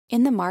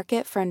In the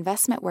market for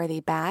investment-worthy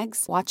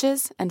bags,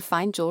 watches, and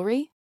fine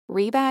jewelry,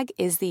 Rebag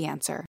is the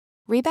answer.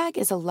 Rebag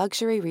is a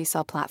luxury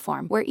resale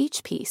platform where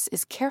each piece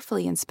is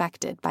carefully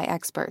inspected by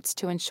experts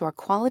to ensure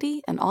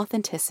quality and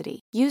authenticity.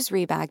 Use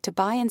Rebag to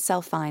buy and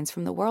sell finds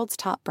from the world's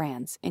top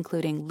brands,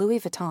 including Louis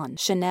Vuitton,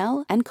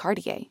 Chanel, and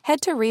Cartier. Head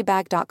to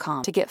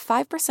Rebag.com to get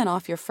 5%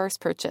 off your first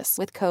purchase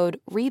with code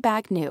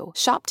REBAGNEW.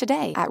 Shop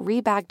today at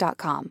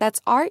Rebag.com.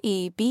 That's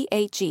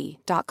REBAG.com.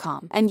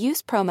 And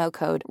use promo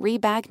code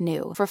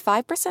REBAGNEW for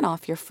 5%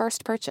 off your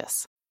first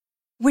purchase.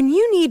 When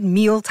you need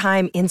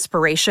mealtime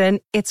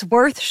inspiration, it's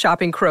worth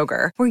shopping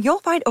Kroger, where you'll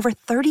find over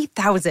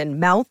 30,000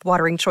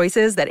 mouth-watering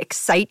choices that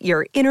excite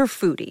your inner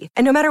foodie.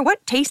 And no matter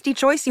what tasty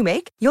choice you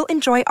make, you'll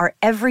enjoy our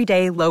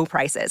everyday low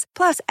prices,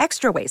 plus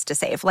extra ways to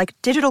save, like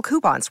digital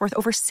coupons worth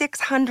over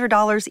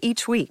 $600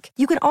 each week.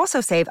 You can also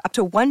save up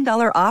to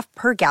 $1 off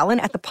per gallon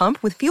at the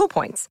pump with fuel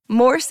points.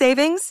 More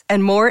savings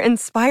and more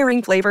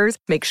inspiring flavors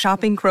make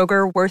shopping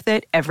Kroger worth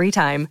it every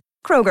time.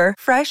 Kroger,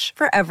 fresh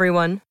for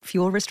everyone.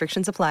 Fuel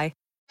restrictions apply.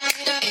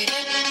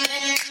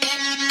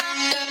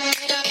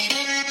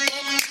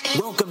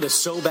 Welcome to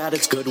So Bad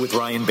It's Good with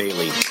Ryan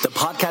Bailey, the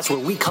podcast where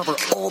we cover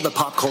all the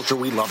pop culture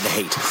we love to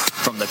hate,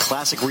 from the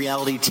classic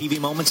reality TV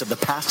moments of the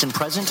past and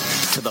present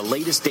to the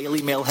latest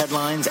Daily Mail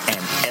headlines and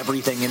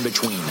everything in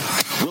between.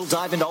 We'll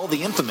dive into all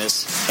the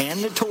infamous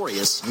and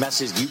notorious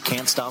messes you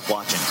can't stop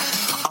watching.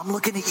 I'm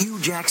looking at you,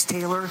 Jax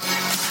Taylor.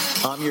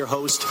 I'm your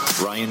host,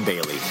 Ryan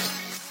Bailey.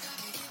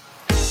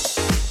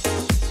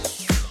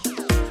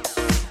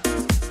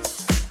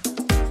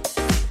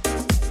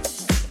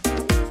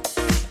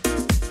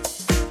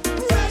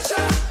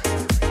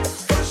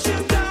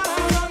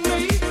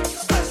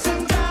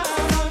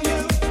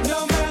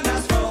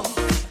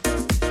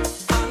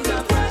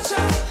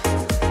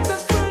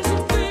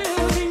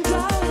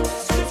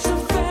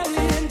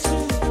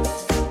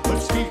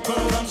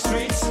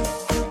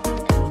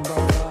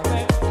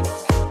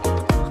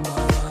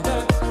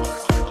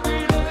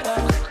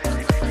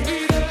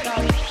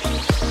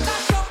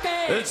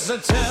 It's the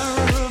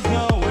terror of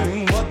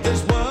knowing what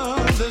this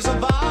world is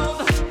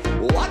about.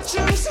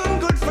 Watching some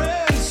good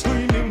friends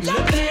screaming,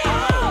 let me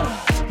out.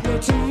 Your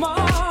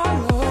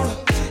tomorrow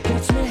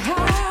gets me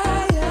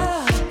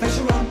higher.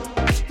 Pressure on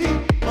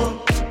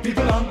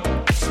people on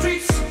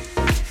streets.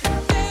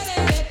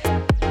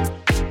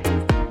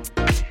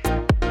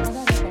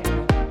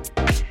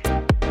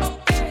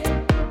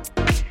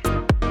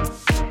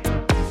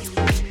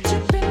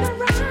 Chipping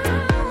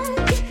around,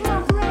 kick my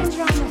brains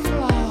round the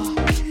floor.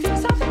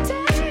 Feels like a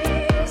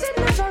days, it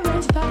never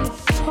rains, but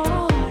it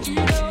pours.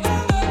 It's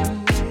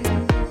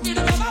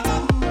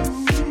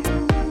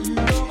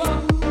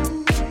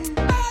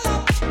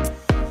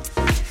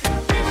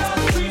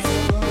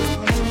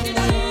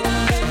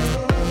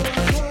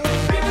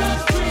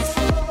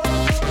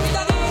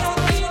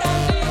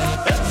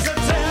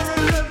the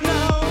terror of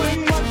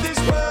knowing what this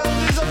world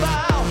is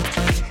about.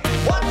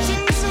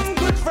 Watching some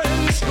good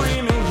friends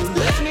screaming,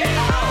 let me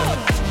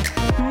out.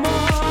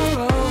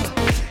 Tomorrow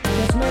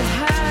gets me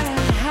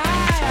high.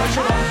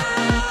 Pressure on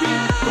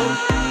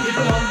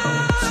people on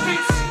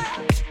streets.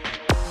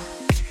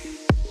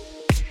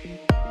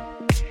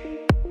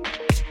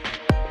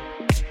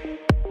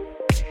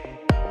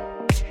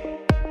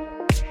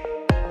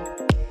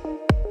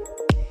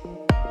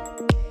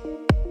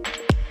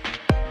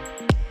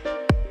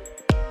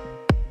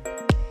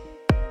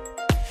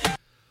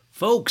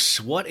 Folks,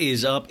 what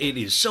is up? It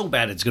is So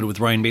Bad It's Good with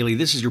Ryan Bailey.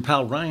 This is your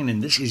pal Ryan,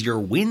 and this is your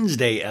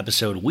Wednesday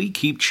episode. We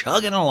keep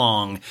chugging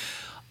along.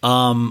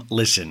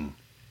 Listen,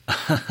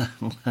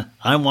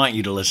 I want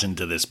you to listen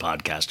to this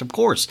podcast. Of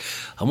course,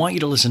 I want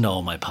you to listen to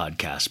all my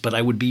podcasts, but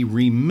I would be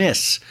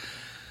remiss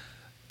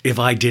if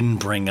I didn't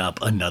bring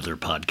up another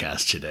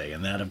podcast today.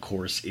 And that, of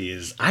course,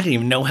 is, I didn't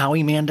even know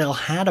Howie Mandel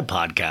had a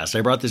podcast.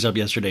 I brought this up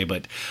yesterday,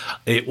 but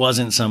it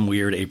wasn't some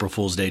weird April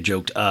Fool's Day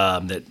joke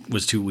that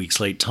was 2 weeks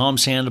late. Tom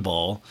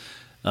Sandoval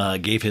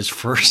gave his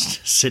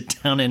first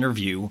sit-down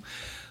interview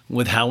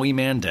with Howie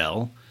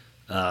Mandel.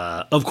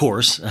 Of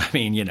course, I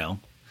mean, you know,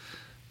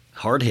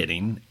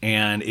 hard-hitting,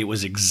 and it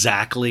was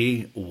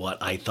exactly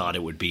what I thought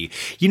it would be.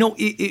 You know,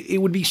 it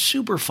would be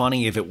super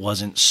funny if it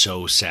wasn't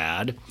so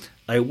sad.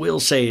 I will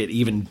say it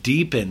even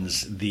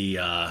deepens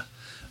the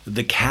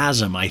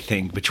chasm, I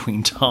think,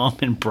 between Tom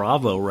and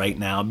Bravo right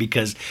now,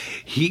 because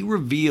he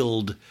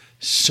revealed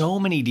so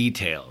many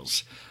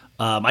details.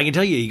 I can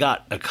tell you he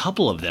got a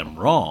couple of them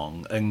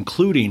wrong,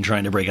 including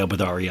trying to break up with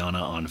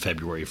Ariana on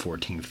February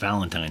 14th,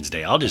 Valentine's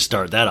Day. I'll just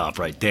start that off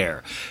right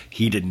there.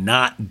 He did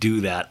not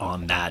do that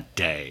on that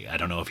day. I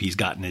don't know if he's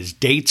gotten his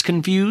dates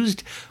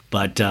confused,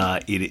 but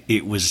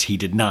he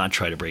did not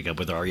try to break up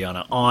with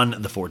Ariana on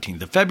the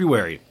 14th of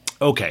February.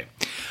 Okay.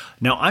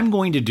 Now, I'm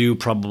going to do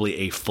probably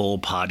a full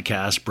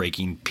podcast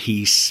breaking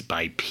piece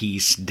by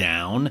piece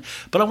down,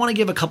 but I want to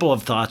give a couple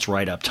of thoughts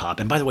right up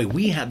top. And by the way,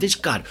 we have this,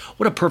 God,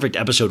 what a perfect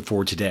episode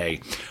for today.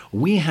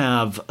 We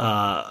have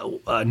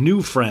a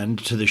new friend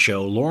to the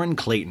show, Lauren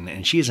Clayton,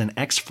 and she is an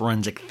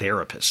ex-forensic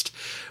therapist.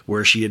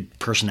 where she did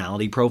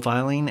personality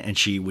profiling and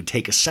she would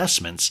take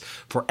assessments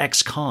for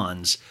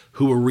ex-cons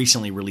who were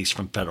recently released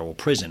from federal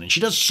prison. And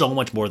she does so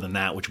much more than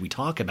that, which we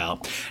talk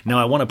about. Now,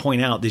 I want to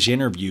point out this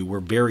interview,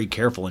 we're very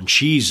careful, and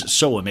she's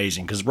so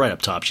amazing because right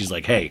up top, she's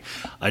like, hey,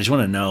 I just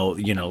want to know,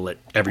 let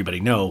everybody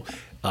know,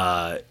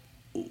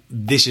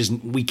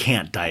 we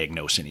can't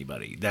diagnose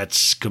anybody.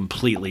 That's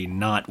completely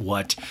not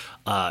what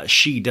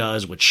she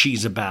does, what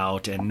she's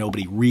about, and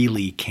nobody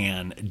really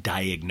can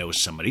diagnose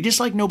somebody,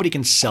 just like nobody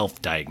can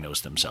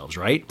self-diagnose themselves,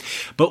 right?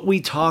 But we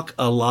talk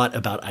a lot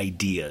about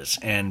ideas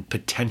and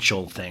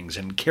potential things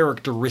and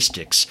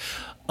characteristics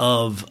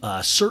of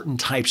certain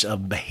types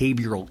of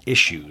behavioral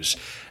issues.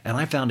 And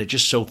I found it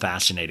just so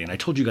fascinating. I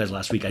told you guys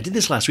last week, I did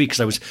this last week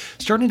because I was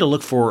starting to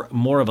look for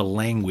more of a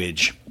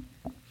language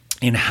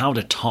in how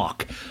to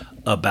talk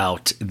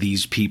about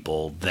these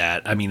people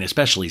that,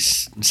 especially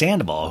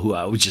Sandoval, who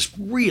I was just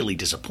really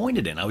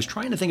disappointed in. I was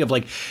trying to think of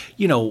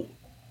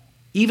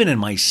even in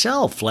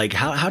myself, like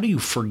how do you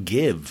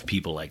forgive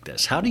people like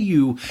this? How do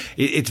you,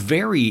 it's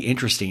very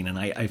interesting. And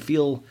I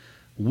feel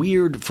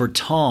weird for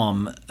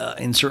Tom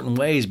in certain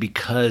ways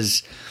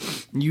because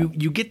you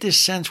get this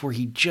sense where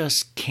he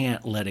just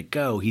can't let it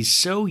go. He's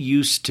so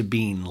used to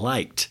being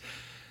liked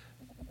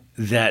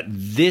that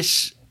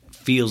this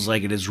feels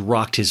like it has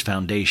rocked his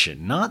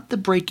foundation. Not the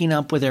breaking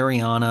up with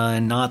Ariana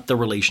and not the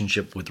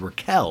relationship with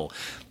Raquel.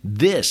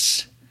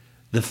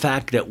 The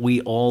fact that we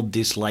all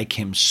dislike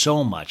him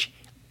so much,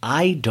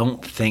 I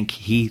don't think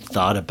he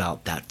thought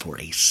about that for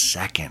a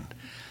second.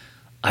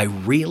 I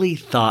really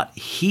thought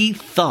he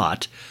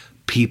thought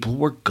people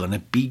were going to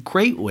be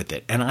great with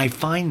it. And I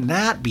find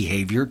that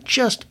behavior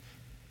just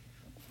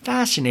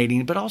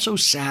fascinating, but also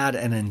sad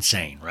and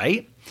insane,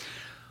 right?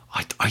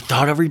 I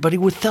thought everybody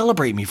would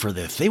celebrate me for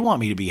this. They want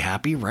me to be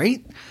happy,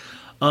 right?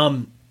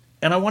 And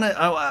I'm going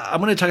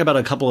to talk about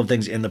a couple of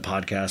things in the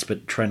podcast,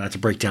 but try not to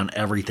break down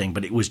everything.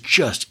 But it was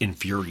just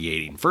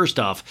infuriating. First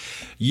off,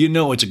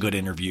 it's a good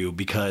interview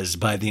because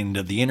by the end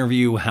of the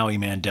interview, Howie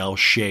Mandel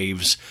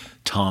shaves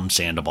Tom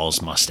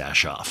Sandoval's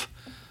mustache off.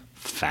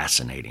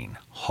 Fascinating,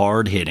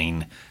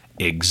 hard-hitting,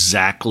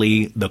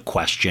 exactly the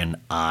question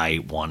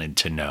I wanted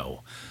to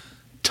know.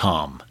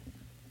 Tom,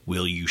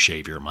 will you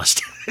shave your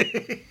mustache?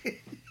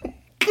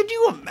 Could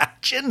you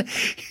imagine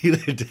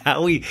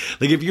Howie,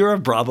 if you're a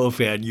Bravo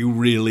fan, you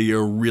really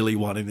are really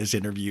wanting this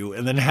interview,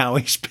 and then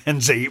Howie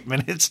spends 8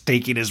 minutes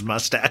taking his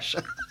mustache.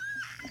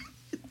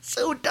 It's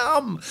so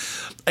dumb.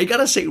 I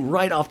gotta say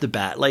right off the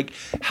bat,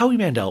 Howie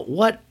Mandel,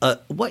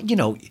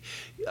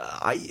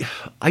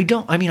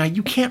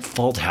 you can't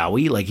fault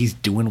Howie. He's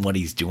doing what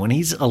he's doing.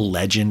 He's a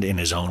legend in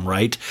his own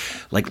right.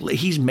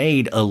 He's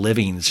made a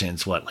living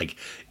since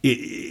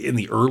in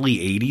the early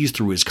 80s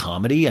through his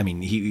comedy.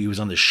 He was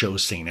on the show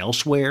St.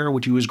 Elsewhere,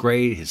 which he was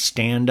great. His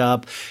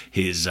stand-up,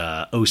 his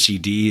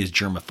OCD, his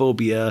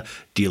germophobia,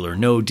 Deal or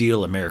No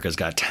Deal, America's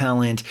Got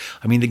Talent.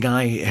 The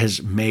guy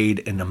has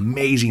made an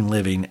amazing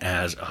living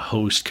as a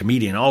host,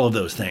 comedian, all of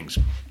those things.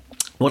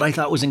 What I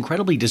thought was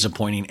incredibly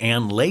disappointing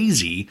and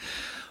lazy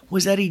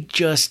was that he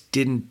just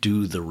didn't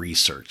do the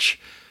research.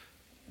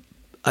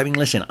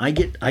 Listen, I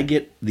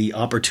get the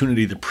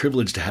opportunity, the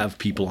privilege to have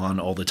people on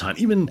all the time.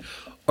 Even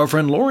our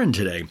friend Lauren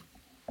today,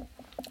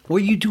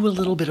 where you do a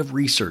little bit of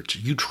research.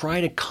 You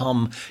try to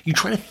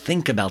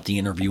think about the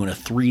interview in a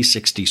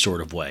 360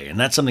 sort of way. And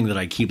that's something that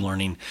I keep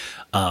learning,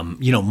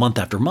 month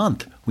after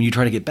month when you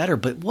try to get better.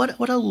 But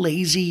what a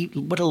lazy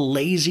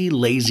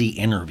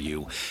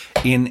interview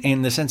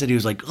in the sense that he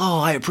was like, oh,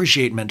 I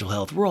appreciate mental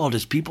health. We're all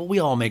just people. We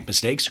all make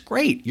mistakes.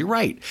 Great. You're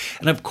right.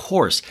 And of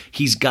course,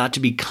 he's got to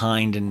be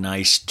kind and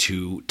nice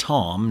to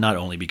Tom, not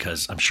only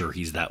because I'm sure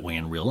he's that way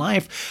in real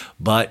life,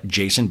 but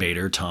Jason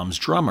Bader, Tom's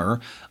drummer,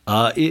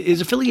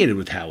 is affiliated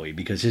with Howie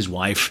because his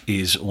wife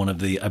is one of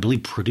the, I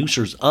believe,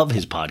 producers of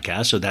his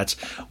podcast. So that's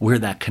where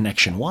that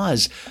connection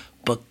was.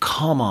 But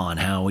come on,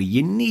 Howie,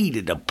 you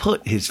needed to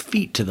put his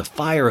feet to the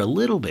fire a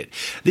little bit.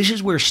 This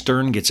is where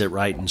Stern gets it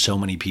right and so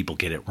many people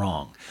get it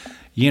wrong.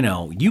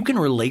 You can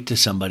relate to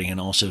somebody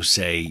and also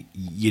say,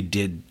 you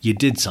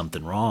did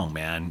something wrong,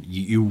 man.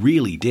 You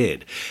really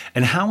did.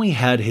 And Howie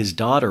had his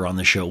daughter on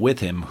the show with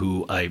him,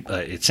 who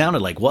it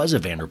sounded like was a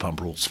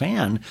Vanderpump Rules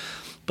fan.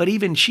 But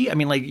even she,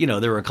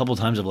 there were a couple of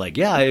times of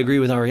yeah, I agree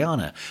with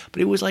Ariana.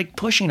 But it was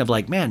pushing of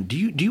man, do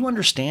you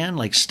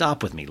understand?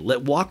 Stop with me.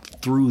 Walk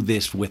through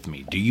this with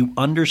me. Do you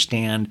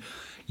understand?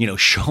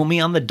 Show me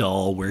on the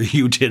doll where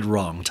you did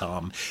wrong,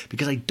 Tom.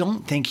 Because I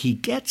don't think he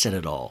gets it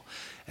at all.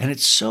 And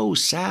it's so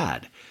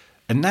sad.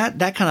 And that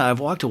kind of, I've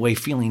walked away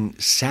feeling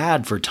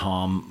sad for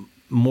Tom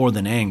more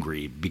than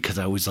angry because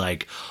I was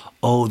like,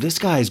 oh, this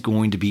guy is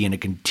going to be in a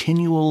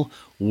continual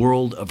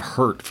world of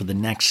hurt for the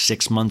next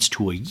 6 months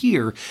to a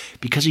year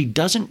because he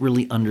doesn't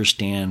really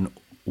understand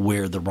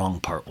where the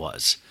wrong part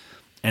was.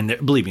 And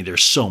believe me,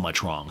 there's so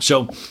much wrong.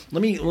 So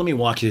let me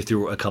walk you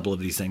through a couple of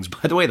these things.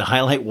 By the way, the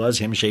highlight was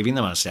him shaving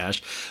the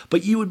mustache.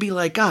 But you would be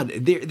like, God,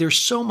 there's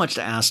so much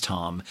to ask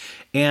Tom.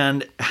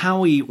 And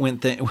Howie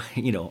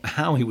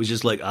Howie was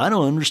just like, I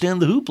don't understand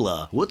the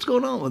hoopla. What's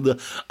going on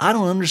with I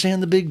don't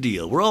understand the big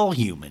deal. We're all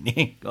human.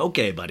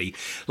 Okay, buddy.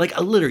 Like,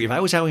 literally, if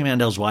I was Howie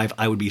Mandel's wife,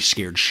 I would be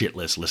scared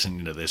shitless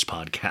listening to this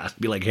podcast.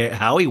 Be like, hey,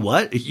 Howie,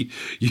 what?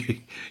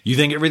 You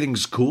think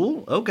everything's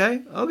cool?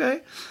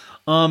 Okay.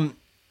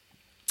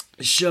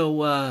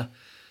 So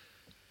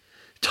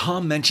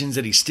Tom mentions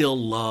that he still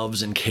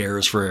loves and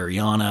cares for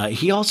Ariana.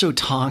 He also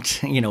talked,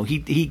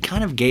 he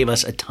kind of gave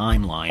us a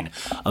timeline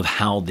of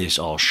how this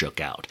all shook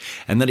out.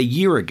 And that a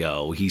year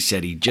ago, he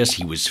said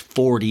he was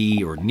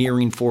 40 or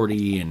nearing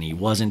 40 and he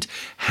wasn't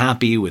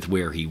happy with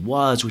where he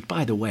was, which,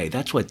 by the way,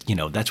 that's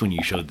when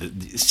you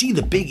see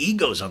the big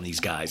egos on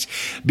these guys.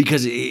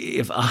 Because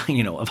if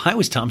I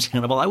was Tom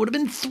Sandoval, I would have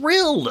been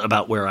thrilled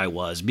about where I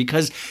was,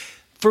 because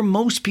for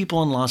most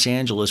people in Los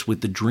Angeles,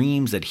 with the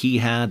dreams that he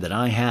had, that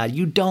I had,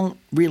 you don't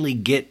really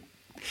get.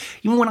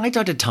 Even when I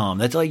talk to Tom,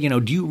 that's like,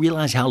 do you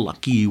realize how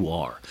lucky you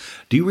are?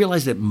 Do you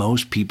realize that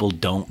most people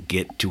don't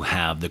get to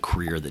have the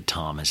career that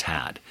Tom has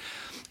had?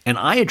 And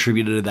I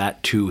attributed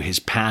that to his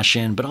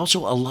passion, but also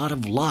a lot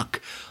of luck.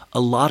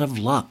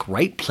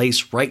 Right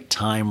place, right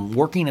time,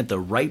 working at the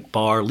right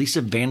bar,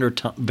 Lisa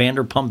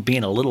Vanderpump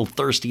being a little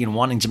thirsty and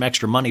wanting some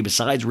extra money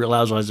besides Real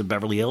Housewives of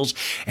Beverly Hills,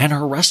 and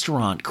her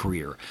restaurant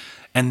career.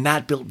 And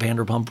that built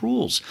Vanderpump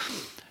Rules.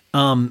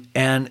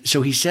 And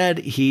so he said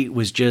he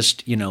was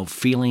just,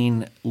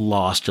 feeling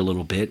lost a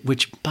little bit,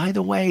 which, by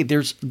the way,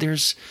 there's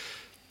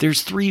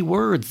 3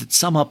 words that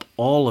sum up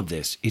all of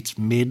this. It's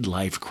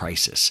midlife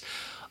crisis.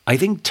 I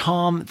think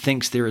Tom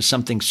thinks there is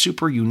something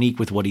super unique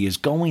with what he is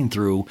going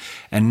through,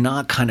 and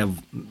not kind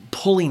of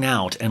pulling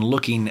out and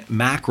looking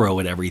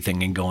macro at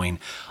everything and going,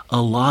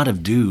 a lot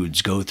of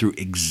dudes go through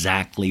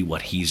exactly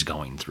what he's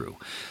going through.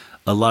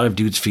 A lot of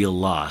dudes feel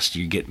lost.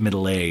 You get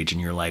middle age and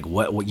you're like,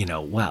 wow,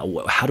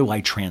 how do I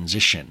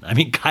transition? I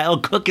mean, Kyle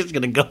Cook is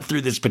going to go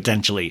through this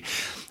potentially.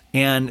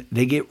 And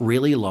they get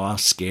really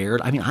lost, scared.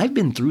 I mean, I've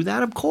been through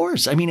that, of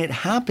course. I mean, it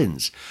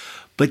happens.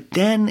 But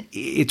then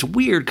it's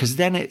weird, because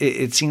then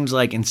it seems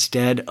like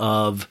instead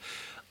of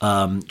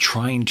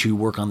trying to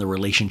work on the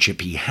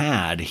relationship he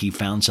had, he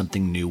found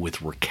something new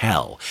with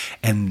Raquel,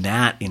 and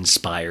that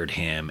inspired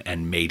him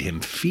and made him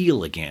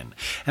feel again.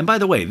 And by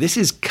the way, this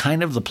is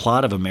kind of the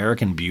plot of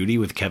American Beauty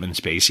with Kevin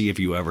Spacey, if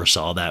you ever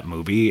saw that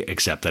movie,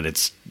 except that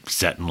it's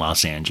set in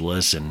Los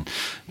Angeles, and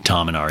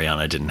Tom and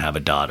Ariana didn't have a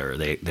daughter.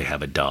 They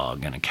have a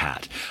dog and a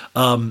cat.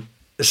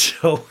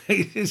 So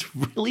it's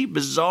really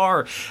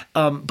bizarre,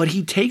 but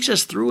he takes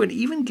us through and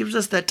even gives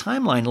us that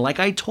timeline. Like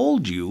I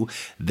told you,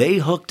 they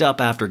hooked up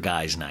after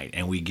Guys Night,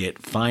 and we get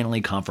finally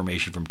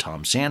confirmation from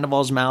Tom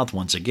Sandoval's mouth.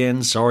 Once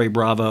again, sorry,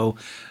 Bravo.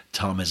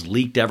 Tom has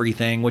leaked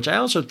everything, which I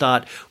also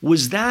thought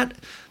was that.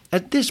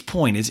 At this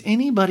point, is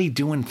anybody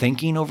doing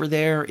thinking over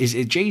there? Is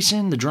it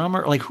Jason, the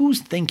drummer? Like, who's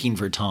thinking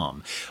for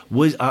Tom?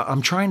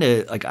 I'm trying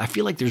to, I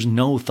feel like there's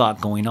no thought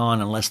going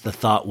on, unless the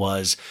thought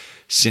was,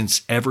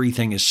 since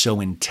everything is so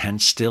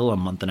intense still, a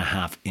month and a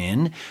half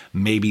in,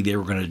 maybe they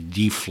were going to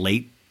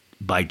deflate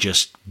by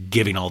just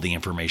giving all the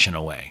information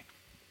away.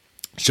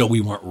 So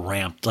we weren't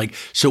ramped.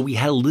 So we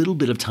had a little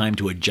bit of time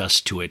to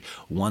adjust to it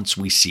once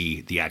we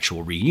see the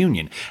actual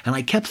reunion. And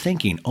I kept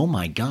thinking, oh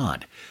my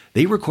God,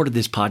 they recorded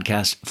this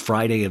podcast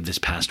Friday of this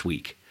past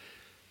week.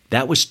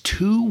 That was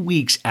 2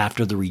 weeks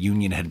after the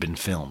reunion had been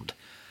filmed.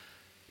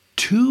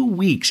 2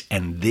 weeks,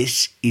 and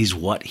this is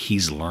what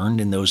he's learned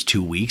in those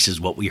 2 weeks,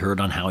 is what we heard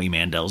on Howie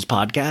Mandel's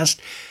podcast.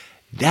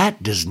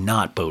 That does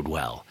not bode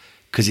well,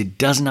 because it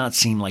does not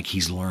seem like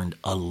he's learned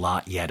a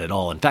lot yet at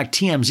all. In fact,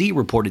 TMZ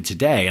reported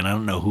today, and I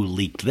don't know who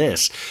leaked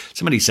this.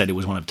 Somebody said it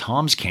was one of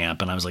Tom's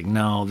camp, and I was like,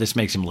 no, this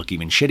makes him look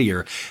even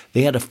shittier.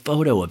 They had a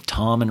photo of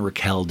Tom and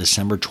Raquel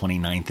December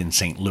 29th in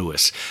St.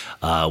 Louis,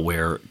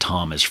 where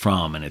Tom is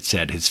from, and it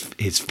said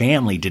his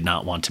family did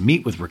not want to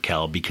meet with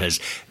Raquel because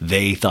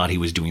they thought he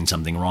was doing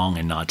something wrong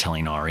and not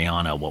telling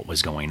Ariana what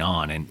was going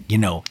on. And,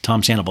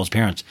 Tom Sandoval's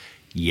parents,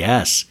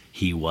 yes,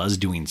 he was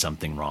doing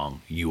something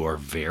wrong. You are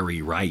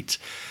very right.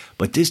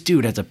 But this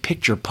dude has a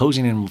picture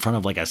posing in front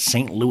of a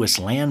St. Louis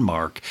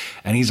landmark,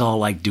 and he's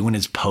all doing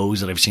his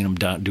pose that I've seen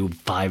him do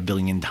 5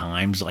 billion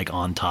times,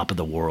 on top of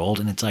the world.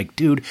 And it's like,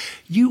 dude,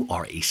 you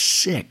are a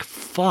sick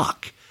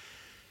fuck.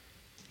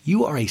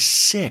 You are a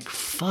sick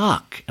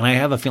fuck. And I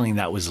have a feeling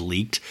that was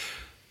leaked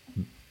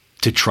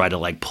to try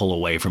to pull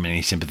away from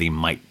any sympathy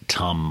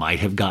Tom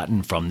might have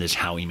gotten from this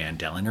Howie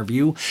Mandel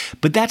interview.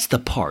 But that's the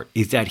part,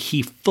 is that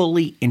he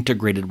fully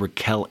integrated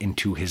Raquel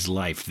into his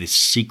life, this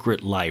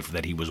secret life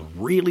that he was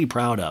really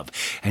proud of.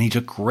 And he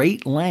took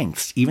great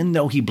lengths, even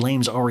though he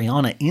blames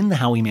Ariana in the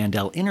Howie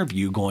Mandel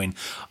interview, going,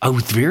 I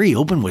was very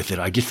open with it.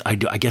 I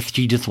guess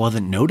she just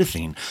wasn't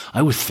noticing.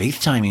 I was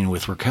FaceTiming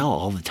with Raquel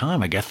all the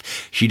time. I guess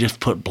she just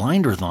put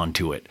blinders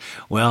onto it.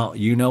 Well,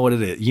 you know what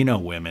it is.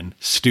 Women.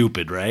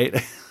 Stupid, right?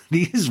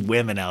 These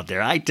women out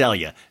there, I tell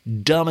you,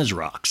 dumb as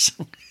rocks.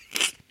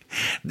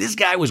 This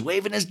guy was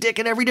waving his dick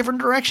in every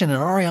different direction,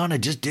 and Ariana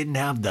just didn't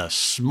have the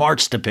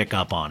smarts to pick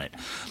up on it.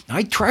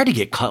 I tried to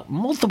get cut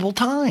multiple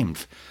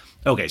times.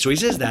 Okay, so he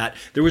says that.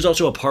 There was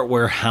also a part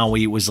where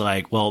Howie was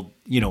like, well,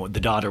 the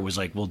daughter was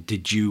like, well,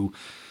 did you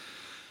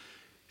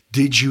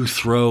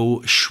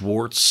throw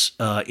Schwartz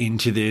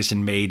into this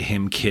and made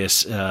him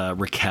kiss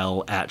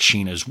Raquel at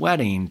Sheena's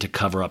wedding to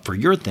cover up for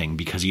your thing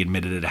because he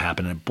admitted it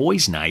happened at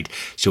boys' night,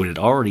 so it had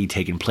already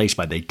taken place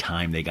by the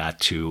time they got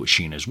to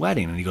Sheena's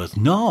wedding? And he goes,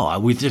 no, I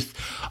was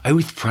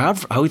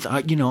proud. I was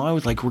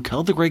like,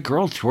 Raquel's a great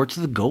girl. Schwartz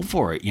is the go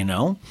for it,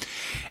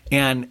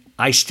 And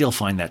I still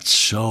find that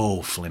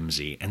so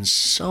flimsy and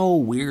so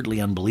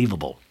weirdly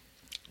unbelievable.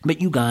 But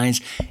you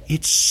guys,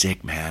 it's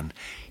sick, man.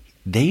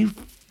 They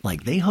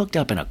hooked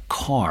up in a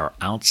car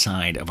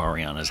outside of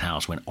Ariana's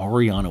house when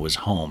Ariana was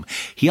home.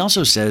 He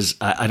also says,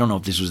 I don't know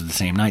if this was the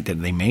same night,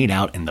 that they made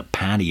out in the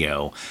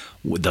patio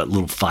with the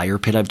little fire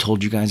pit I've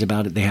told you guys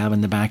about it they have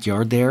in the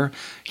backyard there.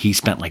 He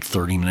spent like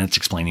 30 minutes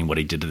explaining what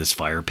he did to this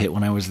fire pit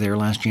when I was there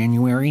last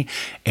January.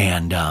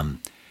 And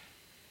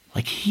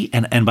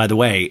and by the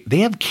way, they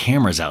have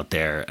cameras out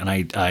there, and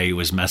I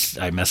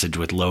messaged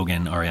with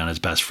Logan, Ariana's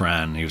best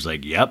friend. He was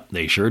like, "Yep,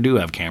 they sure do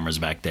have cameras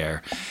back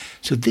there."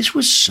 So this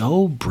was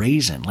so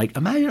brazen. Like,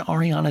 imagine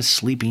Ariana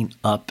sleeping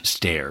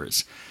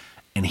upstairs,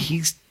 and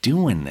he's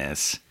doing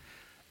this.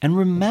 And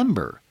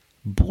remember,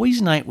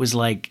 boys' night was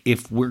like,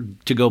 if we're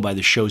to go by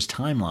the show's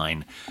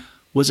timeline,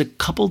 was a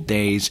couple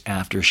days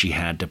after she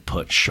had to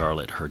put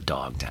Charlotte, her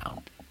dog,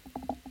 down.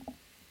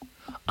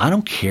 I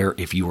don't care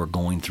if you are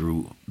going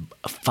through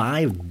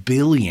 5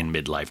 billion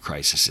midlife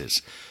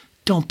crises.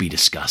 Don't be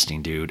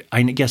disgusting, dude.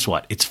 Guess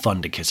what? It's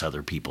fun to kiss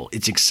other people.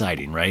 It's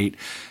exciting, right?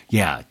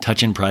 Yeah,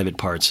 touching private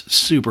parts,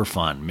 super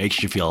fun.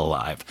 Makes you feel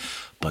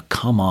alive. But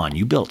come on,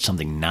 you built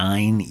something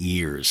 9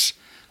 years,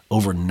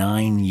 over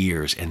 9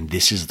 years, and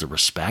this is the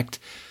respect?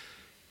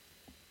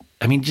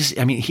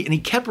 He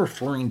kept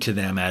referring to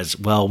them as,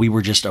 well, we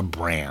were just a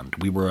brand.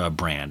 We were a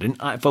brand.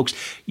 And folks,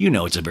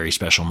 it's a very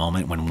special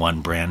moment when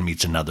one brand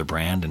meets another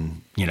brand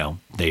and,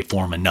 they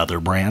form another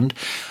brand.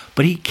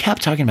 But he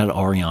kept talking about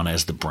Ariana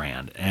as the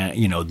brand.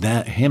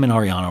 That him and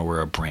Ariana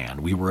were a brand.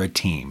 We were a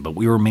team, but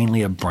we were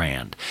mainly a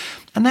brand.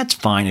 And that's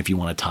fine if you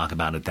want to talk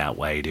about it that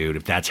way, dude.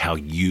 If that's how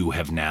you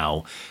have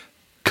now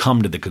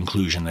come to the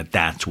conclusion that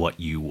that's what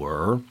you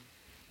were.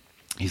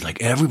 He's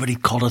like, everybody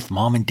called us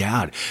mom and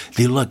dad.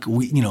 They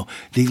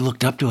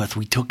looked up to us.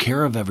 We took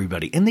care of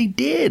everybody. And they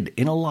did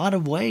in a lot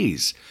of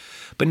ways.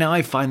 But now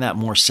I find that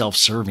more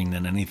self-serving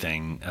than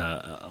anything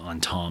on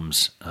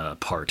Tom's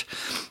part.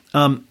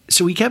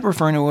 So he kept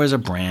referring to her as a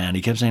brand.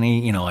 He kept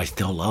saying, I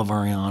still love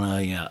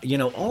Ariana.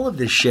 Yeah, all of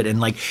this shit.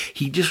 And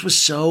he just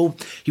was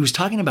he was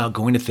talking about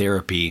going to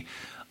therapy.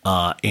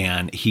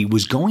 And he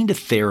was going to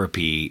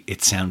therapy,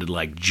 it sounded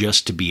like,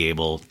 just to be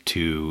able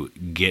to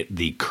get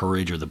the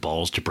courage or the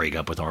balls to break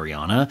up with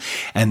Ariana.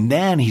 And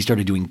then he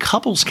started doing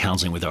couples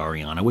counseling with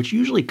Ariana, which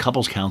usually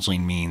couples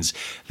counseling means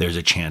there's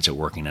a chance at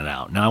working it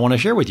out. Now, I want to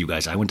share with you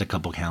guys, I went to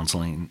couples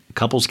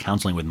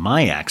counseling with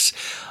my ex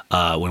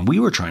when we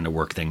were trying to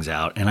work things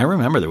out. And I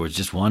remember there was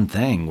just one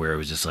thing where it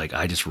was just like,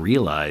 I just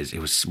realized it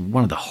was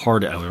one of the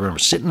hardest. I remember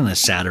sitting on a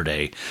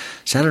Saturday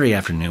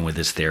afternoon with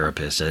this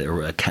therapist,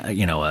 a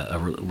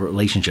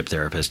relationship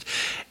therapist,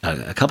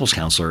 a couples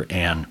counselor,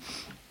 and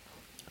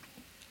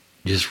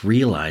just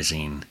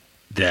realizing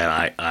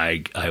that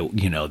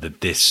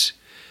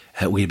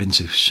we had been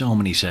through so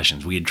many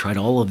sessions. We had tried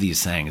all of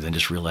these things and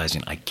just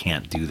realizing I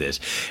can't do this.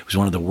 It was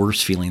one of the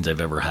worst feelings I've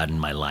ever had in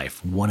my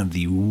life. One of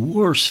the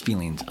worst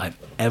feelings I've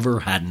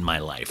ever had in my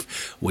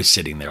life was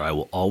sitting there. I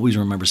will always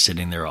remember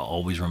sitting there. I'll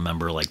always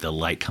remember like the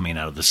light coming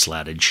out of the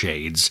slatted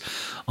shades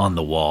on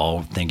the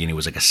wall, thinking it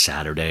was like a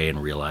Saturday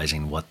and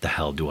realizing, what the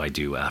hell do I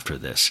do after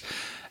this?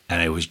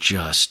 And it was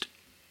just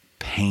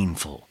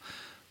painful.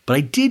 But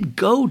I did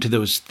go to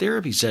those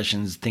therapy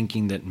sessions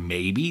thinking that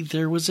maybe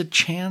there was a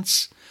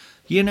chance.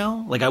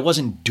 I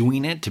wasn't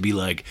doing it to be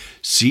like,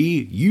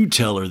 see, you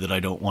tell her that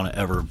I don't want to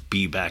ever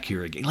be back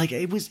here again. Like,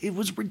 it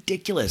was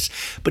ridiculous.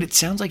 But it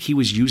sounds like he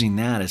was using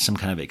that as some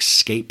kind of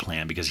escape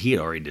plan because he had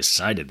already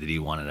decided that he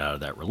wanted out of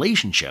that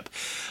relationship.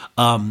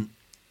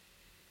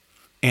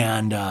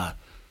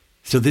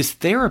 So this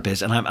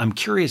therapist, and I'm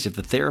curious if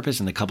the therapist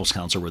and the couples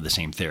counselor were the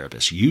same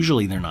therapist.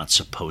 Usually they're not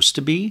supposed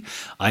to be.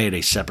 I had a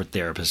separate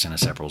therapist and a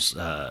separate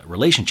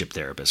relationship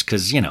therapist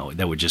because,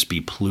 that would just be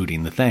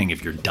polluting the thing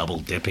if you're double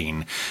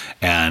dipping.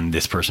 And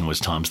this person was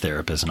Tom's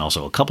therapist and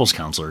also a couples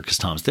counselor because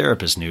Tom's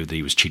therapist knew that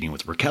he was cheating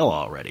with Raquel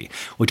already.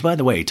 Which, by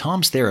the way,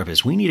 Tom's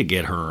therapist, we need to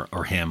get her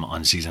or him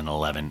on season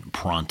 11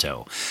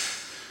 pronto.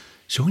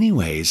 So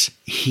anyways,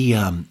 he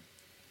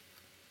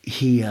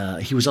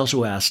was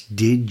also asked,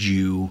 did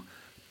you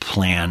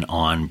plan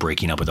on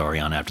breaking up with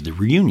Ariana after the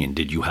reunion?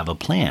 Did you have a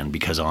plan?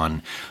 Because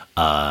on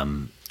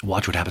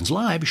Watch What Happens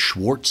Live,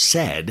 Schwartz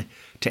said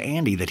to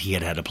Andy that he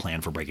had a plan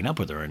for breaking up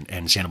with her.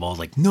 And Sandoval was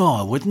like, no,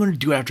 I wasn't going to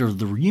do it after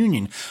the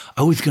reunion.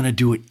 I was going to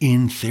do it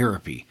in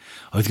therapy.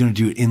 I was going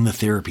to do it in the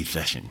therapy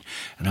session.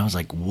 And I was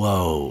like,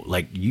 whoa,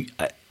 like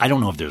I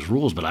don't know if there's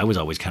rules, but I was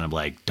always kind of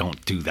like,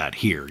 don't do that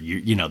here.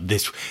 You know,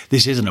 this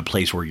isn't a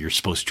place where you're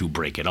supposed to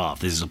break it off.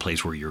 This is a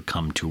place where you're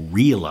come to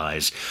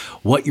realize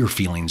what your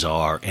feelings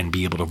are and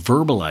be able to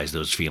verbalize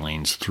those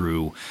feelings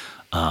through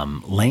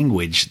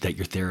language that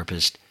your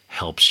therapist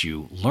helps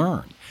you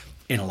learn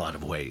in a lot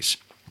of ways.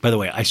 By the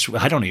way,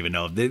 I don't even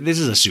know. This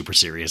is a super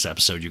serious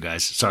episode, you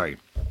guys. Sorry.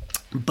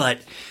 But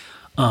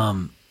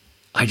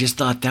I just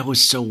thought that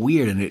was so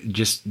weird. And it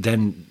just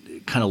then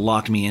kind of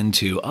locked me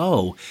into,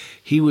 oh,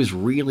 he was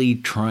really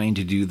trying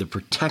to do the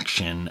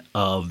protection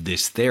of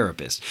this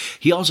therapist.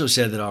 He also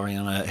said that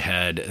Ariana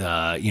had,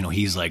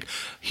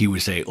 he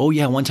would say, oh,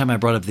 yeah, one time I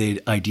brought up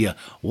the idea,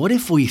 what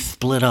if we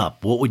split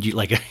up? What would you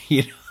like,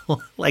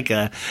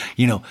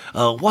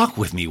 walk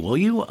with me, will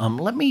you?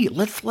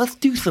 Let's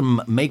do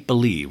some make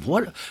believe.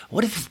 What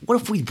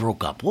if we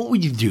broke up? What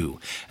would you do?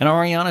 And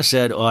Ariana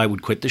said, oh, I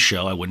would quit the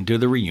show. I wouldn't do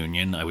the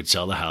reunion. I would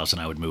sell the house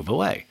and I would move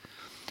away.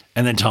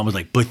 And then Tom was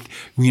like, but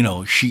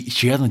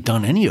she hasn't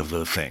done any of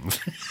those things.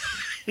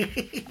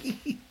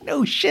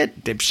 No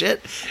shit, dipshit.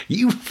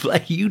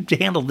 You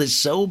handled this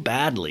so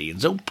badly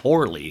and so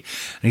poorly.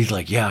 And he's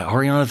like, yeah,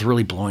 Ariana's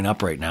really blowing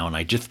up right now. And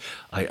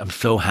I'm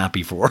so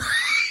happy for her.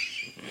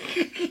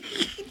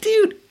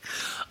 Dude,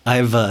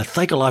 I've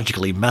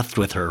psychologically messed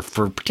with her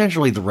for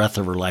potentially the rest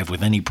of her life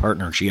with any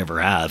partner she ever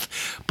has,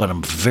 but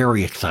I'm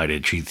very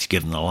excited. She's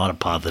getting a lot of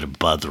positive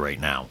buzz right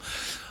now.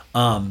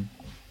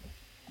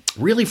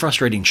 Really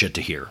frustrating shit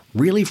to hear.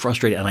 Really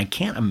frustrating. And I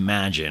can't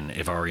imagine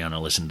if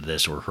Ariana listened to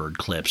this or heard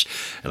clips,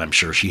 and I'm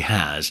sure she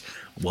has,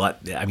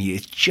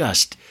 it's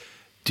just,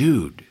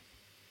 dude,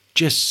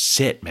 just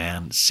sit,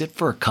 man. Sit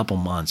for a couple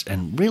months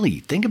and really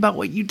think about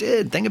what you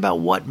did. Think about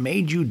what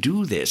made you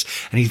do this.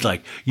 And he's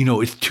like,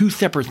 it's two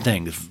separate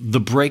things. The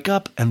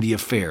breakup and the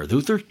affair.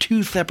 Those are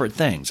two separate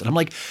things. And I'm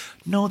like,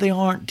 no, they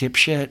aren't,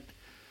 dipshit.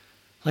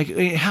 Like,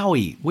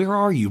 Howie, where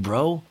are you,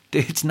 bro?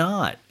 It's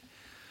not.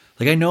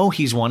 Like, I know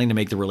he's wanting to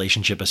make the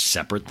relationship a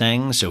separate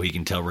thing so he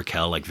can tell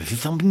Raquel, like, this is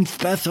something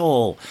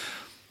special.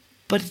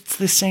 But it's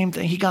the same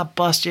thing. He got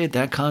busted.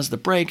 That caused the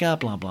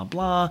breakup, blah, blah,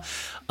 blah.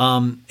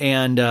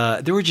 And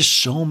there were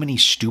just so many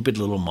stupid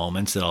little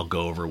moments that I'll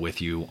go over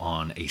with you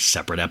on a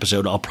separate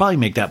episode. I'll probably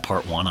make that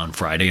part 1 on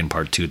Friday and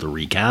part 2 the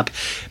recap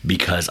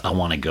because I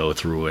want to go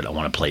through it. I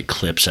want to play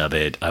clips of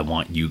it. I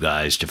want you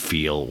guys to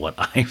feel what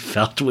I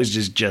felt was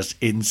just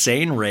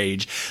insane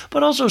rage,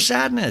 but also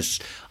sadness.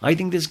 I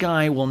think this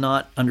guy will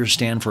not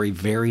understand for a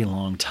very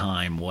long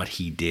time what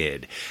he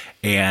did.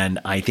 And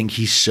I think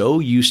he's so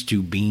used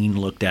to being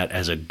looked at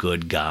as a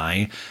good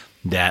guy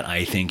that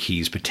I think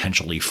he's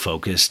potentially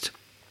focused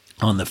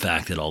on the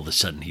fact that all of a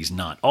sudden he's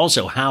not.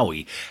 Also,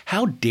 Howie,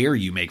 how dare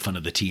you make fun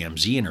of the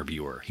TMZ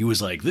interviewer? He was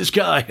like, this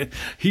guy,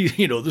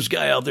 this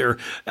guy out there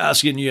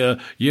asking you,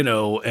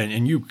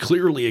 and you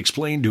clearly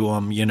explained to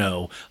him,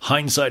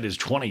 hindsight is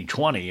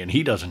 20/20 and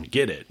he doesn't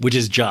get it, which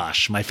is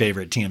Josh, my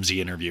favorite TMZ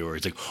interviewer.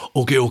 He's like,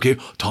 okay,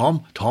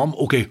 Tom,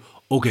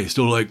 okay,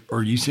 so like,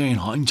 are you saying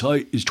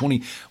hindsight is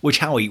 20? Which,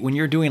 Howie, when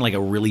you're doing like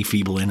a really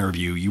feeble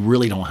interview, you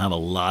really don't have a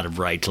lot of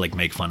right to like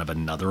make fun of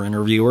another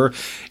interviewer,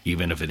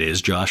 even if it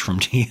is Josh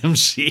from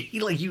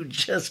TMZ. Like, you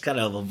just kind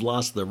of have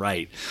lost the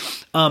right.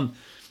 But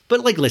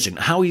like, listen,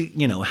 Howie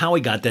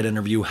got that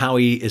interview.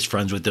 Howie is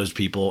friends with those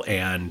people,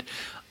 and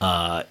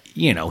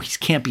he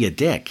can't be a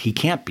dick. He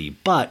can't be,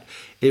 but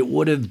it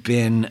would have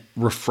been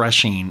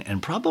refreshing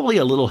and probably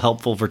a little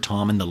helpful for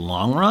Tom in the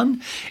long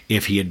run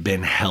if he had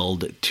been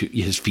held to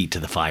his feet to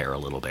the fire a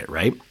little bit,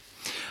 right?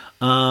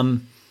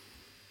 I'm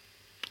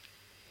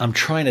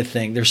trying to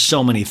think. There's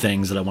so many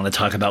things that I want to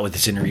talk about with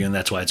this interview, and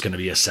that's why it's going to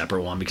be a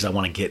separate one, because I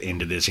want to get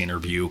into this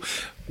interview,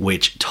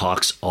 which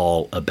talks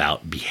all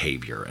about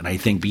behavior. And I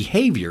think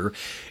behavior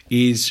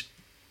is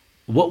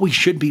what we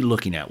should be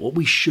looking at, what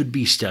we should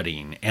be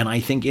studying. And I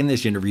think in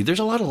this interview, there's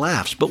a lot of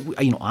laughs, but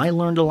I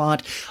learned a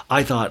lot.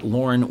 I thought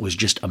Lauren was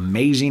just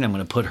amazing. I'm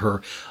going to put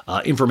her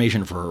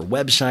information for her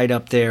website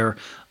up there.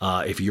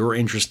 If you're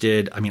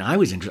interested, I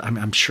was interested.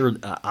 I'm sure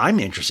I'm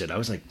interested. I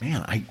was like,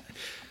 man,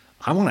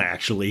 I want to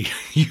actually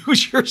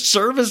use your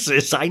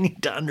services. I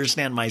need to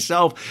understand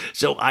myself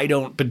so I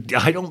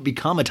don't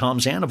become a Tom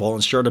Sandoval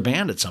and start a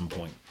band at some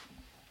point.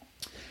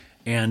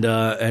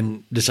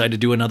 And decide to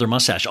do another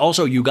mustache.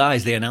 Also, you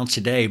guys, they announced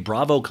today,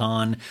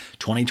 BravoCon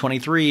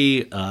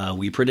 2023,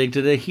 we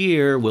predicted it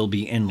here, will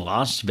be in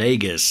Las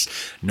Vegas,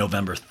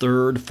 November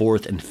 3rd,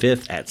 4th, and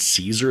 5th at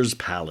Caesars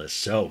Palace.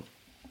 So,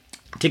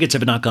 tickets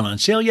have not gone on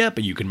sale yet,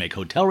 but you can make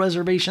hotel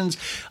reservations.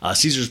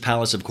 Caesars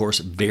Palace, of course,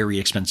 very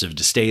expensive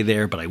to stay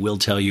there, but I will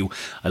tell you,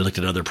 I looked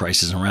at other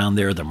prices around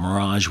there. The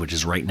Mirage, which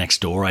is right next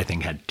door, I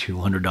think had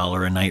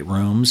 $200 a night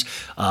rooms.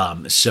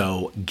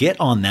 So get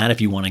on that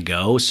if you want to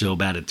go. So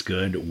Bad It's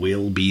Good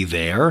will be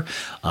there,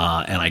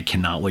 and I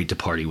cannot wait to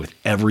party with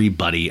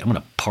everybody. I'm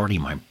going to party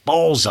my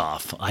balls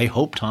off. I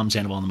hope Tom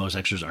Sandoval and the Most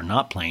Extras are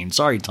not playing.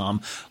 Sorry,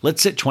 Tom.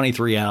 Let's sit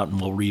 23 out and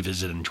we'll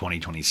revisit in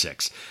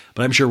 2026.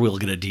 But I'm sure we'll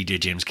get a DJ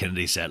James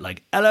Kennedy set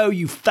like, hello,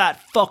 you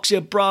fat fucks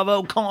at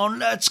Bravo. Come on,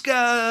 let's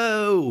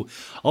go.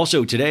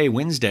 Also, today,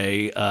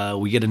 Wednesday,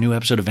 we get a new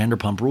episode of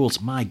Vanderpump Rules.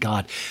 My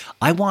God,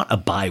 I want a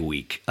bye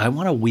week. I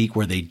want a week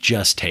where they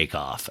just take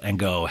off and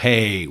go,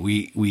 hey,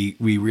 we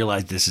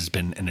realize this has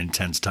been an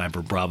intense time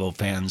for Bravo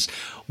fans.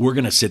 We're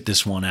going to sit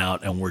this one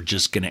out and we're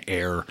just going to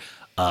air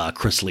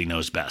Chris Lee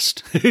Knows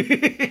Best.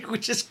 We're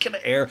just going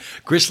to air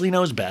Chris Lee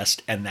Knows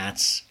Best. And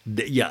that's,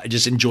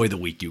 just enjoy the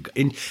week.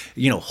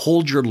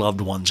 Hold your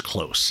loved ones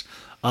close.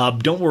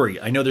 Don't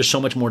worry. I know there's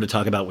so much more to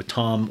talk about with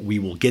Tom. We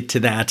will get to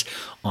that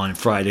on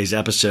Friday's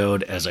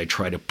episode as I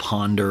try to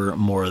ponder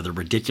more of the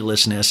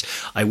ridiculousness.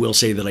 I will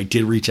say that I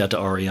did reach out to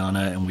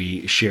Ariana and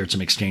we shared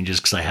some exchanges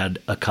because I had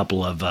a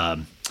couple of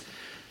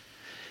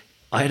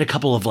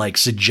like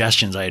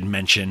suggestions I had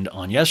mentioned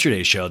on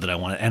yesterday's show that I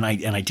wanted, and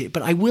I did.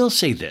 But I will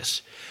say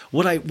this: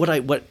 what I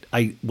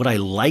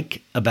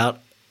like about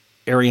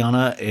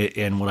Ariana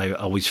and what I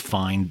always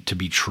find to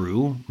be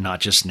true, not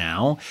just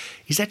now,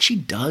 is that she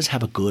does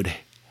have a good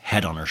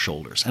head on her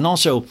shoulders. And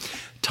also,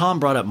 Tom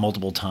brought up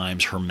multiple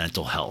times her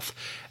mental health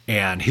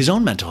and his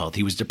own mental health.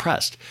 He was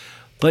depressed,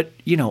 but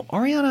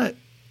Ariana.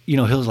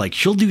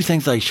 She'll do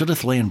things like she'll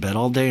just lay in bed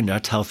all day and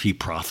that's how she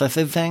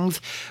processes things.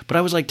 But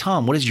I was like,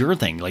 Tom, what is your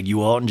thing? Like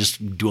you out and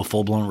just do a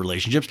full-blown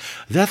relationships?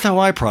 That's how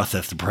I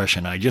process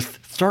depression. I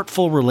just start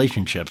full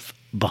relationships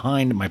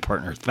behind my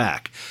partner's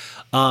back.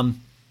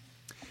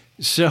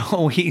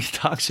 So he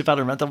talks about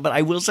her mental, but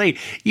I will say,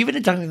 even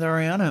in talking to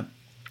Ariana,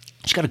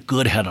 she's got a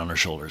good head on her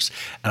shoulders,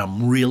 and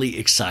I'm really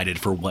excited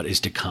for what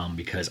is to come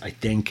because I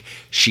think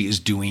she is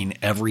doing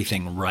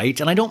everything right.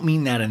 And I don't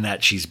mean that in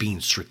that she's being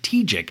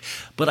strategic,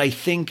 but I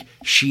think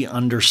she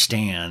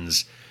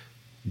understands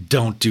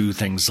don't do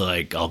things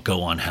like I'll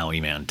go on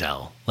Howie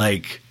Mandel.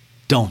 Like,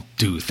 don't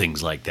do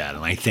things like that.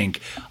 And I think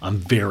I'm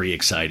very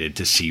excited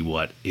to see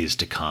what is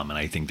to come. And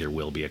I think there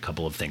will be a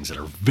couple of things that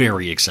are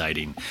very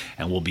exciting,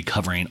 and we'll be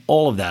covering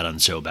all of that on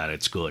So Bad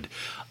It's Good.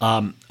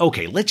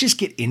 Okay, let's just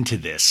get into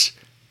this,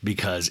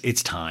 because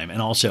it's time.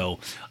 And also,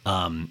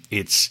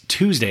 it's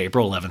Tuesday,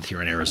 April 11th here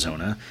in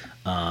Arizona.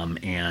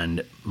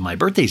 And my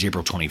birthday's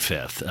April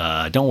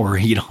 25th. Don't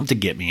worry, you don't have to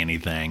get me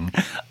anything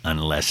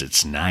unless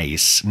it's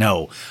nice.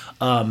 No.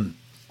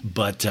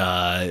 But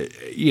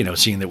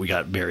seeing that we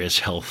got various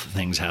health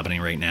things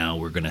happening right now,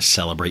 we're going to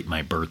celebrate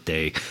my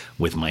birthday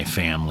with my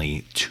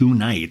family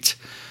tonight.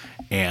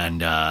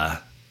 And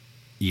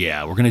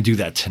we're going to do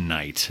that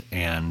tonight.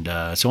 And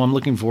so I'm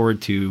looking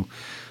forward to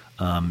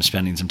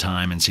spending some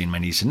time and seeing my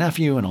niece and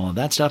nephew and all of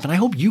that stuff. And I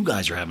hope you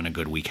guys are having a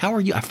good week. How are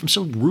you? I'm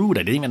so rude.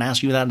 I didn't even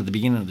ask you that at the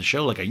beginning of the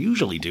show like I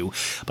usually do.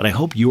 But I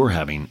hope you're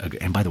having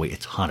and by the way,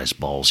 it's hot as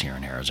balls here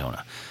in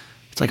Arizona.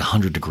 It's like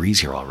 100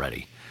 degrees here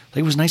already.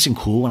 Like, it was nice and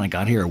cool when I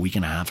got here a week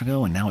and a half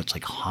ago, and now it's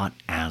like hot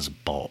as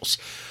balls.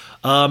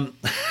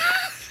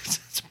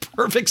 It's a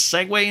perfect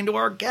segue into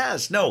our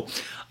guest. No,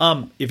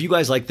 if you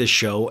guys like this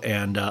show,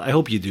 and I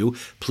hope you do,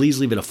 please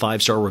leave it a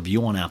 5-star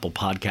review on Apple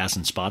Podcasts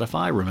and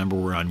Spotify. Remember,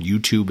 we're on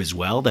YouTube as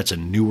well. That's a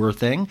newer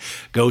thing.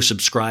 Go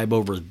subscribe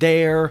over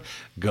there.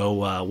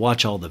 Go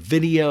watch all the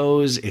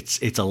videos.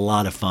 It's a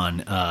lot of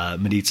fun.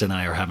 Maritza and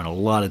I are having a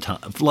lot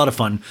of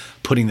fun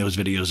putting those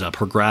videos up.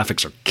 Her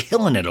graphics are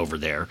killing it over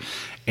there.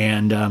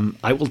 And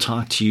I will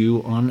talk to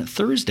you on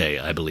Thursday,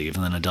 I believe,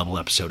 and then a double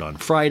episode on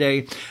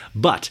Friday.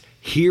 But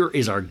here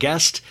is our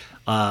guest.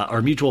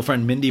 Our mutual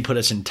friend Mindy put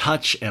us in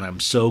touch, and I'm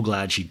so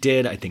glad she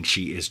did. I think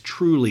she is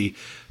truly,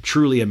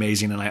 truly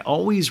amazing. And I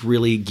always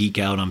really geek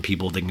out on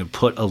people that can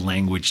put a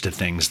language to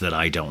things that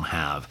I don't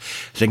have.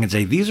 They can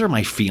say, these are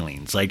my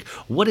feelings. Like,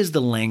 what is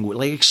the language?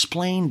 Like,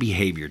 explain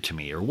behavior to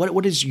me, or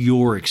what is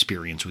your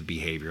experience with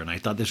behavior? And I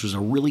thought this was a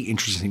really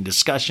interesting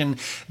discussion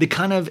that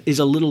kind of is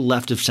a little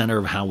left of center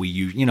of how we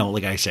use,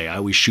 like I say, I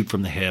always shoot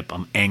from the hip.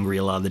 I'm angry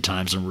a lot of the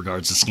times in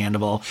regards to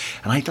Scandoval.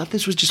 And I thought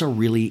this was just a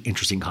really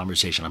interesting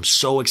conversation. I'm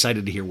so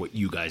excited to hear what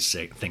you guys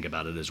think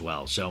about it as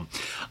well. So,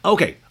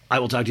 okay. I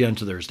will talk to you on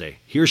Thursday.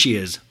 Here she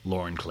is,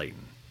 Lauren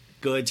Clayton.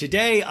 Good.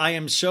 Today, I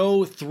am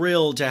so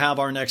thrilled to have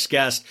our next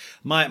guest.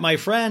 My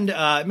friend,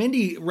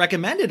 Mindy,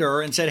 recommended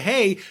her and said,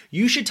 hey,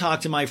 you should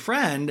talk to my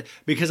friend,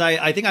 because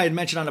I think I had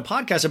mentioned on a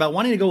podcast about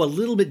wanting to go a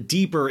little bit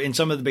deeper in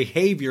some of the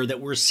behavior that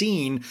we're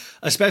seeing,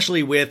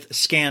 especially with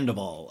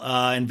Scandoval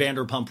and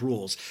Vanderpump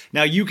Rules.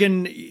 Now, you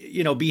can,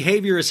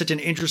 behavior is such an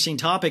interesting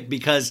topic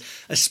because,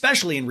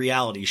 especially in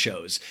reality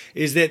shows,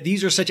 is that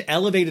these are such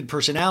elevated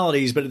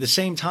personalities, but at the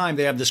same time,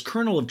 they have this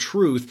kernel of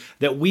truth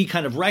that we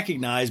kind of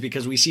recognize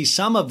because we see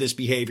some of this this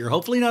behavior,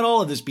 hopefully not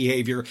all of this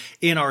behavior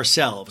in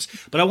ourselves.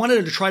 But I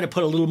wanted to try to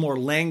put a little more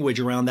language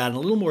around that and a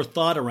little more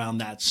thought around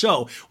that.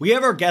 So we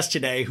have our guest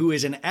today who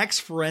is an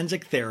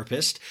ex-forensic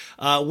therapist,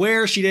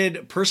 where she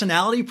did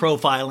personality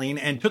profiling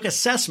and took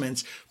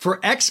assessments for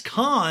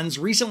ex-cons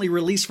recently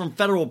released from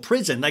federal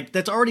prison. Like,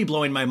 that's already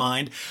blowing my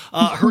mind.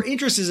 Her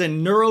interest is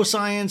in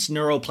neuroscience,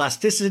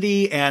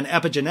 neuroplasticity, and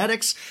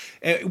epigenetics,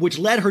 which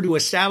led her to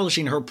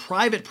establishing her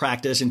private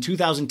practice in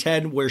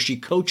 2010, where she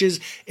coaches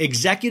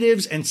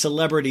executives and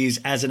celebrities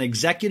as an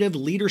executive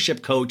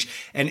leadership coach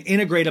and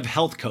integrative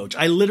health coach.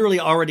 I literally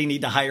already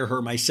need to hire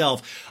her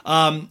myself.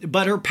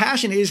 But her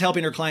passion is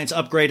helping her clients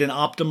upgrade and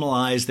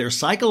optimize their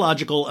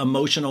psychological,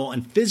 emotional,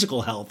 and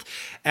physical health,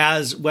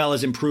 as well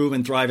as improve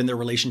and thrive in their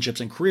relationships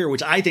and career,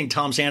 which I think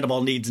Tom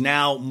Sandoval needs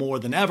now more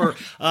than ever.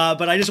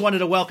 But I just wanted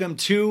to welcome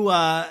to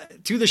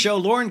the show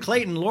Lauren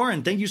Clayton.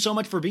 Lauren, thank you so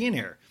much for being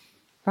here.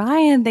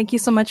 Ryan, thank you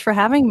so much for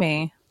having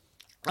me.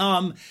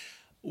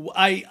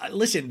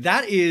 Listen,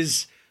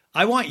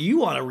 I want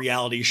you on a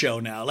reality show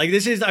now. Like,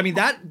 this is, I mean,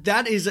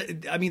 that is,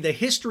 I mean, the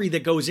history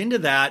that goes into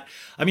that.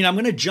 I mean, I'm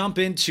going to jump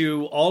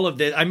into all of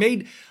this. I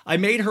made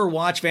her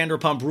watch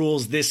Vanderpump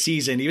Rules this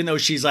season, even though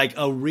she's like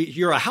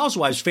you're a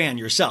Housewives fan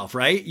yourself,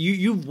 right?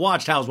 You've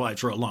watched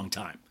Housewives for a long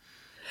time.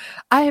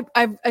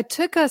 I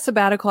took a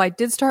sabbatical. I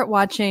did start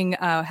watching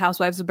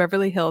Housewives of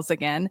Beverly Hills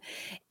again,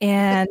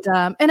 and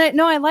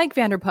I like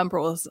Vanderpump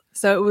Rules,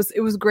 so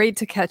it was great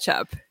to catch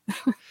up.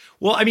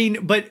 Well, I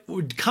mean, but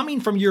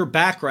coming from your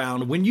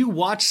background, when you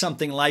watch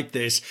something like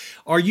this,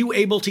 are you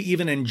able to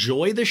even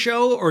enjoy the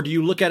show, or do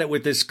you look at it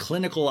with this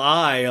clinical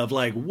eye of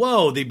like,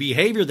 whoa, the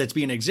behavior that's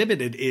being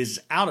exhibited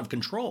is out of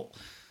control?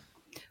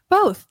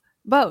 Both.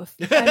 I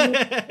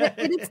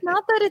mean, it's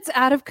not that it's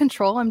out of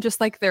control. I'm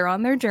just like, they're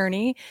on their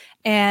journey,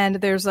 and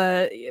there's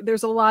a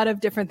lot of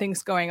different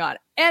things going on.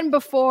 And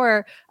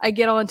before I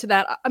get all into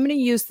that, I'm going to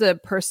use the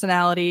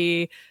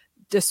personality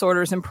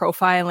disorders and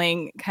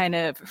profiling kind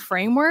of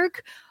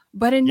framework,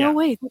 but in no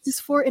way, this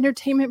is for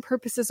entertainment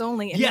purposes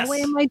only. In no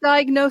way am I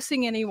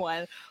diagnosing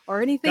anyone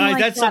or anything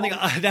like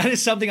that. That is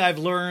something I've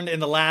learned in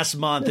the last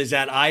month, is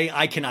that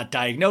I cannot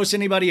diagnose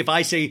anybody. If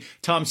I say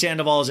Tom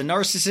Sandoval is a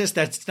narcissist,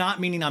 that's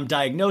not meaning I'm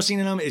diagnosing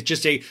them. It's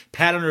just a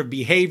pattern of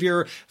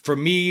behavior for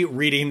me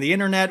reading the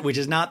internet, which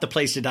is not the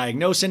place to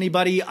diagnose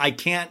anybody. I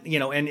can't,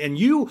 and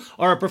you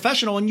are a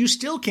professional and you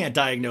still can't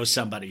diagnose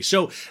somebody.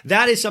 So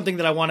that is something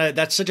that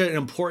that's such an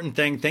important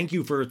thing. Thank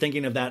you for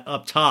thinking of that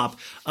up top.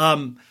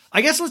 I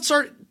guess let's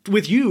start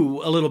with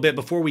you a little bit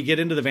before we get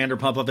into the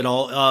Vanderpump of it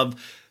all.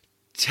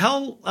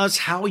 Tell us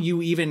how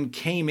you even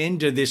came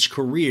into this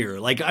career.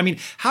 Like, I mean,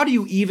 how do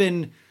you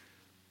even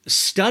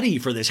study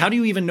for this? How do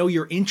you even know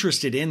you're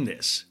interested in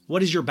this?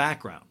 What is your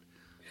background?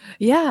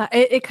 Yeah,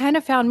 it kind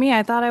of found me.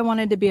 I thought I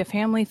wanted to be a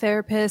family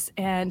therapist,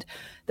 and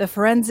the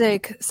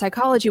forensic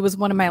psychology was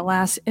one of my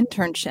last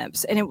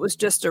internships, and it was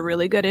just a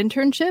really good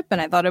internship,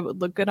 and I thought it would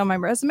look good on my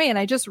resume, and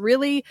I just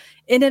really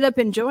ended up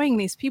enjoying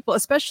these people.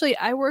 Especially,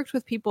 I worked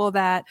with people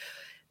that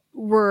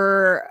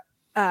were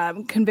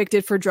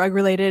convicted for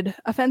drug-related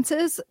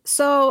offenses.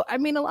 So, I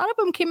mean, a lot of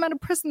them came out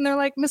of prison. They're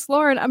like, Miss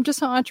Lauren, I'm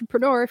just an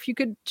entrepreneur. If you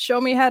could show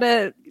me how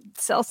to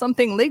sell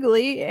something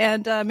legally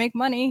and make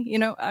money,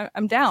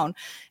 I'm down.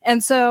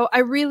 And so I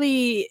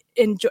really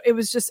enjoy. It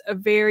was just a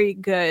very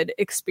good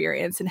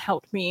experience and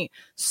helped me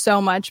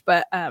so much.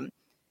 But and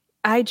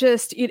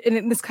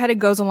this kind of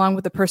goes along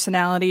with the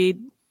personality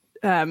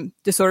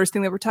disorders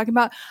thing that we're talking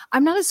about.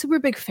 I'm not a super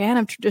big fan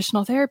of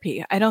traditional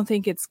therapy. I don't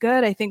think it's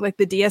good. I think like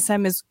the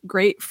DSM is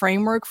great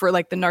framework for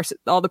like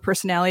all the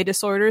personality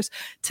disorders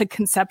to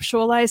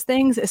conceptualize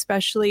things,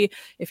 especially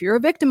if you're a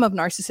victim of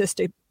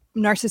narcissistic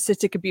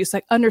abuse,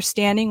 like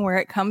understanding where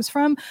it comes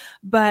from.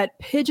 But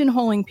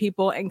pigeonholing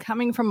people and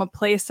coming from a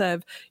place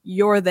of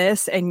you're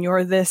this and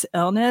you're this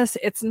illness,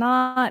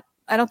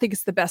 I don't think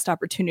it's the best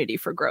opportunity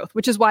for growth,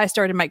 which is why I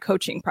started my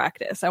coaching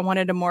practice. I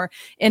wanted a more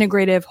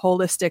integrative,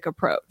 holistic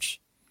approach.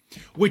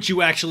 Which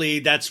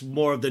that's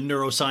more of the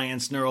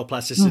neuroscience,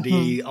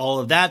 neuroplasticity, all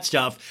of that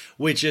stuff,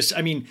 which is,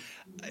 I mean,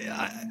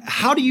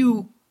 how do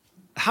you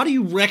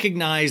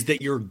recognize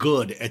that you're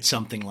good at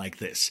something like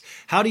this?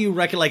 How do you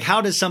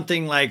how does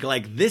something like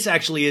this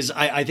actually is,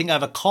 I think I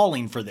have a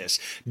calling for this.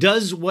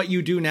 Does what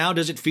you do now,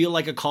 does it feel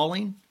like a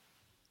calling?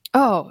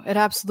 Oh, it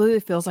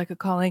absolutely feels like a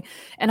calling.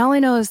 And all I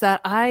know is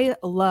that I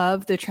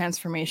love the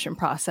transformation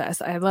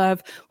process. I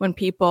love when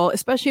people,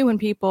 especially when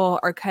people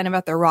are kind of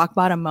at their rock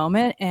bottom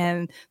moment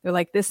and they're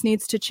like, this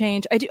needs to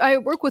change. I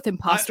work with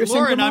imposter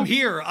syndrome. Lauren, I'm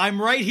here.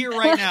 I'm right here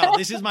right now.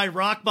 This is my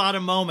rock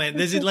bottom moment.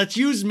 Let's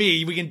use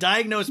me. We can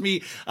diagnose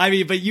me.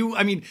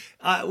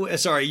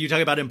 Sorry, you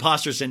talk about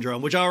imposter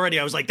syndrome, which already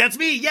I was like, that's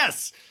me.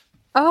 Yes.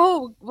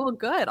 Oh, well,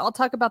 good. I'll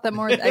talk about that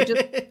more.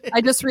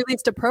 I just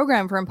released a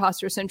program for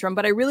imposter syndrome,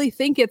 but I really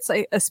think it's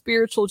a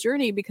spiritual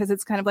journey, because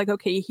it's kind of like,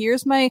 okay,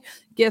 here's my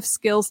gifts,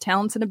 skills,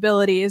 talents, and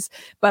abilities,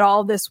 but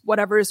all this,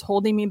 whatever is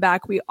holding me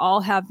back, we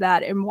all have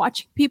that. And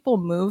watching people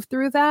move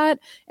through that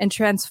and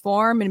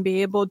transform and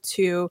be able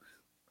to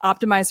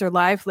optimize their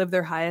life, live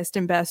their highest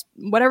and best,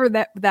 whatever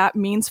that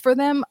means for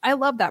them. I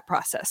love that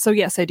process. So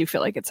yes, I do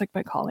feel like it's like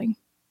my calling.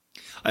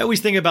 I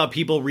always think about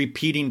people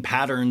repeating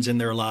patterns in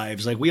their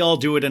lives. Like we all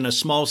do it in a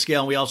small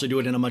scale. And we also do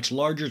it in a much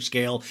larger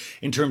scale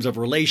in terms of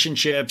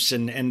relationships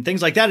and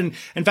things like that. And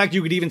in fact,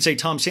 you could even say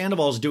Tom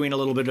Sandoval is doing a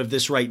little bit of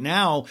this right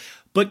now.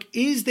 But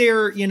is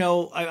there,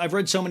 I've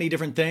read so many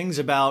different things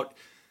about,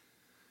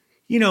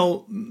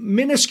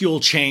 minuscule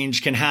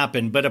change can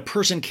happen, but a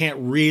person can't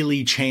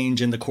really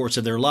change in the course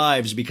of their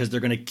lives because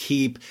they're going to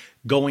keep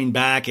going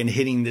back and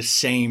hitting the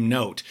same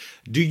note.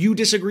 Do you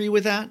disagree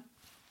with that?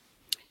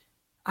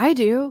 I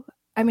do.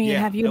 I mean,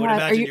 have you I would had,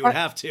 imagine you would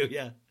have to,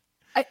 yeah.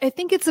 I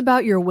think it's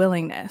about your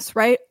willingness,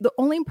 right? The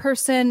only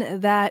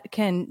person that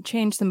can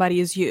change somebody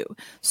is you.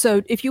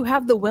 So if you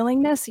have the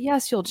willingness,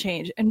 yes, you'll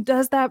change. And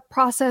does that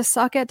process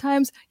suck at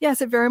times?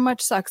 Yes, it very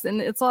much sucks. And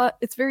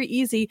it's very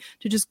easy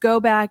to just go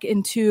back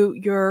into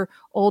your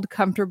old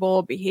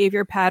comfortable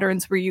behavior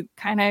patterns where you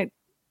kind of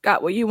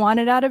got what you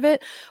wanted out of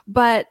it.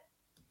 But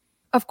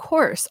of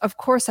course,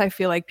 I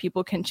feel like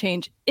people can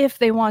change if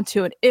they want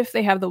to, and if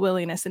they have the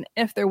willingness, and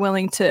if they're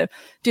willing to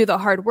do the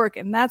hard work.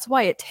 And that's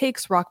why it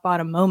takes rock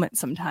bottom moments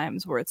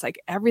sometimes where it's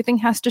like everything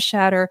has to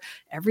shatter,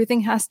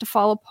 everything has to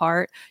fall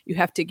apart. You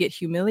have to get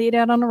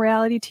humiliated on a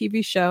reality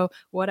TV show,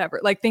 whatever,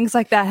 like things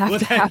like that have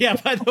to happen. Yeah,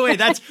 by the way,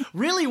 that's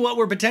really what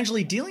we're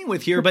potentially dealing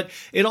with here. But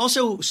it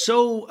also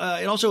so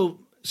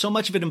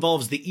much of it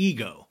involves the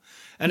ego.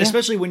 And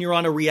especially when you're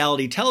on a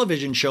reality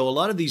television show, a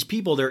lot of these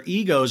people, their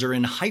egos are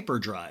in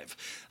hyperdrive.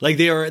 Like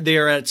they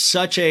are at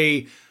such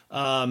a,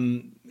 I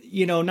don't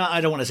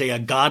want to say a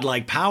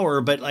godlike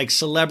power, but like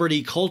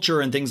celebrity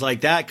culture and things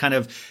like that kind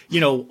of,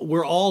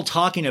 we're all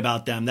talking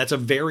about them. That's a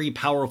very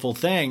powerful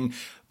thing.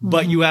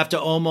 But you have to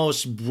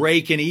almost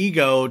break an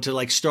ego to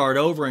like start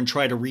over and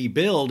try to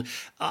rebuild.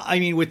 I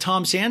mean, with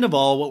Tom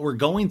Sandoval, what we're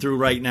going through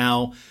right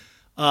now,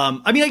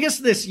 I guess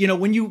this,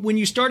 when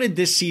you started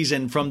this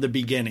season from the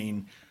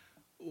beginning,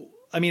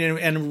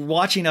 and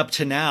watching up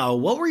to now,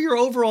 what were your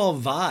overall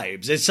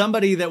vibes? As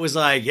somebody that was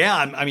like,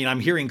 I'm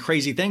hearing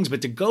crazy things,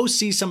 but to go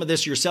see some of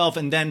this yourself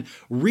and then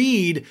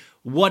read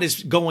what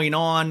is going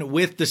on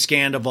with the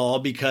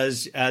Scandoval,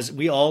 because as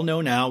we all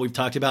know now, we've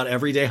talked about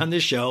every day on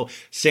this show,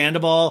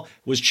 Sandoval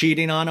was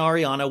cheating on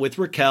Ariana with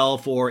Raquel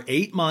for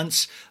 8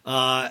 months,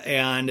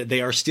 and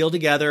they are still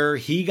together.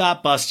 He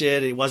got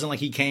busted. It wasn't like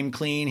he came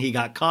clean. He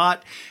got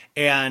caught,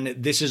 and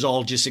this has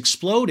all just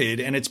exploded.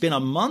 And it's been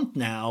a month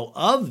now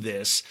of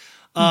this.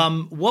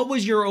 What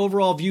was your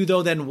overall view,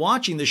 though, then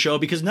watching the show?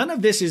 Because none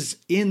of this is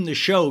in the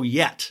show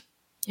yet.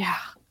 Yeah.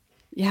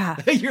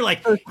 You're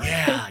like,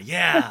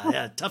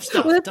 yeah. Tough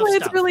stuff. Well,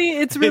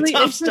 It's really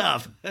tough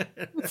stuff.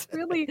 It's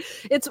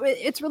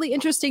really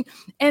interesting.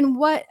 And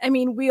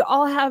we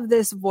all have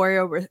this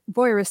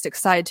voyeuristic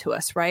side to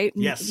us, right?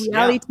 Yes.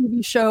 Reality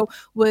TV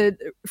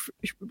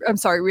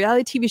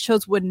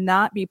shows would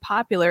not be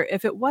popular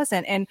if it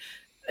wasn't. And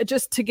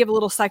just to give a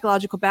little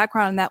psychological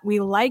background on that,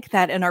 we like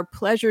that, and our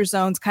pleasure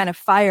zones kind of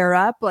fire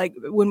up like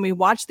when we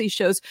watch these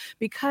shows,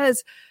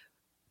 because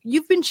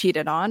you've been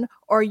cheated on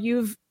or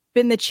you've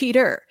been the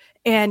cheater,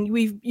 and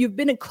you've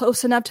been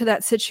close enough to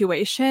that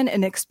situation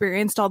and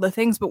experienced all the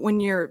things. But when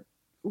you're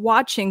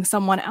watching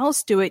someone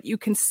else do it, you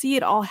can see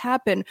it all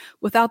happen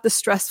without the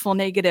stressful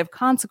negative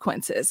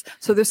consequences.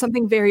 So there's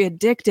something very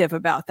addictive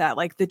about that.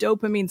 Like the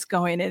dopamine's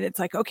going, and it's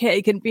like, okay,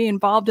 I can be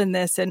involved in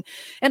this. And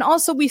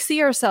also we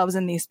see ourselves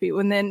in these people.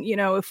 And then,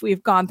 if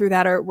we've gone through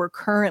that or we're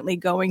currently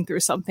going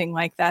through something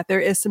like that, there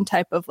is some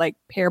type of like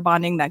pair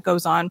bonding that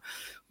goes on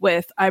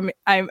with I'm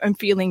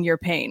feeling your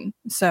pain.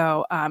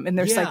 So and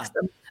there's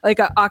like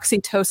a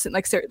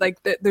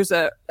oxytocin, there's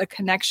a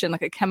connection,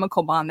 like a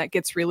chemical bond that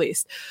gets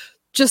released.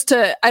 Just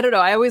to, I don't know,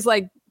 I always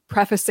like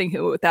prefacing it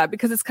with that,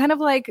 because it's kind of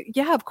like,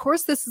 yeah, of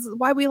course, this is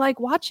why we like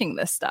watching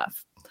this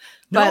stuff.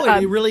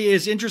 But, it really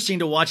is interesting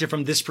to watch it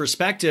from this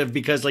perspective,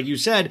 because like you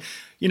said,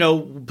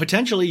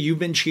 potentially you've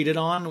been cheated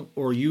on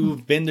or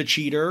you've been the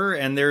cheater,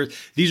 and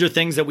these are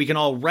things that we can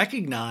all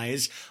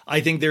recognize.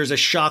 I think there's a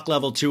shock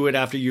level to it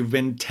after you've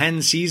been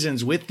 10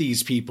 seasons with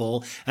these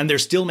people and they're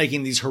still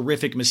making these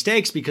horrific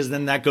mistakes, because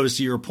then that goes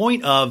to your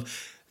point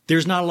of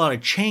there's not a lot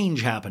of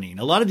change happening.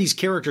 A lot of these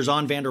characters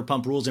on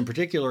Vanderpump Rules in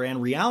particular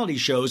and reality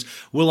shows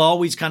will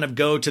always kind of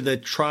go to the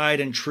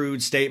tried and true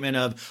statement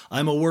of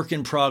I'm a work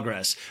in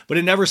progress, but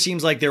it never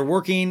seems like they're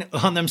working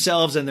on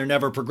themselves and they're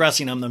never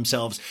progressing on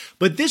themselves.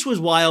 But this was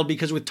wild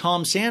because with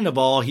Tom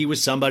Sandoval, he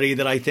was somebody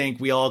that I think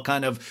we all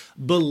kind of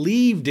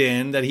believed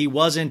in, that he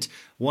wasn't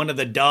one of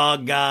the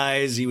dog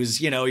guys. He was,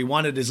 he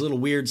wanted his little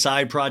weird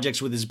side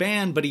projects with his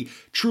band, but he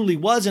truly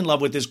was in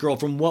love with this girl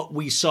from what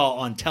we saw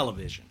on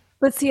television.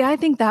 But see, I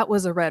think that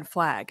was a red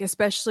flag,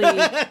 especially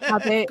how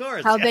they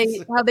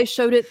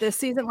showed it this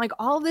season. Like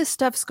all this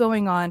stuff's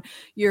going on,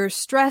 you're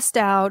stressed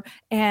out,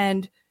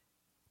 and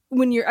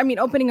when you're, I mean,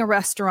 opening a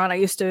restaurant, I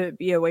used to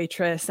be a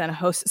waitress and a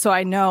host, so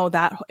I know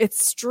that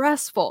it's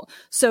stressful.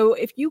 So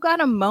if you got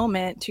a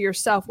moment to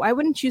yourself, why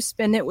wouldn't you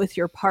spend it with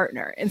your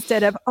partner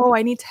instead of, oh,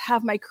 I need to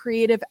have my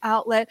creative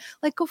outlet?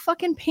 Like, go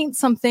fucking paint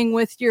something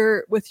with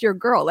your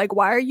girl. Like,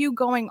 why are you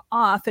going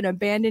off and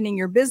abandoning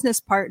your business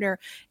partner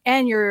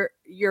and your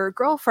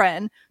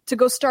girlfriend to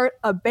go start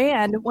a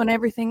band when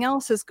everything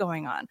else is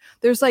going on?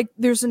 There's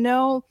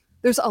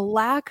a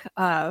lack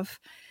of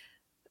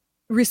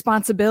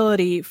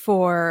responsibility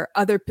for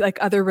other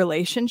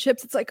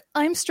relationships. It's like,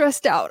 I'm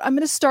stressed out, I'm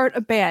going to start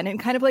a band and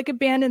kind of like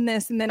abandon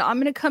this, and then I'm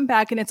going to come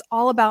back and it's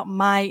all about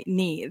my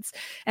needs.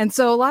 And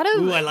so a lot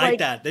of I like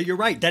that. You're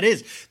right.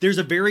 There's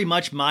a very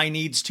much my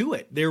needs to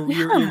it.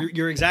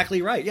 You're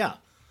exactly right. Yeah.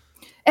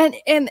 And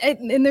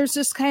there's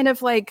just kind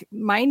of like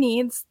my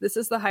needs, this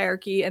is the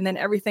hierarchy, and then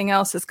everything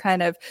else is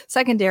kind of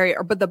secondary.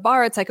 But the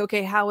bar, it's like,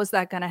 okay, how is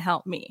that going to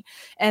help me?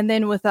 And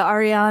then with the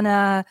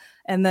Ariana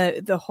and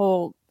the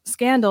whole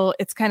scandal,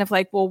 it's kind of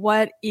like, well,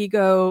 what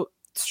ego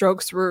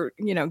strokes were,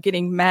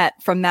 getting met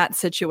from that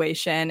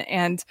situation?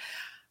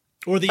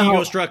 Or the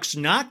ego strokes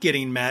not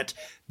getting met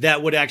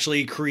that would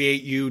actually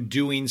create you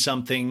doing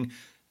something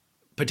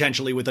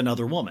potentially with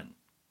another woman.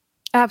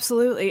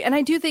 Absolutely. And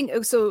I do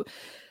think so.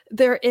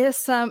 There is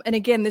some, and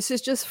again, this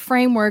is just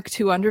framework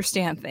to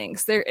understand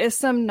things. There is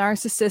some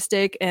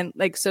narcissistic and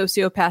like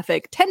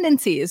sociopathic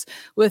tendencies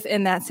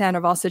within that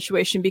Sandoval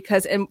situation,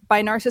 because, and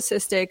by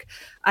narcissistic,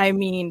 I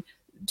mean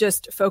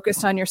just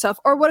focused on yourself,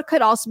 or what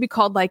could also be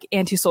called like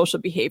antisocial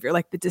behavior,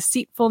 like the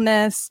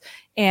deceitfulness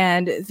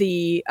and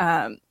the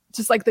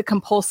just like the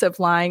compulsive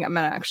lying. I'm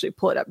gonna actually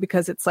pull it up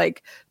because it's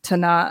like to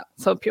not,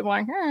 so people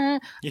are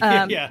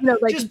like,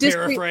 like just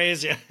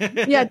paraphrase,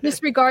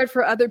 disregard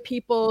for other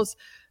people's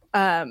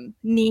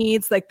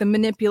needs, like the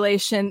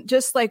manipulation,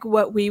 just like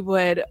what we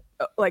would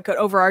like an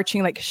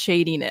overarching like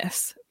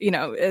shadiness,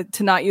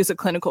 to not use a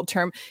clinical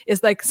term,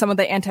 is like some of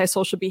the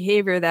antisocial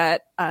behavior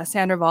that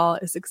Sandoval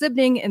is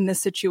exhibiting in this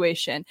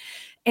situation.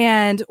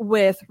 And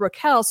with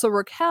Raquel, so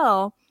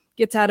Raquel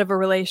gets out of a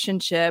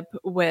relationship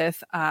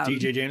with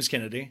DJ James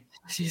Kennedy.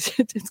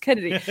 James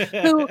Kennedy,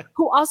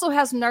 who also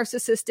has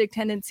narcissistic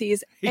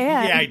tendencies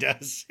and he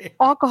does.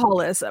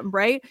 alcoholism,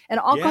 right? And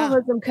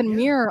alcoholism can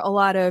mirror a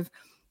lot of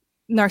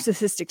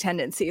narcissistic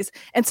tendencies.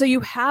 And so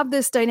you have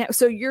this dynamic.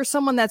 So you're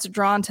someone that's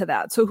drawn to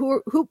that. So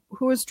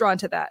who is drawn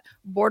to that?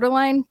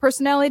 Borderline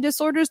personality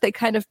disorders, they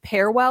kind of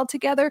pair well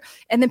together.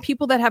 And then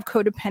people that have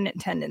codependent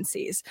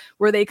tendencies,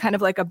 where they kind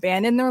of like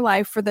abandon their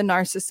life for the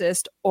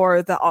narcissist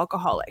or the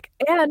alcoholic.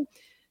 And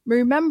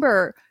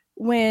remember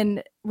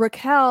when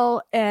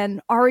Raquel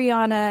and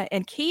Ariana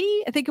and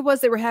Katie, I think it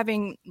was, they were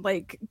having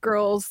like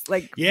girls,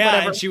 like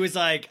whatever. And she was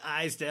like,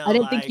 I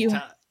didn't think you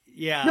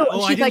yeah. No,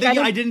 I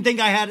didn't think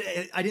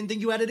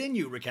you had it in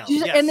you, Raquel.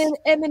 Yes.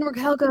 And then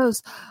Raquel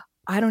goes,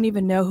 I don't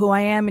even know who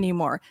I am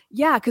anymore.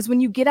 Yeah, because when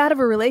you get out of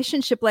a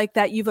relationship like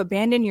that, you've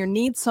abandoned your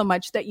needs so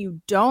much that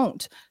you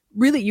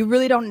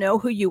really don't know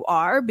who you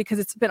are, because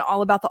it's been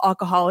all about the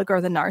alcoholic or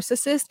the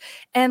narcissist,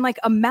 and like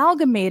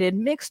amalgamated,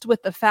 mixed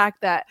with the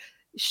fact that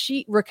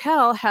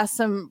Raquel has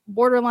some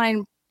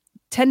borderline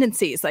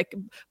tendencies, like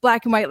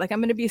black and white, like I'm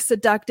going to be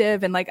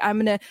seductive, and like I'm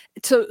going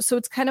to, so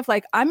it's kind of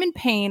like I'm in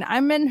pain,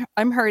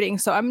 I'm hurting,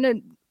 so I'm going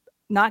to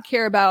not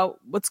care about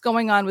what's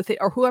going on with it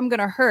or who I'm going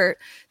to hurt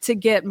to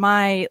get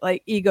my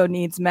like ego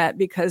needs met,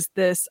 because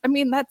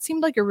that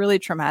seemed like a really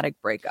traumatic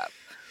breakup.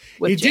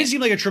 It did seem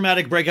like a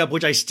traumatic breakup,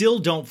 which I still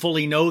don't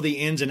fully know the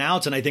ins and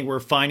outs. And I think we're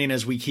finding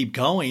as we keep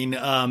going.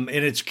 And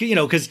it's,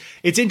 because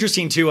it's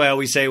interesting too. I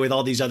always say with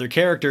all these other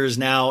characters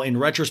now in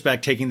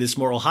retrospect, taking this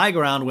moral high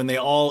ground when they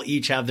all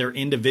each have their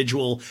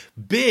individual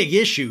big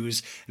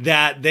issues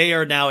that they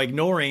are now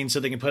ignoring so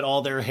they can put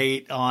all their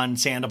hate on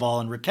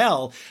Sandoval and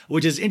Raquel,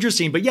 which is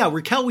interesting. But yeah,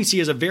 Raquel we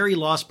see as a very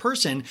lost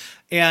person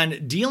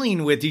and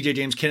dealing with DJ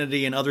James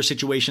Kennedy and other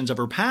situations of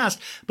her past.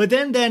 But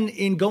then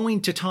in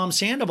going to Tom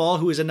Sandoval,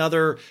 who is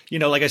another,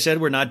 like I said,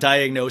 we're not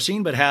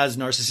diagnosing, but has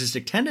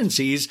narcissistic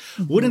tendencies.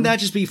 Mm-hmm. Wouldn't that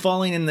just be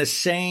falling in the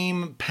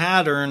same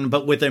pattern,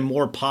 but with a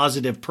more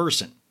positive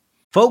person?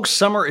 Folks,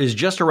 summer is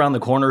just around the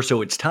corner,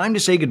 so it's time to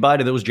say goodbye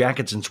to those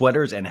jackets and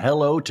sweaters and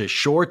hello to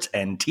shorts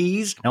and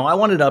tees. Now, I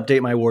wanted to update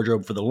my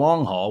wardrobe for the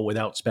long haul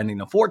without spending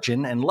a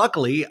fortune, and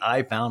luckily,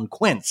 I found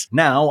Quince.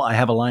 Now, I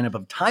have a lineup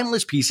of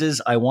timeless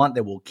pieces I want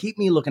that will keep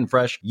me looking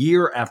fresh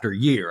year after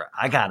year.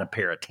 I got a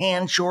pair of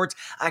tan shorts.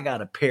 I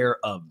got a pair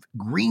of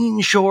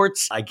green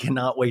shorts. I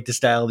cannot wait to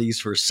style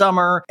these for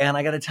summer, and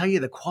I gotta tell you,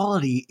 the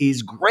quality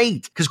is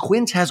great, because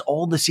Quince has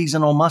all the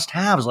seasonal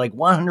must-haves, like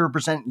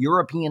 100%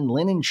 European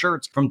linen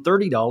shirts from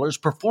 $30,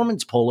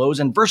 performance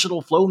polos, and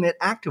versatile flow knit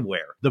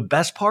activewear. The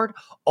best part?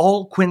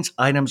 All Quince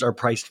items are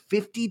priced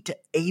 50 to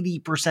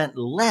 80%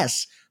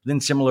 less than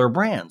similar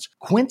brands.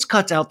 Quince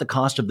cuts out the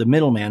cost of the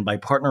middleman by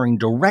partnering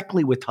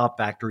directly with top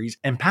factories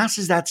and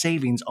passes that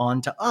savings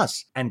on to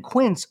us. And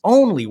Quince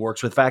only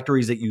works with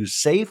factories that use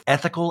safe,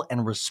 ethical,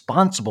 and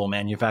responsible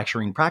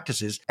manufacturing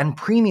practices and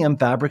premium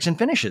fabrics and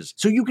finishes,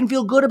 so you can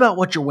feel good about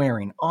what you're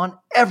wearing on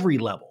every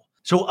level.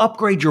 So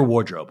upgrade your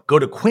wardrobe. Go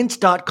to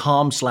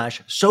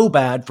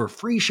quince.com/sobad for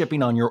free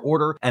shipping on your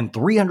order and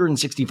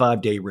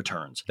 365-day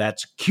returns.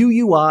 That's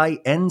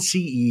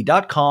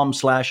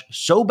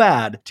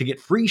QUINCE.com/sobad to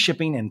get free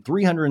shipping and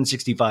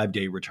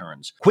 365-day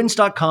returns.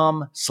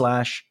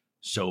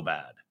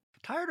 Quince.com/sobad.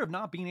 Tired of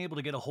not being able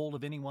to get a hold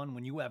of anyone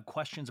when you have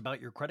questions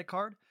about your credit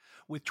card?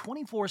 With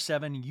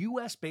 24/7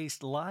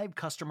 US-based live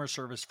customer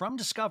service from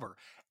Discover,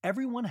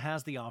 everyone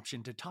has the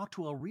option to talk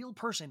to a real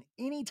person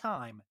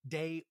anytime,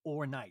 day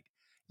or night.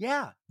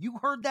 Yeah, you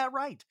heard that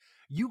right.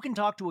 You can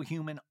talk to a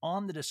human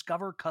on the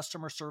Discover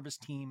customer service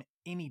team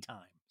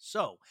anytime.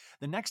 So,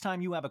 the next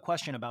time you have a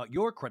question about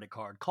your credit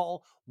card,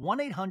 call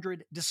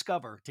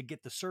 1-800-DISCOVER to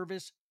get the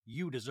service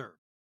you deserve.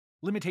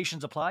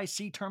 Limitations apply.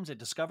 See terms at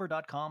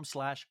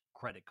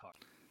discover.com/credit card.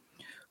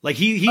 Like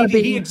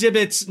he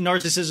exhibits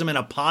narcissism in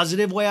a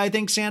positive way, I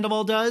think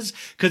Sandoval does,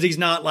 because he's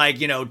not like,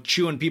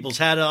 chewing people's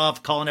head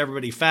off, calling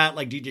everybody fat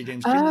like DJ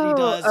James Kennedy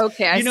does.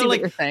 Okay, I see what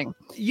you're saying.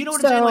 You know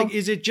what I'm saying? Like,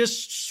 is it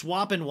just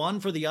swapping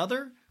one for the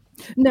other?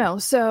 No,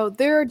 so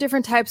there are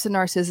different types of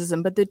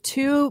narcissism, but the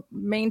two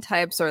main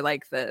types are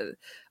like the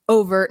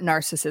overt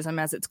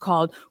narcissism, as it's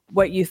called,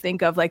 what you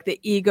think of like the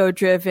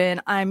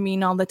ego-driven, I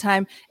mean all the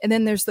time. And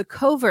then there's the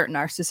covert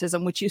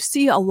narcissism, which you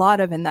see a lot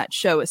of in that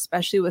show,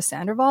 especially with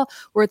Sandoval,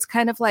 where it's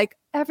kind of like,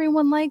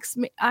 everyone likes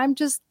me. I'm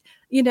just,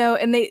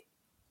 and they,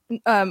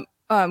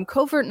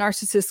 covert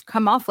narcissists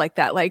come off like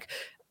that. Like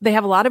they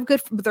have a lot of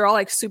good, but they're all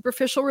like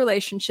superficial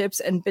relationships.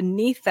 And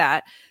beneath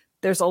that,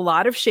 there's a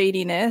lot of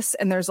shadiness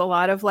and there's a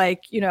lot of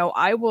like,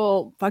 I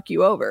will fuck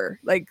you over.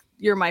 Like,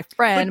 you're my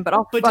friend, but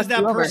does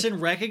that person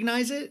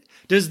recognize it?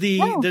 Does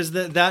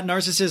that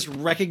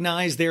narcissist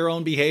recognize their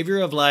own behavior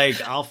of like,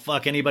 I'll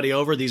fuck anybody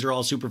over, these are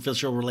all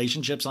superficial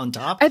relationships on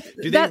top?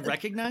 Do they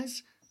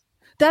recognize?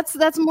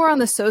 That's more on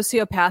the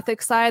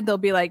sociopathic side. They'll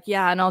be like,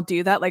 yeah, and I'll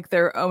do that. Like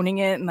they're owning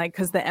it, and like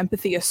because the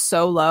empathy is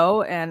so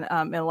low, and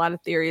a lot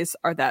of theories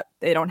are that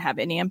they don't have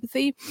any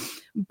empathy.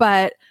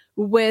 But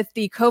with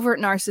the covert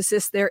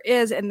narcissist, there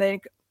is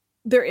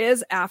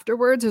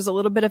afterwards. There's a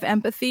little bit of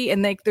empathy,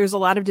 and there's a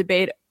lot of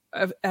debate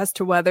as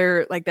to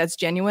whether like that's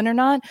genuine or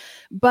not.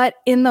 But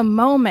in the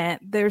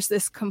moment, there's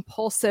this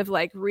compulsive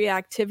like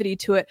reactivity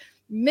to it,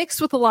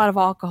 mixed with a lot of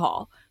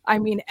alcohol. I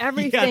mean,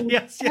 everything,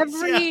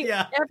 every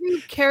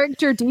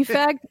character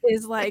defect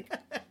is like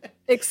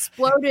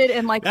exploded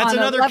and like that's on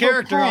another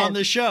character 10. On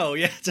the show.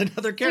 Yeah, it's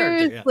another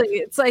character. Seriously,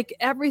 it's like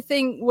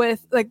everything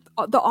with like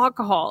the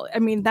alcohol. I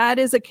mean, that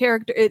is a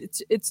character.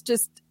 It's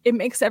just, it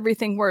makes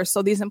everything worse.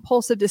 So these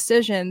impulsive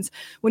decisions,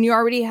 when you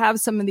already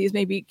have some of these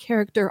maybe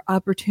character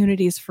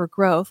opportunities for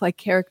growth, like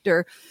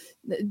character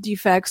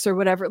defects or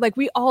whatever, like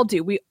we all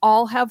do. We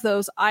all have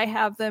those. I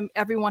have them.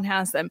 Everyone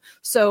has them.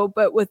 So,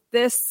 but with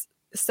this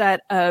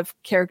set of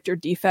character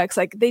defects,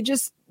 like they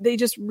just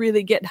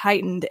really get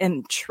heightened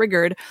and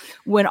triggered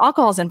when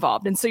alcohol is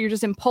involved. And so you're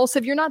just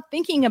impulsive. You're not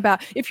thinking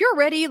about, if you're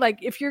ready, like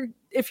if your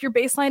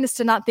baseline is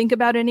to not think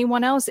about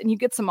anyone else and you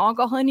get some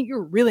alcohol in it,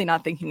 you're really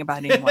not thinking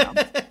about anyone else.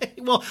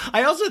 Well,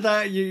 I also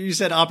thought you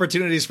said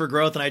opportunities for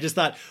growth. And I just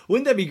thought,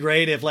 wouldn't that be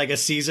great if like a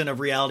season of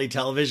reality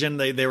television,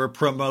 they were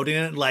promoting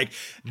it like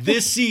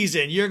this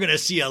season, you're going to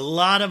see a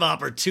lot of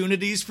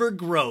opportunities for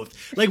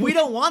growth. Like, we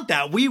don't want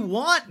that. We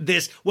want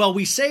this. Well,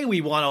 we say we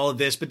want all of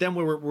this, but then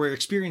we're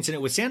experiencing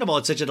it with Sandoval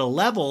at such a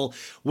level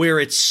where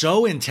it's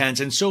so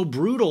intense and so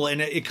brutal. And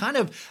it kind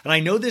of, and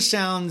I know this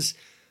sounds,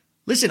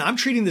 listen, I'm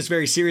treating this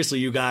very seriously,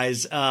 you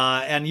guys.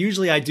 And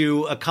usually I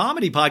do a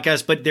comedy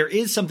podcast, but there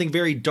is something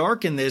very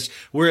dark in this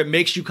where it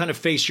makes you kind of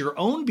face your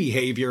own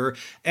behavior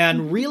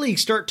and really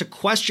start to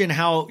question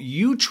how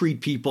you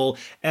treat people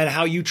and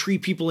how you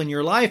treat people in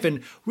your life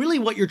and really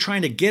what you're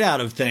trying to get out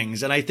of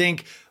things. And I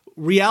think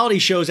reality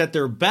shows at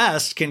their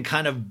best can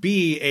kind of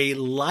be a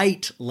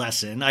light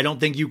lesson. I don't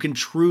think you can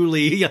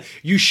truly,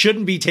 you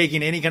shouldn't be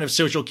taking any kind of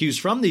social cues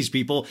from these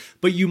people,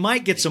 but you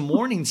might get some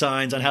warning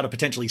signs on how to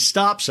potentially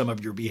stop some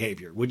of your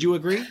behavior. Would you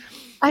agree?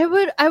 I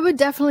would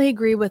definitely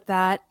agree with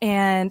that.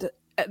 And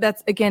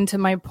that's, again, to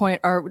my point,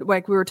 or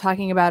like we were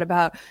talking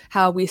about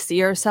how we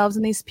see ourselves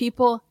in these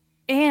people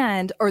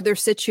or their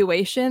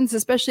situations,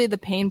 especially the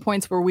pain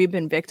points where we've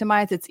been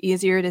victimized. It's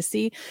easier to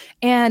see.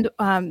 And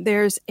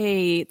there's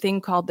a thing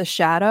called the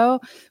shadow,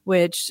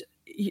 which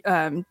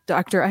I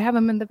have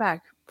him in the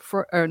back.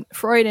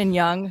 Freud and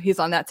Jung, he's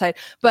on that side.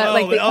 But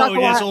I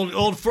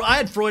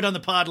had Freud on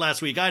the pod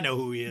last week. I know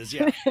who he is.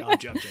 Yeah, I'm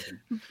joking.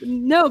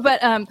 No, but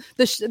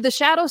the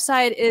shadow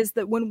side is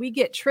that when we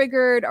get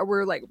triggered or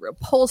we're like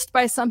repulsed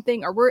by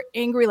something or we're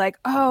angry, like,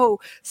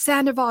 oh,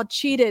 Sandoval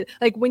cheated.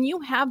 Like when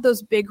you have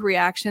those big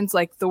reactions,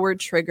 like the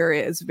word trigger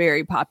is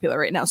very popular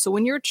right now. So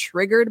when you're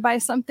triggered by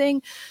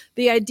something,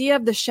 the idea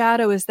of the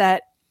shadow is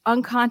that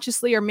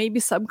unconsciously or maybe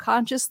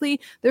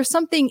subconsciously, there's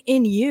something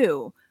in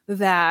you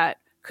that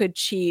could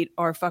cheat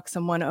or fuck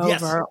someone over.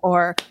 Yes.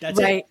 Or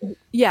that's right. It.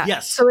 Yeah.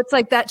 Yes. So it's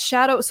like that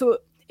shadow. So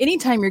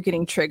anytime you're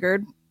getting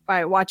triggered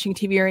by watching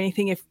TV or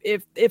anything,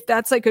 if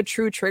that's like a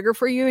true trigger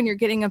for you and you're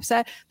getting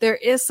upset, there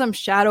is some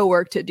shadow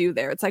work to do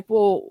there. It's like,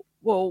 well,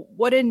 well,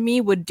 what in me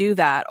would do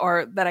that,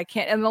 or that I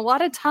can't. And a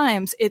lot of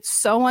times it's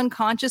so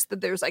unconscious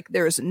that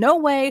there's no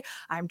way,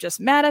 I'm just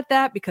mad at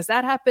that because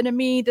that happened to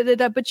me. Da, da,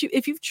 da. But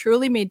if you've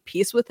truly made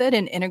peace with it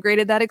and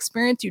integrated that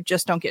experience, you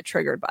just don't get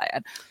triggered by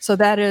it. So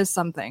that is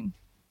something.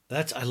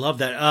 I love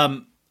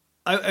that.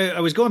 I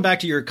was going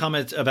back to your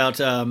comment about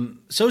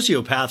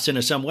sociopaths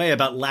in some way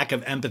about lack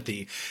of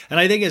empathy. And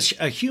I think as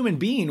a human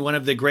being, one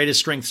of the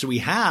greatest strengths we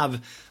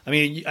have, I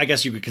mean, I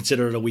guess you could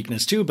consider it a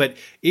weakness too, but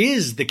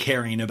is the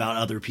caring about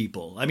other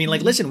people. I mean,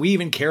 like, listen, we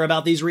even care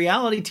about these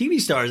reality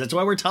TV stars. That's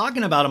why we're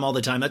talking about them all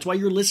the time. That's why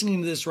you're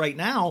listening to this right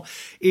now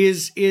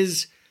is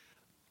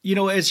you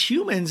know, as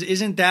humans,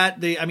 isn't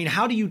that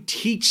how do you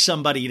teach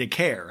somebody to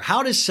care?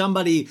 How does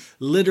somebody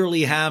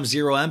literally have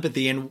zero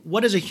empathy? And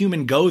what does a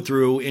human go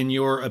through, in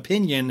your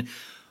opinion,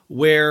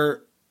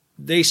 where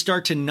they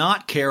start to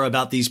not care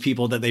about these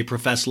people that they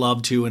profess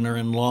love to and are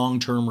in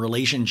long-term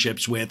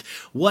relationships with?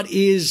 What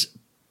is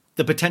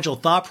the potential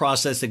thought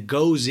process that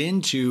goes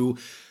into,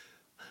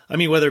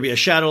 whether it be a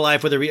shadow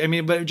life,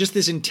 but just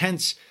this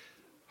intense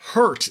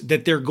hurt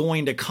that they're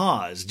going to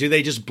cause? Do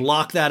they just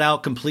block that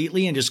out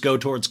completely and just go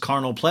towards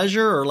carnal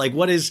pleasure? Or like,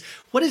 what is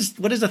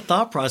the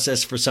thought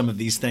process for some of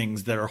these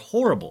things that are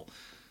horrible?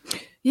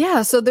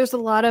 Yeah. So there's a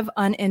lot of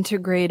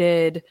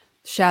unintegrated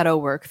shadow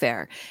work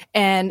there.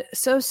 And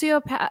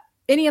sociopath,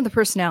 any of the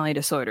personality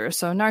disorders,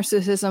 so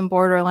narcissism,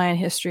 borderline,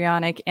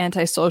 histrionic,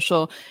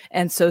 antisocial,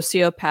 and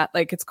sociopath,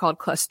 like it's called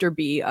cluster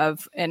B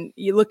of, and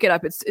you look it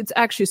up, it's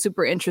actually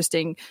super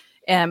interesting.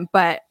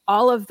 But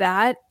all of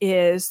that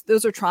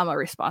those are trauma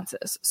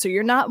responses. So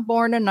you're not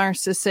born a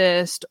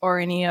narcissist or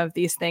any of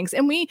these things.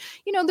 And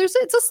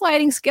it's a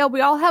sliding scale. We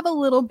all have a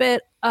little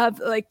bit of,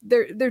 like,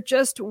 they're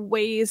just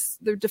ways,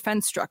 they're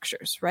defense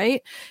structures,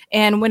 right?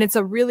 And when it's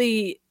a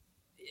really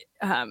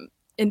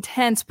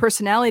intense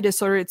personality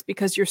disorder, it's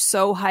because you're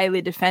so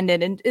highly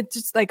defended, and it's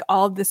just like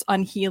all of this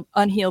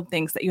unhealed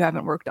things that you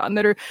haven't worked on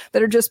that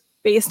are just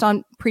based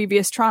on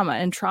previous trauma.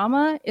 And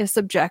trauma is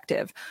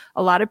subjective.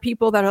 A lot of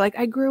people that are like,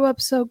 I grew up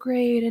so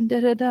great and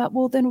da-da-da.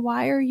 Well, then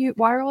why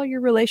are all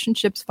your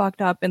relationships fucked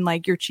up and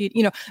like you're cheating?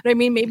 You know what I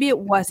mean? Maybe it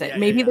wasn't.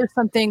 Maybe there's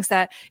some things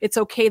that it's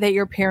okay that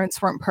your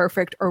parents weren't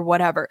perfect or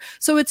whatever.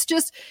 So it's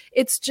just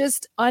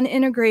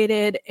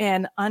unintegrated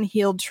and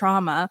unhealed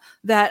trauma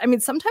that,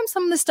 sometimes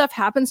some of this stuff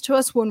happens to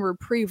us when we're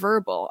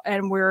pre-verbal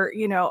and we're,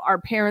 our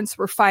parents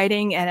were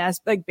fighting, and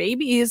as like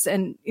babies,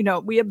 and,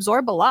 we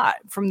absorb a lot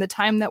from the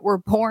time that we're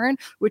born,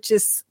 which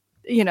is,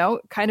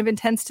 kind of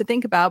intense to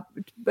think about.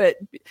 But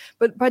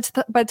by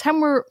the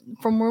time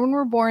from when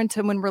we're born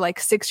to when we're like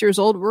 6 years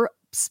old, we're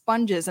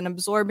sponges and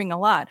absorbing a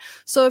lot.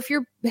 So if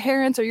your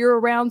parents or you're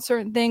around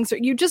certain things, or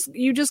you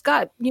just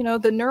got,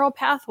 the neural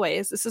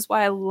pathways. This is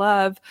why I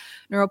love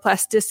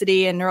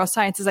neuroplasticity and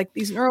neuroscience, is like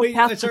these neural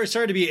pathways.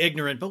 Sorry to be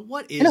ignorant, but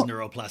what is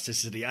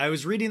neuroplasticity? I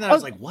was reading that. I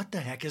was like, what the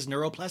heck is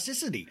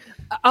neuroplasticity?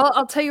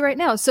 I'll tell you right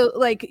now. So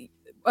like,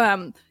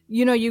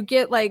 you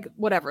get like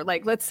whatever,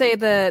 like let's say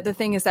the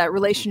thing is that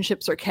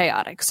relationships are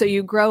chaotic. So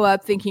you grow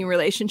up thinking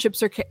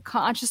relationships are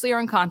consciously or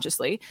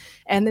unconsciously.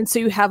 And then so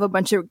you have a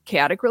bunch of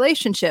chaotic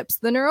relationships.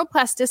 The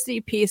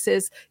neuroplasticity piece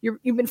is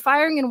you've been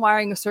firing and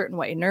wiring a certain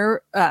way.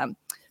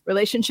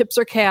 Relationships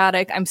are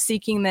chaotic. I'm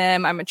seeking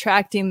them. I'm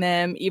attracting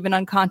them. Even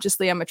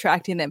unconsciously, I'm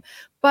attracting them.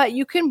 But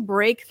you can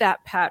break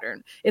that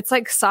pattern. It's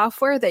like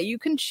software that you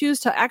can choose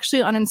to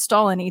actually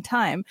uninstall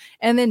anytime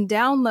and then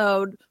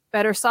download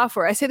better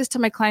software. I say this to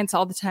my clients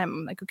all the time.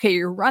 I'm like, okay,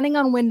 you're running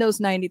on Windows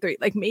 93.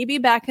 Like maybe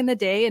back in the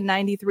day in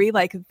 93,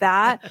 like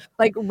that,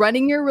 like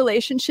running your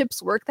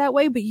relationships work that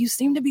way, but you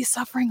seem to be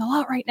suffering a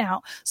lot right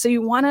now. So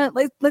you want to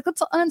like,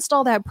 let's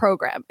uninstall that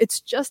program. It's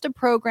just a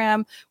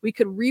program. We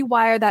could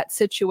rewire that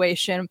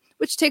situation,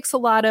 which takes a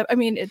lot of,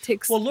 it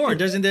takes. Well, Lauren,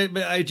 doesn't that,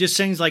 it just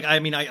seems like, I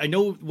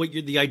know what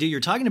the idea you're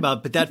talking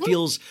about, but that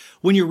feels,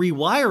 when you're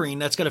rewiring,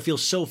 that's got to feel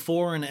so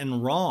foreign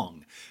and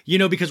wrong.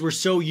 Because we're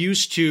so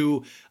used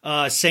to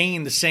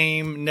saying the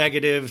same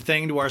negative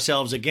thing to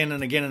ourselves again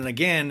and again and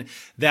again,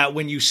 that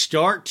when you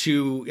start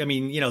to,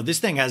 this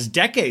thing has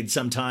decades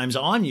sometimes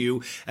on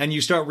you, and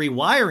you start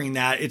rewiring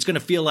that, it's going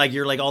to feel like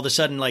you're like all of a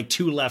sudden like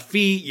 2 left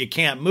feet, you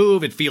can't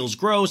move, it feels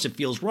gross, it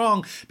feels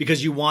wrong,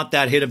 because you want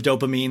that hit of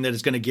dopamine that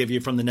it's going to give you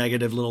from the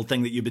negative little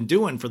thing that you've been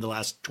doing for the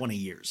last 20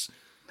 years.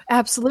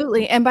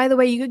 Absolutely. And by the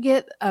way, you could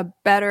get a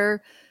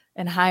better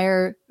and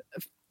higher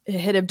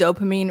hit of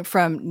dopamine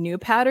from new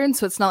patterns.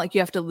 So it's not like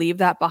you have to leave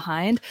that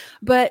behind.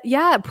 But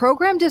yeah,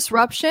 program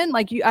disruption,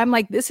 I'm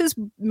like, this is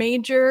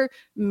major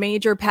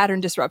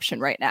pattern disruption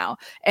right now.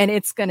 And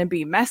it's going to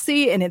be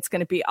messy, and it's going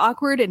to be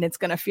awkward, and it's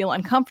going to feel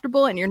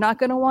uncomfortable, and you're not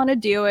going to want to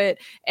do it.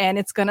 And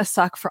it's going to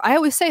suck I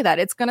always say that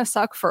it's going to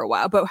suck for a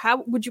while, but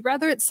how would you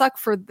rather it suck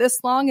for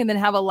this long and then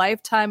have a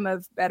lifetime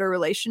of better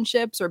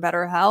relationships or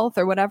better health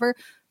or whatever?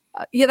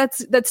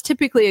 That's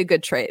typically a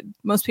good trade.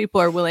 Most people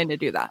are willing to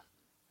do that.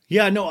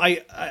 Yeah, no,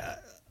 I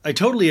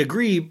totally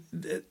agree.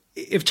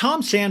 If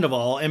Tom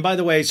Sandoval, and by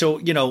the way,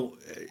 so,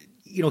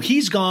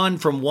 he's gone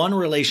from one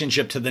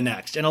relationship to the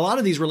next. And a lot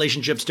of these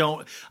relationships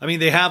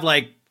they have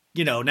like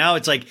now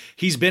it's like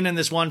he's been in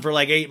this one for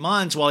like 8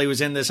 months while he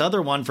was in this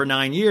other one for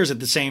 9 years at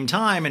the same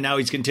time. And now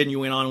he's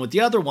continuing on with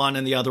the other one,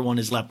 and the other one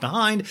is left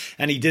behind.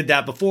 And he did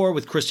that before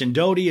with Kristen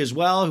Doty as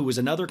well, who was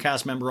another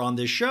cast member on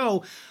this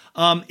show.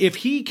 If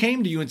he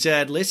came to you and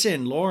said,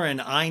 listen, Lauren,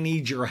 I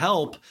need your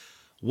help.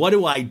 What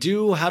do I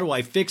do? How do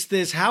I fix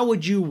this? How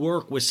would you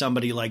work with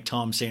somebody like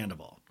Tom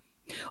Sandoval?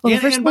 Well,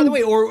 and by the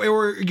way, or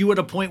are you at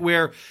a point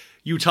where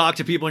you talk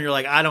to people and you're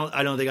like, I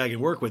don't think I can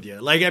work with you.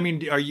 Like, I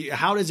mean,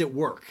 how does it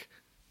work?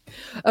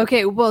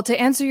 Okay, well, to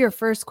answer your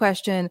first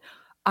question,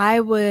 I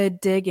would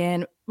dig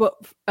in. Well,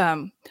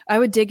 I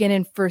would dig in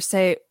and first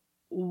say,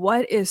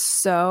 what is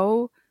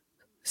so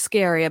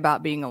scary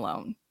about being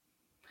alone?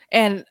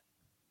 And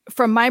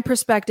from my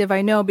perspective,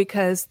 I know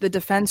because the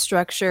defense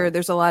structure,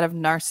 there's a lot of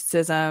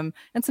narcissism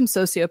and some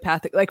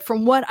sociopathic, like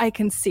from what I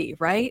can see,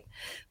 right?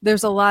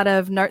 There's a lot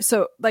of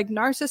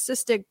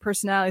narcissistic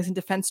personalities in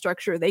defense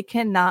structure. They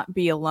cannot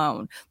be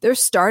alone. They're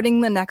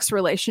starting the next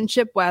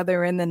relationship while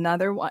they're in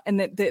another one.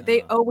 And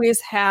they always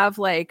have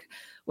like,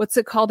 what's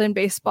it called in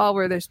baseball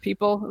where there's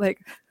people like,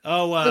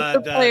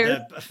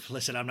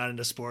 listen, I'm not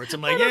into sports.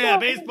 I'm like,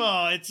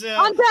 baseball. It's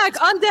on deck.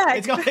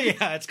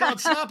 It's called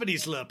sloppity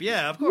slip.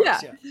 Yeah, of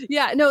course.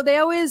 Yeah. No, they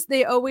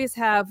always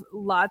have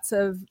lots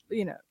of,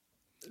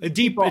 a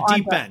deep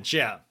bench.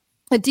 Yeah.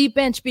 A deep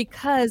bench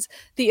because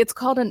it's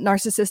called a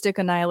narcissistic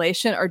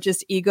annihilation or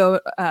just ego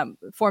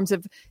forms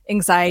of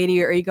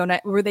anxiety or ego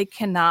where they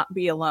cannot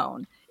be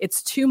alone.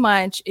 It's too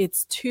much.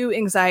 It's too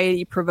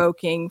anxiety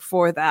provoking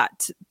for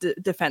that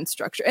defense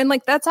structure. And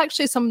like, that's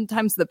actually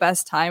sometimes the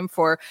best time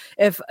for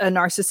if a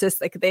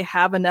narcissist, like they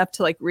have enough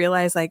to like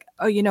realize like,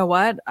 oh, you know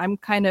what?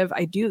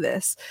 I do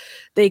this.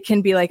 They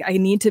can be like, I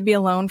need to be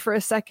alone for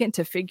a second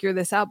to figure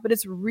this out, but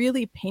it's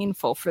really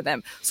painful for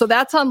them. So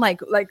that's on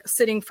like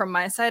sitting from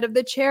my side of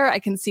the chair. I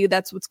can see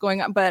that's what's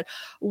going on. But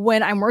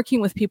when I'm working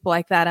with people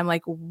like that, I'm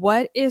like,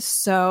 what is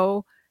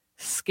so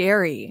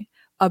scary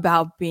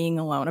about being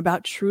alone,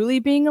 about truly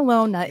being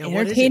alone, not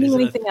entertaining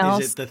anything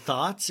else? Is it the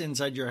thoughts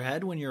inside your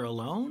head when you're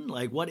alone?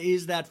 Like, what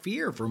is that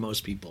fear for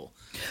most people?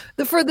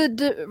 For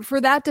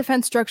that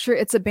defense structure,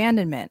 it's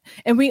abandonment.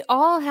 And we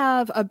all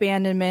have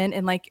abandonment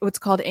and like what's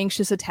called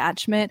anxious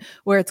attachment,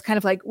 where it's kind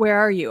of like, where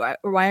are you?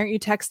 Why aren't you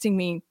texting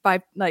me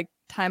 5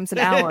 times an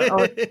hour?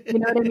 Or, you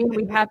know what I mean?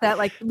 We have that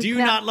like, do you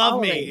not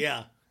love me?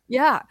 Yeah.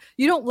 Yeah.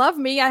 You don't love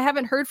me. I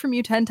haven't heard from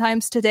you 10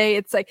 times today.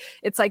 It's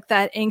like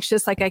that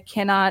anxious, like I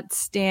cannot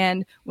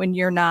stand when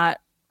you're not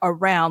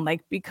around, like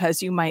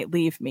because you might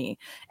leave me.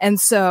 And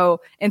so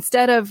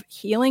instead of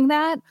healing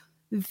that,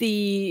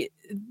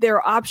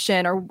 their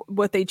option or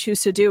what they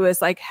choose to do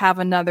is like have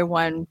another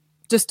one.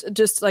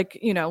 Just like,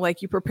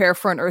 like you prepare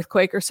for an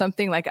earthquake or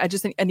something. Like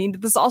I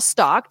need this all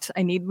stocked.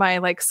 I need my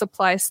like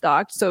supply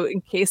stocked. So in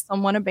case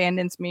someone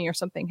abandons me or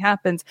something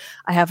happens,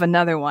 I have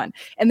another one.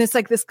 And it's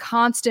like this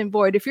constant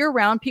void. If you're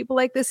around people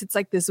like this, it's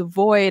like this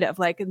void of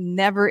like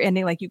never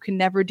ending. Like you can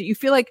never do. I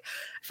feel like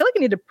I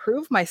need to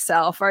prove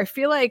myself, or I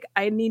feel like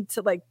I need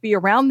to like be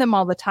around them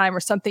all the time or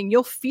something.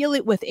 You'll feel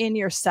it within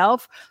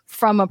yourself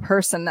from a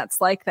person that's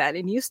like that.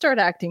 And you start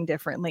acting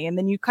differently. And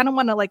then you kind of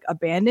want to like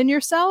abandon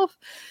yourself.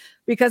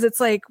 Because it's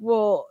like,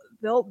 well,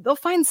 they'll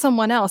find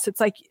someone else. It's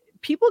like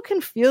people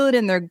can feel it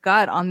in their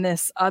gut on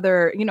this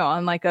other,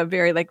 on like a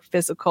very like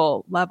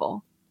visceral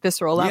level.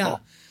 Yeah.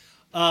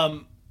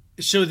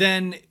 So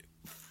then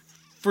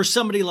for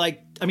somebody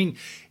like,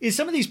 is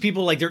some of these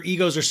people like their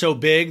egos are so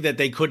big that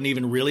they couldn't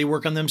even really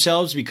work on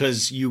themselves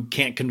because you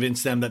can't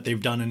convince them that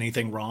they've done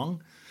anything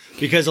wrong?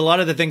 Because a lot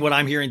of the thing, what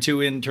I'm hearing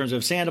too, in terms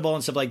of Sandoval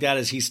and stuff like that,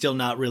 is he's still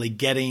not really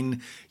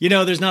getting,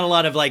 there's not a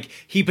lot of like,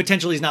 he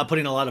potentially is not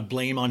putting a lot of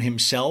blame on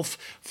himself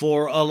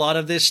for a lot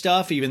of this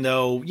stuff, even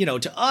though,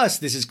 to us,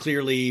 this is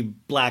clearly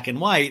black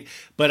and white.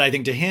 But I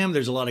think to him,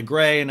 there's a lot of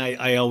gray. And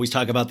I always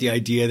talk about the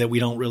idea that we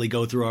don't really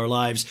go through our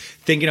lives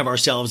thinking of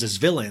ourselves as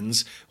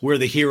villains. We're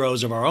the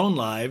heroes of our own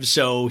lives.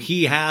 So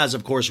he has,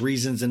 of course,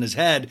 reasons in his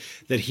head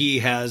that he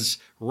has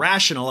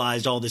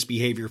rationalized all this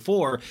behavior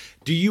for.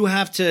 Do you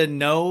have to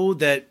know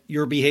that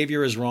your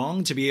behavior is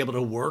wrong to be able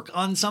to work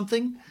on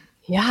something?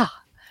 Yeah.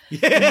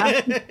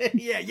 Yeah.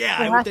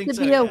 There has to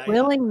be a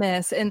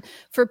willingness. And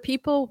for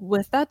people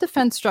with that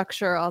defense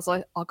structure,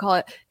 I'll call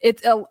it,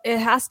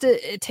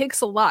 it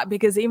takes a lot,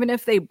 because even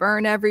if they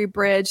burn every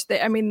bridge,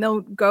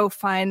 they'll go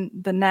find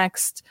the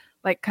next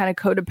like kind of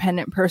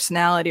codependent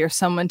personality or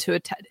someone to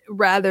attend,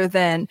 rather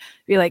than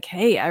be like,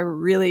 hey, I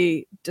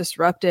really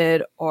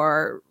disrupted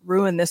or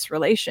ruined this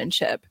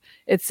relationship.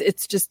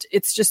 It's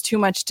just too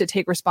much to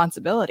take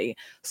responsibility.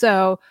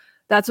 So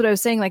that's what I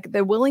was saying. Like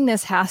the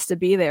willingness has to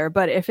be there,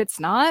 but if it's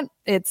not,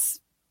 then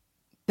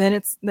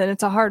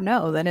it's a hard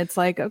no. Then it's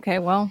like, okay,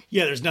 well,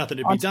 yeah, there's nothing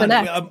to be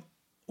done.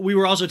 We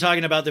were also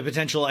talking about the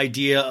potential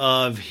idea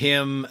of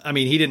him.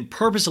 He didn't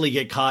purposely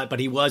get caught,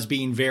 but he was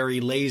being very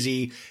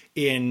lazy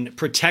in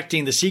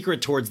protecting the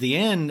secret towards the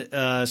end,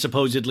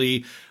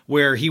 supposedly,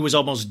 where he was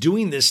almost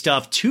doing this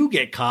stuff to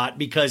get caught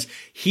because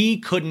he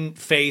couldn't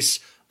face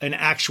an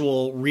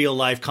actual real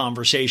life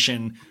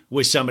conversation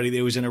with somebody that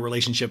he was in a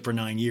relationship for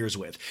 9 years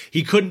with.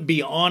 He couldn't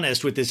be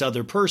honest with this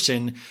other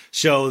person.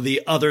 So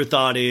the other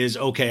thought is,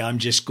 okay, I'm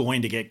just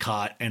going to get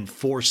caught and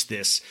force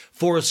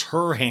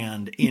her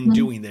hand in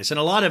doing this. And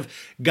a lot of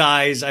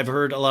guys, I've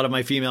heard a lot of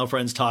my female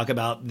friends talk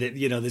about that,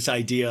 this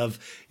idea of,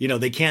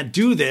 they can't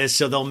do this.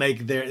 So they'll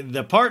make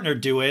the partner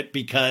do it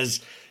because,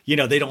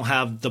 they don't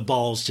have the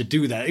balls to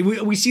do that.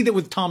 We see that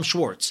with Tom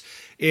Schwartz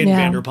in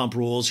Vanderpump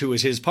Rules, who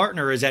is his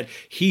partner, is that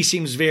he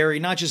seems very,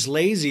 not just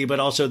lazy, but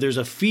also there's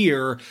a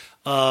fear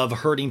of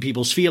hurting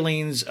people's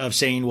feelings, of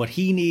saying what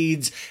he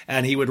needs.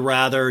 And he would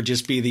rather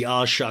just be the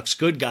aw shucks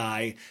good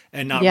guy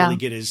and not really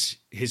get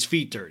his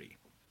feet dirty.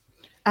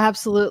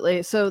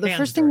 Absolutely. So the hands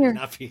first thing dirty,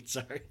 not feet.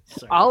 Sorry.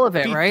 All of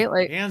it, feet, right?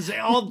 Like hands,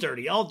 all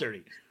dirty.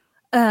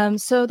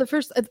 So the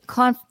first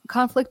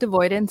conflict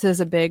avoidance is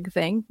a big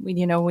thing.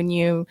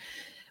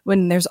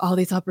 When there's all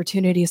these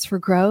opportunities for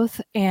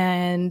growth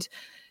and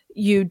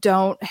you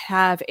don't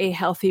have a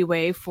healthy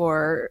way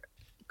for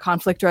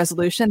conflict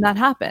resolution, that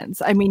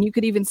happens. I mean, you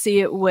could even see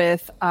it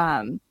with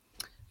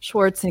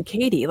Schwartz and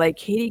Katie. Like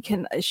Katie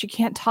she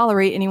can't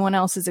tolerate anyone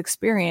else's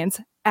experience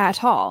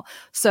at all.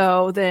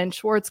 So then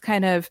Schwartz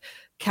kind of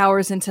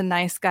cowers into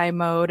nice guy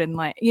mode and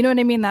like, you know what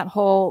I mean? That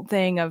whole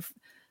thing of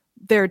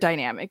their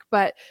dynamic.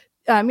 But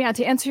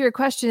to answer your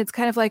question, it's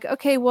kind of like,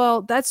 okay,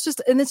 well, it's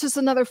just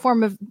another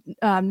form of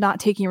not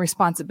taking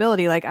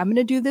responsibility. Like I'm going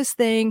to do this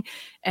thing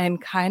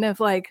and kind of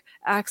like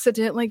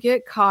accidentally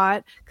get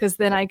caught because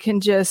then I can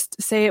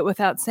just say it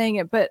without saying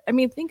it. But I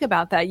mean, think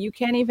about that. You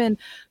can't even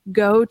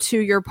go to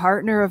your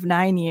partner of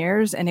 9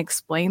 years and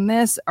explain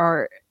this,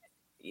 or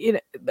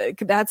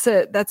that's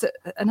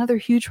another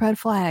huge red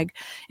flag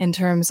in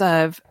terms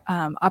of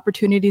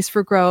opportunities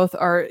for growth,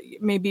 or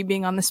maybe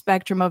being on the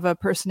spectrum of a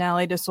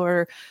personality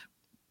disorder,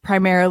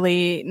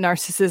 primarily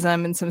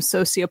narcissism and some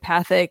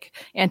sociopathic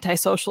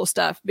antisocial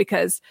stuff,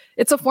 because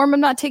it's a form of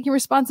not taking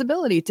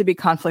responsibility to be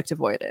conflict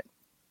avoidant.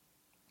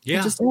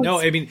 Yeah, no,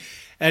 I mean,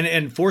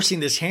 and forcing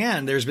this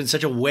hand, there's been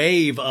such a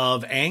wave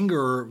of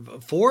anger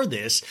for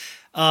this.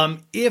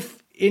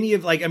 If any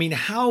of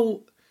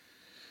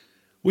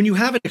when you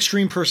have an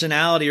extreme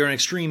personality or an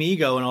extreme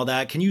ego and all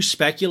that, can you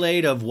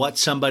speculate of what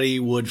somebody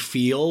would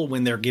feel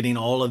when they're getting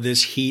all of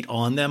this heat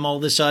on them all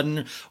of a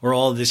sudden, or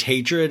all of this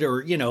hatred?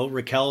 Or,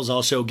 Raquel's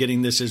also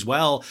getting this as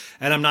well.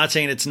 And I'm not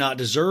saying it's not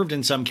deserved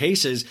in some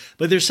cases,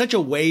 but there's such a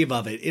wave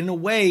of it. In a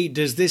way,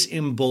 does this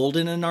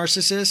embolden a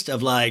narcissist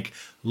of like,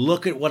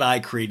 look at what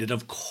I created.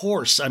 Of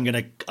course I'm going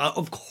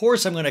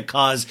to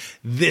cause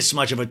this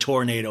much of a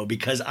tornado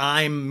because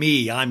I'm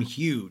me. I'm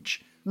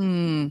huge.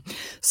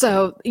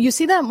 So you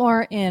see that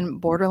more in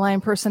borderline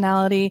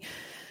personality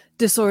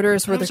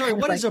disorders. Where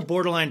what is a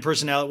borderline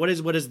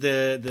personality? What is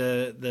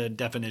the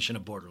definition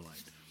of borderline?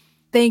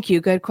 Thank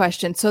you. Good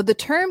question. So the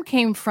term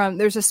came from,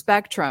 there's a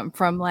spectrum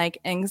from like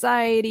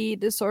anxiety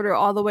disorder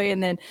all the way,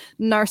 and then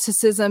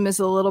narcissism is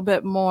a little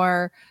bit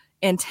more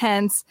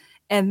intense.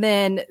 And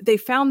then they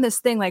found this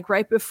thing like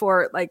right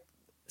before like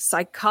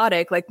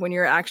psychotic, like when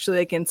you're actually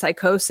like in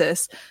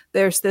psychosis,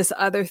 there's this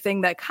other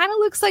thing that kind of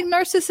looks like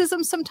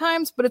narcissism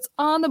sometimes, but it's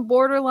on the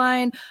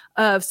borderline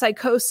of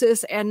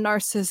psychosis and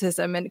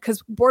narcissism. And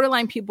because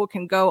borderline people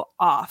can go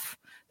off.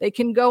 They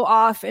can go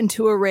off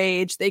into a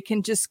rage. They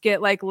can just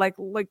get like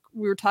we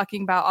were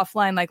talking about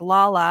offline, like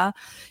Lala,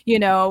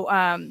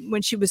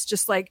 when she was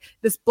just like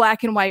this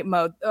black and white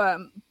mode.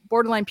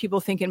 Borderline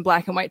people think in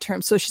black and white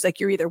terms. So she's like,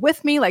 you're either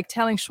with me, like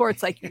telling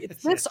Schwartz, like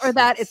it's this or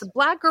that. It's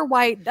black or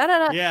white.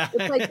 Yeah.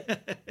 It's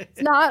like,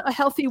 it's not a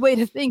healthy way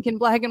to think in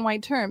black and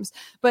white terms.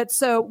 But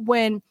so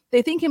when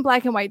they think in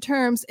black and white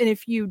terms, and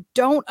if you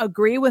don't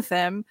agree with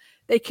them,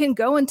 they can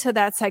go into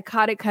that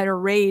psychotic kind of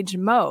rage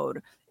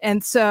mode.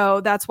 And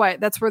so that's where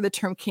the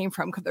term came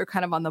from, because they're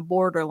kind of on the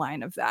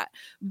borderline of that.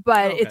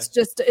 But it's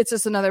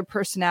just another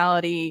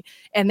personality,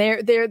 and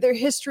they're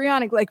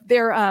histrionic. Like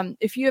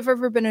if you have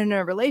ever been in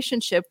a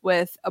relationship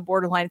with a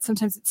borderline,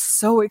 sometimes it's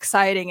so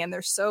exciting, and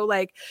they're so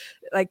like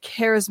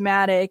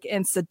charismatic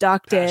and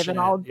seductive, passionate, and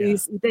all of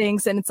these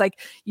things. And it's like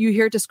you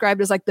hear it described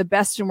as like the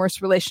best and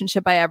worst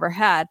relationship I ever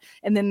had,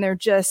 and then they're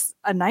just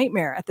a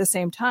nightmare at the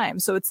same time.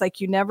 So it's like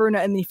you never know,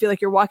 and you feel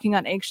like you're walking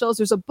on eggshells.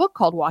 There's a book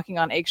called Walking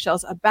on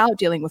Eggshells about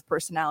dealing with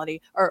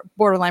personality or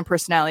borderline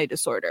personality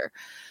disorder.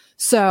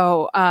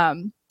 So,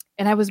 and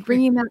I was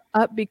bringing that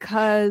up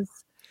because,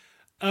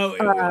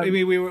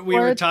 we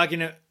were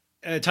talking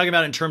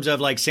about in terms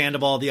of like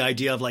Sandoval, the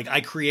idea of like,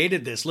 I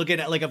created this. Look at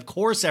it. Like, of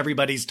course,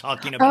 everybody's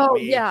talking about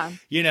me,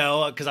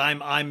 because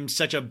I'm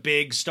such a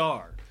big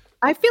star.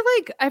 I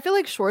feel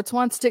like Schwartz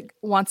wants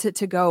it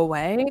to go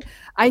away.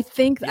 I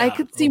think I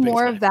could see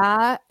more of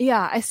that.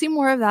 Yeah, I see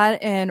more of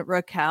that in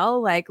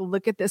Raquel. Like,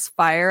 look at this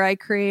fire I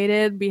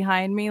created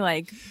behind me.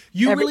 Like,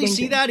 you really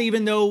see that,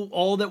 even though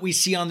all that we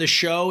see on the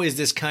show is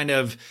this kind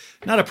of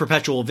not a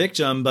perpetual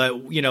victim,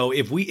 but you know,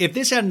 if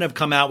this hadn't have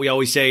come out, we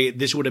always say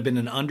this would have been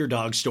an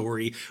underdog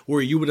story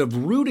where you would have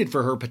rooted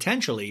for her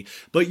potentially.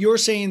 But you're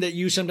saying that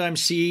you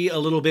sometimes see a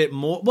little bit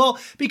more, well,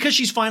 because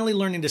she's finally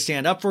learning to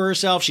stand up for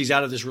herself. She's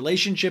out of this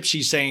relationship.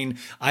 She's saying,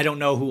 I don't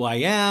know who I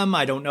am.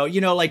 I don't know,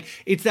 you know, like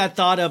it's that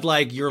thought of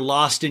like you're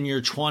lost in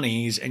your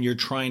 20s and you're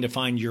trying to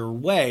find your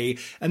way.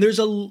 And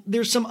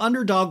there's some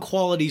underdog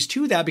qualities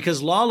to that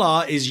because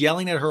Lala is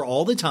yelling at her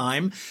all the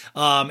time.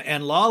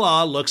 And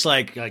Lala looks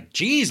like,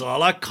 geez,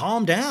 Lala,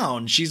 calm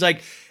down. She's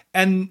like,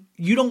 and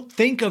you don't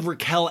think of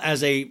Raquel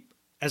as a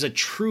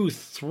true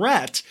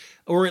threat,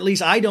 or at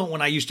least I don't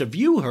when I used to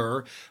view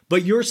her,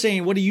 but you're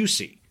saying, what do you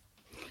see?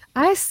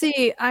 I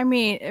see. I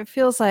mean, it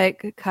feels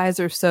like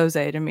Kaiser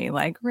Soze to me.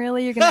 Like,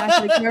 really? You're going to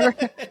actually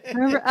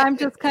remember? I'm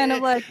just kind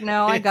of like,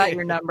 no, I got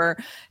your number.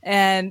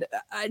 And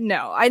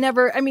no, I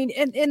never, I mean,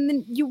 and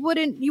then you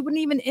wouldn't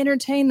even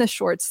entertain the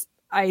shorts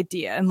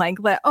idea and like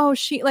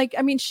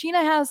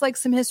Sheena has like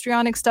some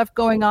histrionic stuff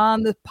going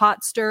on, the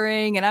pot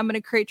stirring, and I'm going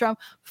to create drama.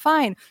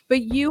 Fine,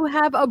 but you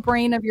have a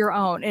brain of your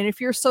own, and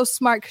if you're so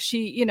smart,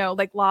 she, you know,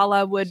 like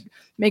Lala would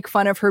make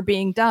fun of her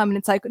being dumb, and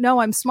it's like,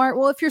 no, I'm smart.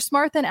 Well, if you're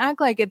smart, then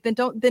act like it. Then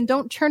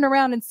don't turn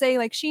around and say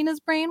like Sheena's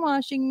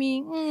brainwashing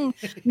me. No,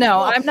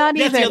 well, I'm not.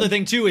 That's the other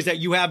thing too, is that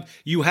you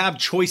have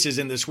choices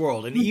in this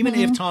world, and even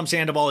if Tom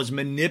Sandoval is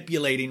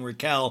manipulating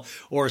Raquel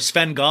or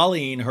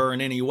Svengaling her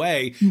in any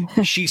way,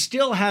 she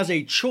still has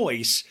a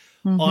choice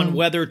on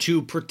whether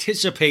to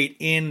participate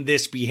in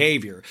this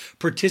behavior,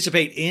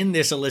 participate in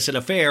this illicit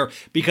affair,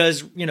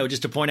 because, you know,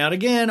 just to point out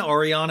again,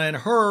 Ariana and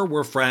her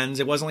were friends.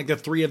 It wasn't like the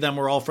three of them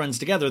were all friends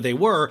together. They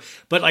were,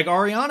 but like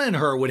Ariana and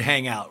her would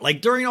hang out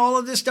like during all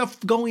of this stuff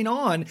going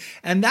on.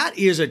 And that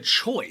is a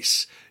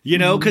choice, you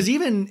know, because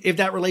even if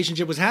that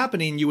relationship was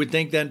happening, you would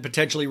think then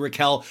potentially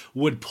Raquel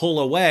would pull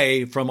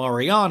away from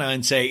Ariana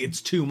and say,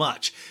 it's too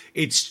much.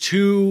 It's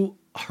too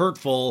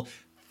hurtful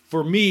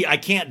for me. I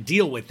can't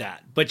deal with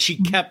that. But she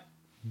kept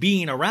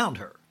being around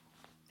her.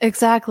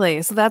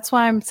 Exactly. So that's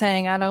why I'm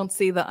saying I don't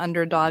see the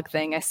underdog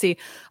thing. I see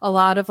a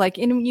lot of like,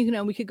 you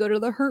know, we could go to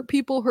the hurt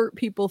people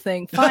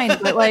thing. Fine.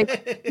 But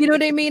like, you know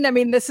what I mean? I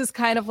mean, this is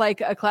kind of like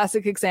a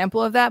classic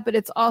example of that, but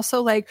it's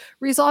also like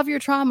resolve your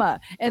trauma.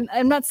 And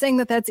I'm not saying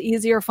that that's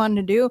easy or fun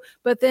to do,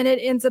 but then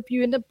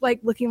you end up like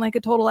looking like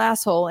a total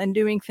asshole and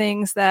doing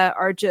things that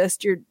are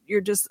just,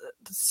 you're just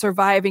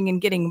surviving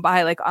and getting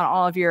by like on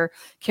all of your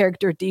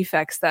character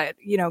defects that,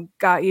 you know,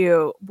 got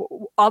you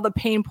all the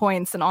pain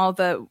points and all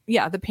the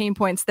pain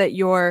points that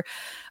you're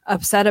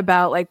upset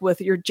about, like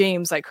with your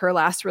James, like her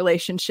last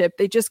relationship,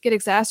 they just get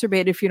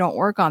exacerbated if you don't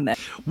work on them.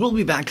 We'll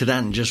be back to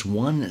that in just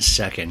 1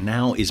 second.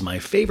 Now is my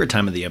favorite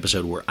time of the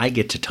episode where I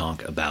get to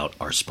talk about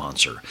our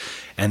sponsor.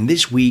 And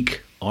this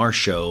week, our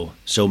show,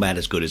 So Bad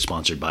It's Good, is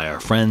sponsored by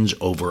our friends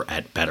over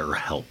at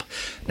BetterHelp.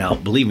 Now,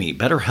 believe me,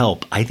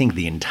 BetterHelp, I think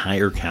the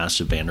entire cast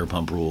of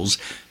Vanderpump Rules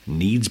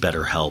needs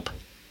BetterHelp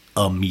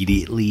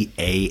immediately,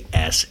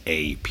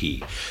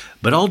 ASAP.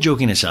 But all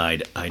joking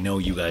aside, I know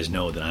you guys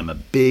know that I'm a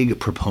big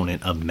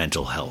proponent of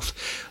mental health,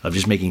 of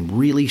just making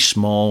really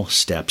small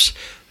steps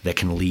that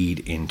can lead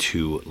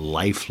into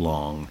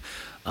lifelong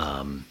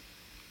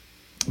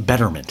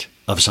betterment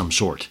of some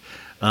sort.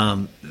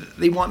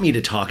 They want me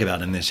to talk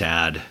about in this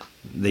ad,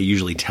 they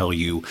usually tell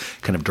you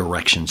kind of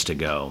directions to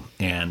go.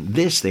 And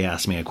they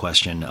asked me a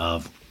question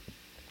of,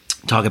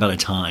 talk about a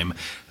time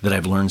that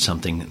I've learned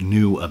something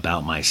new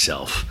about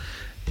myself.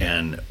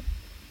 And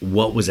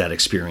what was that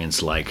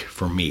experience like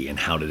for me, and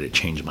how did it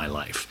change my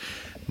life?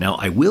 Now,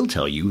 I will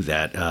tell you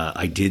that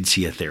I did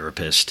see a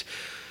therapist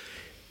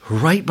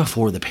right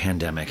before the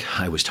pandemic.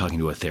 I was talking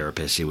to a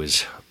therapist. It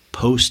was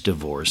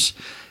post-divorce,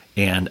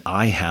 and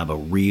I have a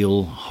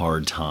real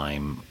hard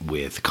time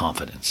with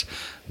confidence,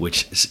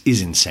 which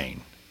is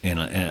insane. And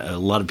a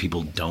lot of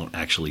people don't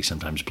actually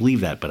sometimes believe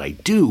that, but I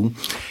do.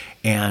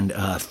 And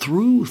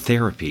through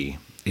therapy,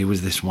 it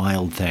was this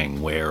wild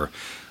thing where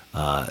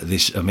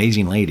this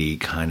amazing lady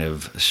kind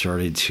of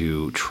started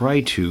to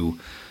try to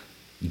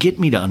get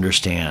me to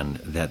understand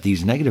that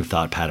these negative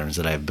thought patterns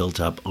that I have built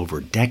up over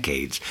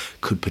decades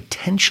could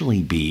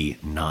potentially be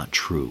not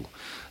true.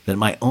 That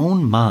my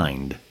own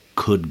mind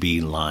could be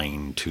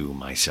lying to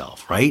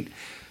myself, right?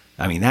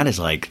 I mean, that is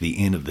like the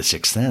end of The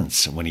Sixth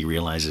Sense when he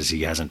realizes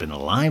he hasn't been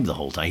alive the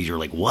whole time. You're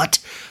like, what?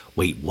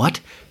 Wait,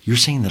 what? You're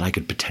saying that I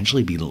could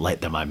potentially be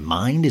that my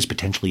mind is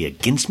potentially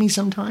against me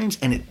sometimes?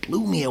 And it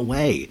blew me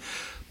away.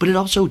 But it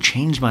also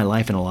changed my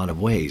life in a lot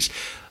of ways.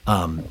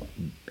 And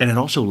it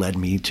also led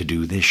me to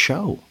do this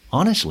show.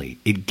 Honestly,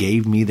 it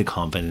gave me the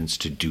confidence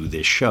to do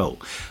this show.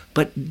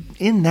 But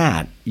in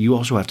that, you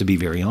also have to be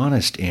very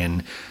honest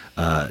in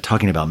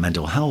talking about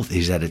mental health,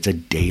 is that it's a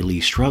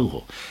daily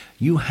struggle.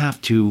 You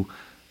have to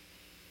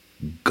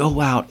go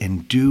out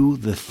and do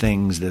the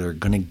things that are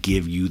going to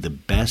give you the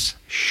best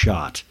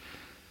shot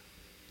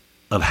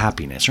of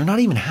happiness, or not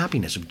even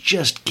happiness, of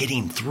just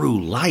getting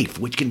through life,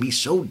 which can be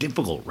so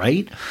difficult,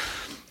 right?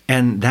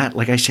 And that,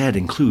 like I said,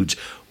 includes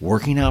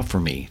working out for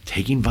me,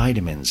 taking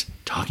vitamins,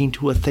 talking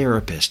to a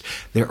therapist.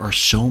 There are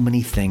so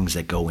many things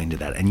that go into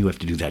that, and you have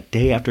to do that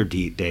day after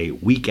day,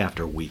 week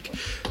after week.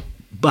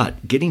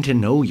 But getting to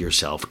know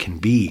yourself can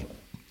be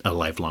a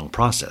lifelong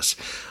process,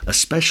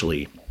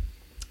 especially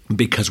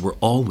because we're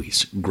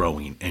always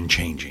growing and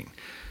changing.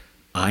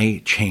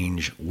 I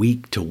change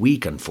week to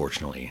week,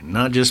 unfortunately,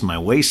 not just my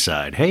waist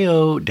side.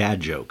 Hey-oh, dad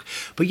joke.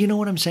 But you know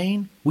what I'm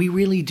saying? We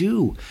really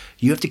do.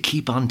 You have to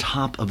keep on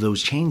top of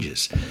those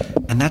changes.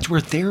 And that's where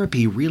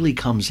therapy really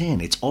comes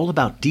in. It's all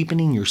about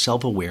deepening your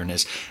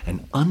self-awareness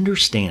and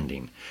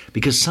understanding,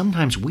 because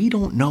sometimes we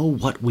don't know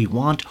what we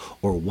want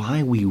or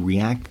why we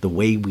react the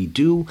way we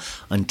do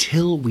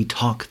until we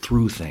talk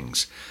through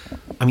things.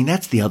 I mean,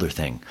 that's the other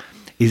thing,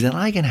 is that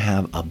I can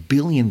have a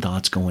billion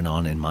thoughts going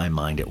on in my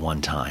mind at one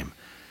time.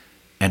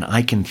 And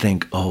I can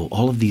think,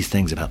 all of these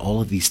things about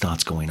all of these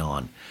thoughts going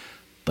on.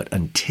 But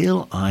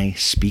until I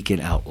speak it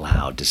out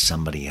loud to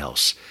somebody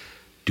else,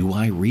 do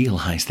I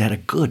realize that a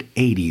good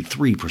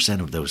 83%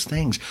 of those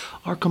things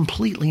are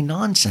completely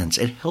nonsense.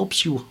 It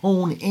helps you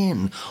hone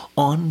in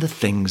on the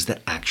things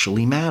that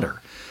actually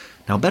matter.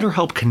 Now,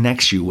 BetterHelp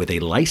connects you with a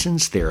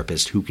licensed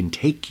therapist who can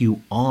take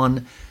you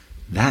on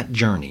that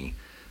journey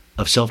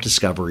of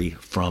self-discovery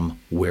from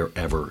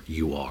wherever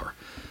you are.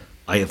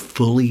 I have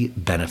fully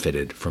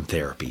benefited from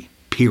therapy.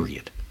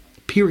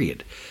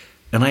 Period.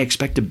 And I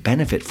expect to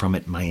benefit from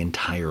it my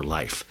entire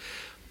life.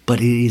 But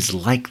it is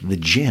like the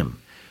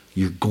gym.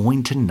 You're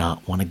going to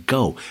not want to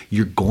go.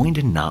 You're going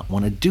to not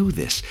want to do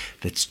this.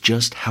 That's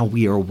just how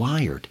we are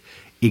wired.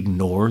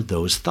 Ignore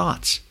those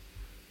thoughts.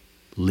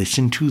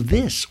 Listen to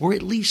this, or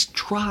at least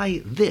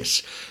try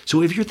this.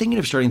 So if you're thinking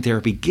of starting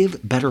therapy,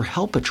 give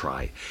BetterHelp a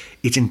try.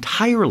 It's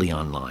entirely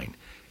online.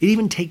 It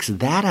even takes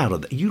that out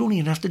of it. You don't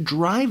even have to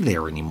drive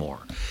there anymore.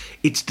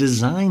 It's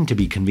designed to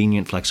be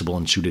convenient, flexible,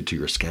 and suited to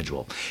your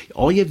schedule.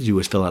 All you have to do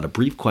is fill out a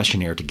brief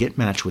questionnaire to get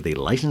matched with a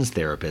licensed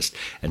therapist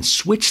and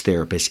switch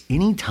therapists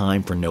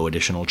anytime for no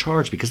additional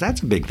charge, because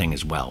that's a big thing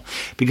as well.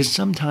 Because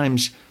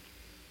sometimes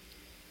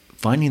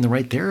finding the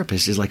right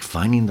therapist is like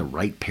finding the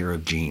right pair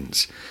of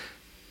jeans.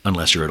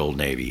 Unless you're at Old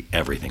Navy,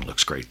 everything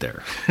looks great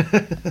there.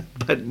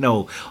 But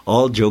no,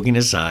 all joking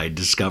aside,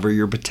 discover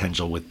your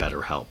potential with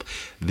BetterHelp.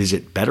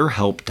 Visit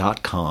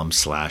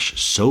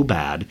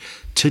BetterHelp.com/SoBad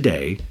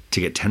today to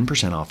get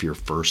 10% off your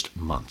first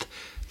month.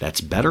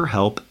 That's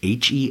BetterHelp,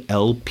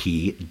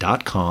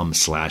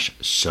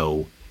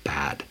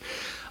 HELP.com/SoBad.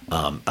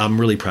 I'm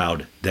really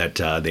proud that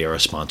they are a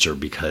sponsor,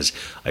 because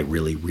I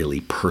really, really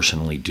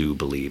personally do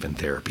believe in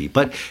therapy.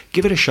 But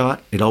give it a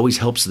shot. It always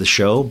helps the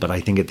show, but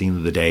I think at the end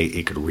of the day,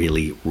 it could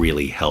really,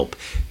 really help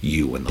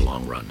you in the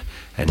long run.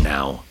 And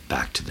now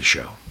back to the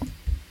show.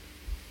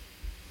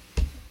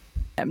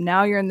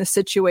 Now you're in the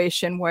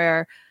situation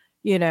where,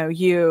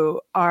 you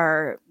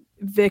are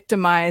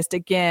victimized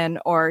again,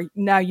 or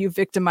now you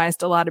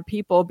victimized a lot of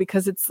people,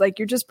 because it's like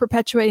you're just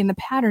perpetuating the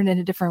pattern in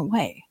a different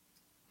way.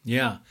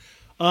 Yeah.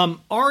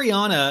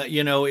 Ariana,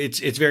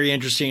 it's very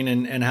interesting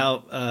and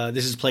how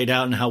this is played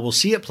out and how we'll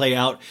see it play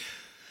out.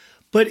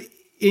 But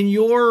in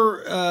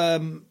your,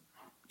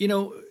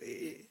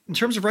 in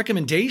terms of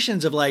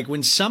recommendations of like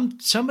when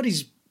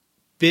somebody's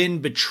been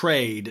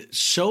betrayed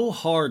so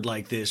hard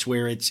like this,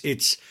 where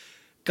it's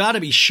got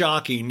to be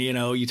shocking.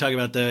 You talk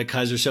about the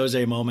Kaiser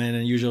Soze moment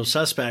and Usual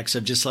Suspects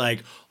of just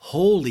like,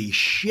 holy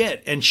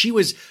shit. And she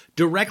was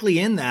directly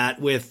in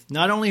that with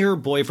not only her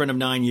boyfriend of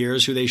 9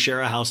 years, who they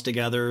share a house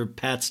together,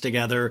 pets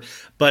together,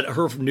 but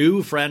her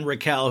new friend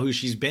Raquel, who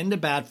she's been to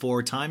bat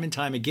for time and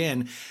time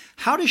again.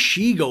 How does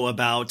she go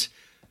about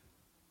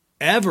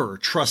ever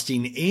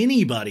trusting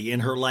anybody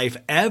in her life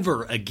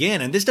ever again?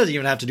 And this doesn't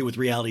even have to do with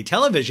reality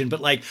television, but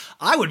like,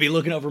 I would be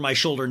looking over my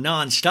shoulder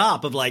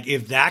nonstop of like,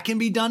 if that can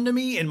be done to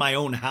me in my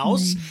own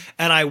house,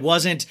 and I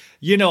wasn't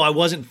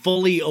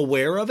fully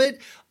aware of it,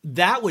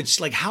 that would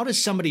like, how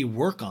does somebody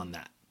work on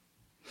that?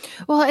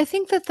 Well, I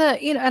think that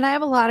and I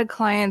have a lot of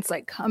clients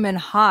like come in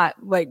hot,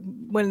 like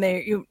when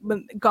having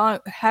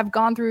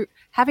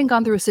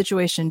gone through a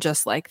situation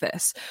just like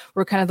this,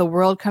 where kind of the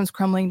world comes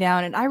crumbling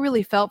down. And I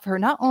really felt for her.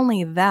 Not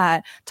only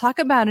that, talk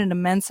about an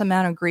immense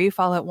amount of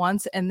grief all at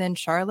once. And then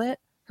Charlotte,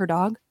 her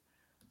dog,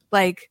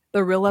 like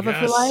the real love of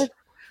her life.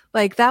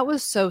 Like that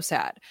was so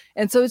sad.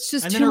 And so it's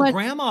just and too then her much.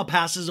 grandma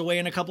passes away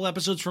in a couple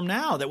episodes from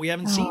now that we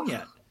haven't seen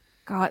yet.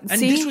 God,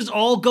 and this was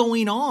all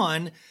going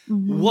on.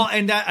 Well,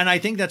 and I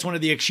think that's one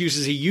of the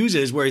excuses he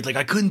uses, where he's like,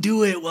 I couldn't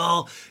do it.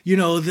 Well,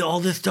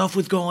 all this stuff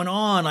was going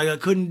on. I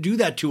couldn't do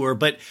that to her.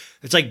 But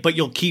it's like, but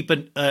you'll keep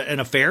an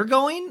affair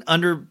going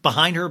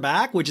behind her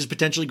back, which is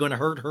potentially going to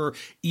hurt her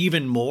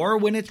even more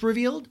when it's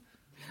revealed.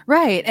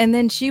 Right. And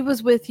then she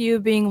was with you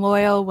being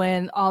loyal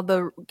when all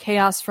the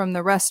chaos from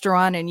the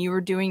restaurant and you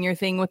were doing your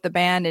thing with the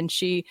band. And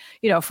she,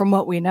 from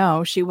what we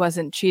know, she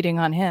wasn't cheating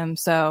on him.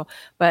 So,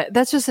 but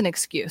that's just an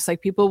excuse.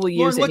 Like people will use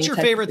Lauren, what's your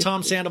favorite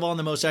Tom Sandoval and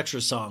the Most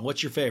Extra song?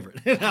 What's your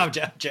favorite? No,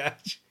 Jack.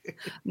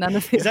 None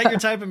of the Is that your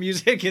type of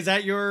music? Is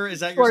that your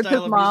Towards style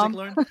his of mom.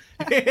 music, Lauren?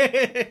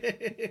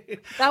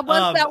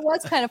 That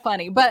was kind of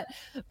funny, but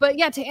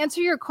yeah, to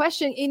answer your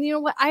question, and you know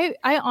what, I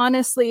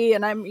honestly,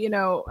 and I'm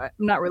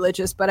not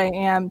religious, but I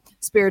am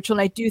spiritual,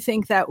 and I do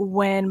think that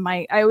when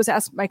I always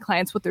ask my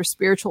clients what their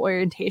spiritual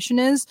orientation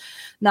is,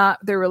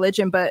 not their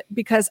religion, but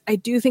because I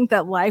do think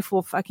that life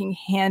will fucking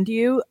hand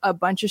you a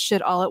bunch of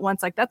shit all at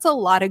once. Like that's a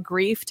lot of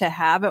grief to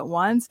have at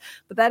once,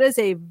 but that is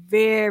a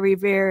very,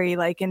 very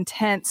like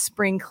intense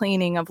spring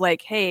cleaning of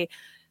like, hey,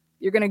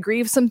 you're going to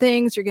grieve some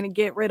things. You're going to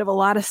get rid of a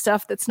lot of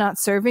stuff that's not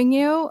serving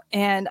you.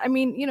 And I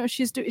mean,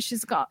 she's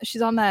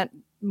on that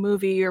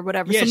movie or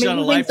whatever. Yeah, so she's on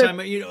a Lifetime.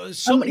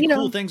 So many cool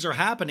know, things are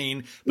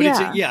happening, but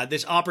it's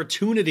this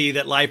opportunity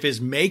that life is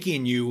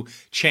making you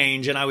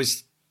change. And I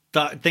was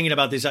thinking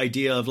about this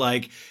idea of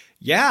like,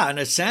 yeah, in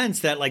a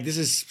sense that like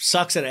this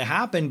sucks that it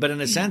happened, but in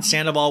a sense,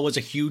 Sandoval was a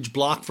huge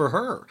block for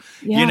her.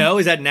 Yeah.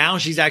 Is that now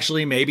she's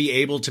actually maybe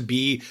able to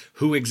be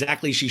who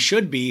exactly she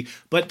should be,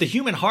 but the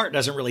human heart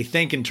doesn't really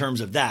think in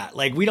terms of that.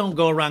 Like we don't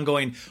go around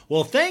going,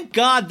 well, thank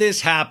God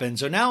this happened,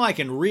 so now I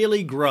can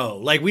really grow.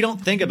 Like we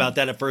don't think about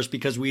that at first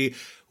because we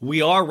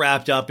are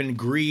wrapped up in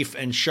grief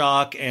and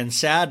shock and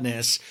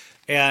sadness.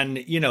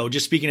 And,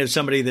 just speaking of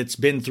somebody that's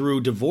been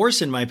through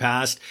divorce in my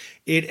past,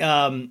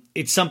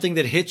 it's something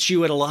that hits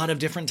you at a lot of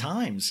different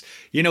times.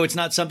 It's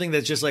not something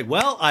that's just like,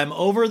 well, I'm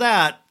over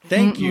that.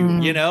 Thank you.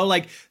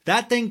 Like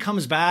that thing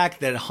comes back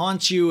that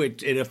haunts you.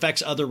 It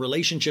affects other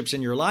relationships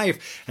in your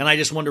life. And I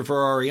just wonder for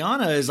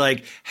Ariana is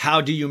like,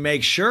 how do you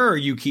make sure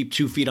you keep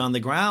 2 feet on the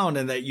ground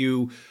and that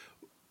you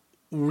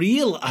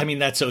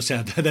that's so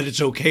sad that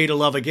it's okay to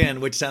love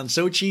again, which sounds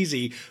so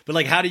cheesy, but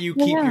like, how do you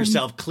keep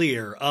yourself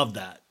clear of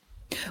that?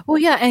 Well,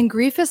 yeah. And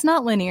grief is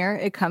not linear.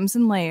 It comes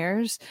in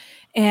layers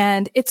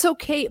and it's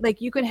okay. Like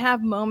you can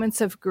have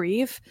moments of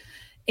grief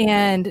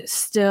and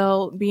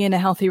still be in a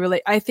healthy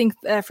relationship. I think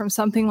that from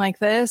something like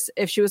this,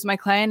 if she was my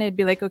client, I'd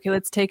be like, okay,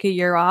 let's take a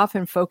year off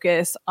and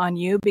focus on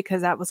you,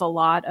 because that was a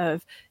lot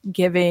of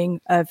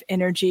giving of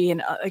energy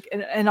and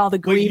and all the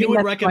grieving. You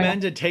would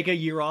recommend to take a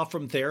year off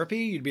from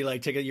therapy? You'd be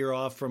like, take a year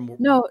off from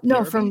no,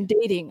 therapy? From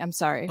dating. I'm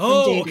sorry.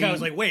 Oh, dating. okay. I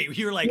was like, wait,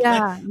 you're like,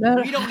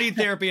 no. we don't need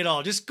therapy at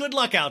all. Just good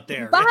luck out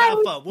there. Bye. Have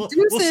fun. We'll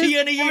see you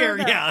in a year.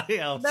 No. Yeah.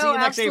 No, See you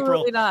next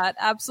April.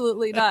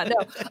 Absolutely not. No,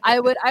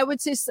 I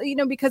would say,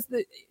 because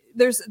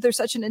there's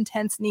such an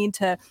intense need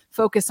to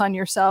focus on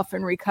yourself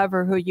and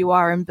recover who you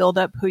are and build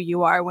up who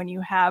you are when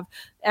you have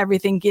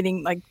everything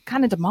getting like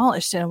kind of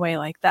demolished in a way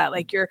like that.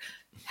 Like your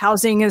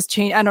housing has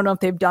changed. I don't know if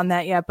they've done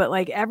that yet, but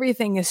like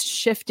everything is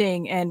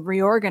shifting and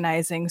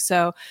reorganizing.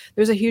 So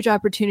there's a huge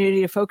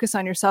opportunity to focus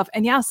on yourself.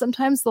 And yeah,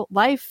 sometimes the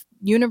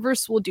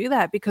universe will do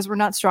that because we're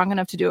not strong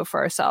enough to do it for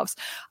ourselves.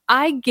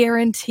 I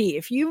guarantee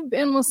if you've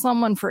been with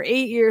someone for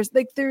 8 years,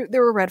 like there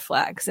were red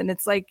flags, and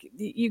it's like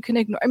you can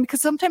ignore,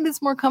 because sometimes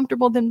it's more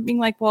comfortable than being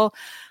like, well,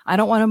 I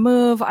don't want to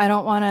move. I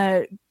don't want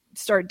to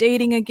start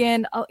dating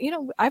again.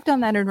 I've done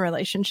that in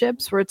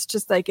relationships where it's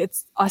just like,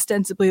 it's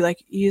ostensibly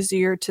like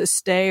easier to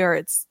stay, or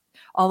it's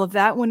all of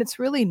that, when it's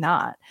really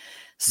not.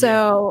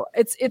 So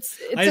it's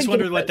I just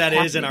wonder what that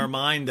is in our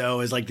mind, though,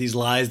 is like these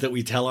lies that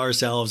we tell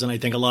ourselves. And I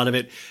think a lot of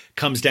it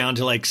comes down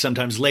to like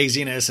sometimes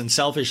laziness and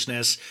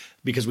selfishness,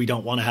 because we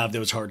don't want to have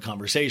those hard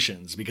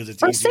conversations, because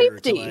it's easier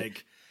to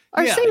like,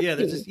 safety.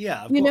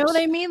 You know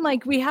what I mean?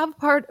 Like we have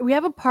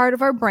a part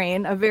of our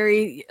brain, a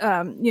very,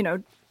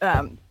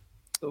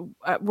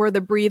 where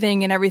the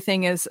breathing and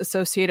everything is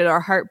associated, our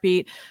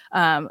heartbeat,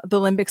 the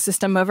limbic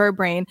system of our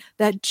brain,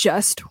 that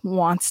just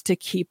wants to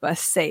keep us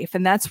safe.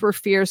 And that's where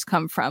fears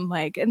come from.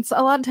 Like, and so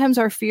a lot of times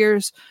our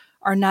fears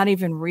are not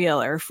even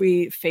real, or if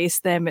we face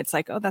them, it's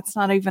like, oh, that's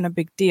not even a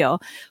big deal.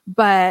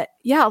 But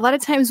yeah, a lot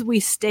of times we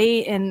stay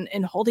in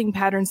holding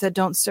patterns that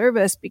don't serve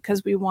us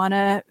because we want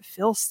to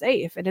feel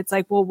safe. And it's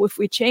like, well, if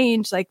we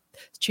change, like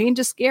change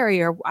is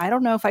scary, or I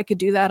don't know if I could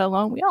do that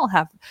alone. We all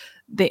have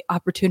the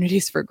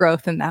opportunities for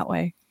growth in that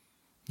way.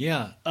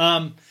 Yeah.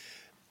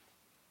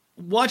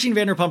 Watching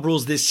Vanderpump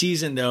Rules this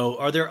season, though,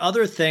 are there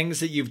other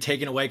things that you've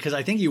taken away? Because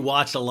I think you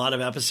watched a lot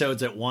of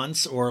episodes at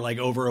once, or like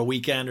over a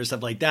weekend or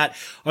stuff like that.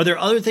 Are there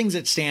other things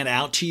that stand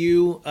out to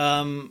you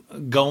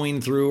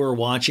going through or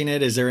watching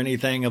it? Is there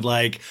anything of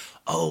like,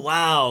 oh,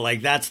 wow,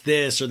 like that's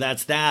this or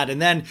that's that?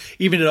 And then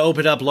even to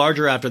open up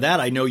larger after that,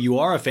 I know you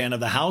are a fan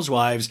of the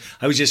Housewives.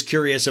 I was just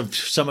curious of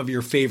some of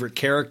your favorite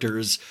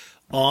characters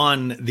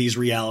on these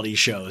reality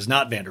shows,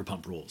 not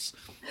Vanderpump Rules.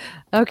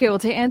 Okay, well,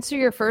 to answer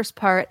your first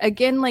part,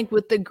 again, like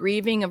with the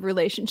grieving of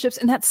relationships,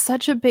 and that's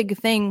such a big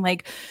thing,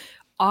 like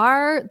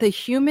the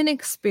human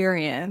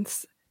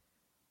experience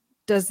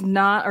does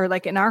not, or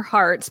like in our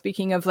heart,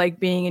 speaking of like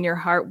being in your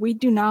heart, we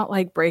do not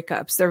like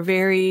breakups. They're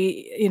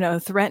very,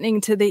 threatening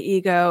to the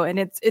ego, and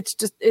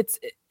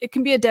it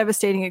can be a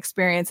devastating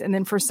experience. And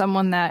then for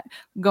someone that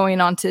going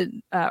on to,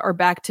 or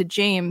back to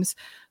James,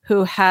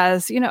 who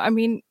has,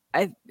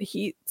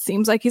 he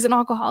seems like he's an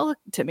alcoholic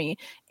to me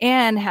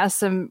and has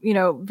some,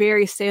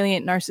 very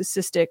salient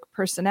narcissistic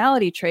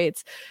personality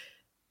traits.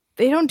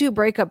 They don't do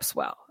breakups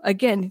well.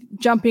 again,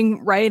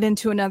 jumping right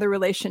into another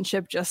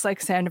relationship, just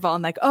like Sandoval,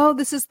 and like, oh,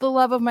 this is the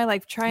love of my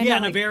life. Trying to,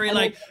 and a very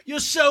like, you're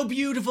so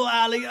beautiful,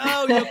 Ali.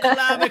 Oh, your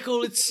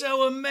clavicle, it's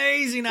so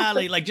amazing,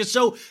 Ali. Like just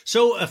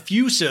so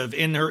effusive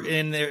in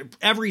their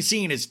every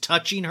scene is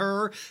touching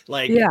her,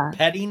 like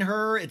petting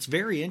her. It's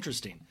very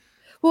interesting.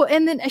 Well,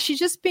 and then she's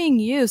just being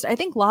used. I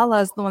think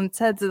Lala is the one that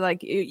says that, like,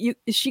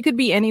 she could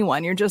be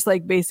anyone. You're just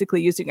like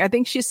basically using. I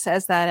think she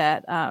says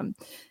that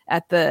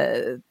at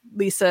the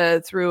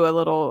Lisa threw a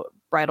little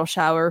bridal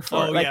shower for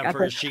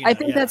Sheena, I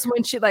think that's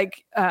when she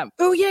like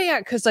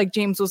because like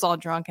James was all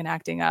drunk and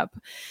acting up,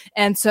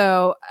 and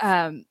so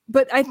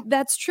but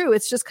that's true.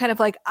 It's just kind of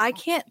like, I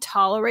can't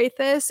tolerate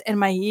this, and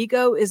my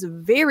ego is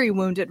very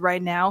wounded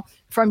right now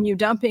from you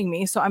dumping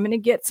me, so I'm going to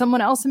get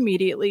someone else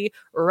immediately,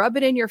 rub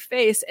it in your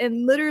face,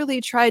 and literally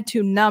try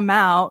to numb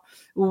out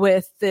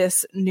with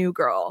this new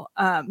girl,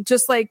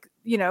 just like,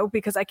 you know,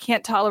 because I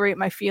can't tolerate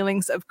my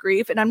feelings of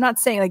grief. And I'm not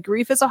saying, like,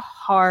 grief is a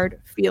hard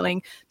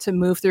feeling to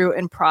move through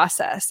and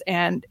process.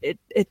 And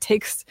it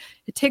takes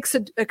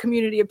a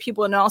community of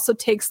people, and it also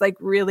takes like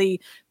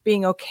really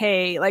being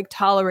okay, like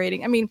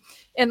tolerating. I mean,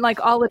 and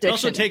like all addiction. It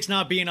also takes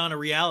not being on a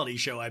reality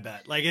show, I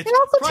bet. Like it's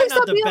probably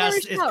not the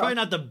best. It's probably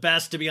not the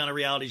best to be on a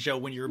reality show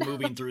when you're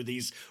moving through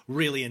these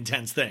really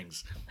intense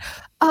things.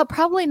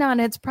 Probably not.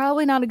 It's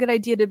probably not a good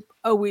idea to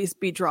always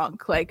be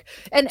drunk. Like,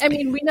 and I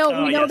mean, we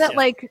know that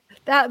like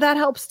that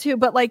helps too.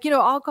 But like, you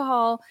know,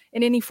 alcohol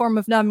in any form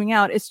of numbing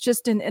out, it's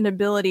just an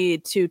inability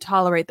to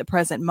tolerate the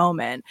present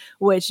moment,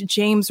 which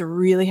James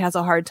really has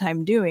a hard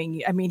time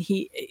doing. I mean,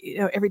 he, you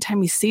know, every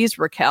time he sees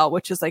Raquel,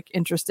 which is like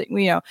interesting,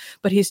 you know,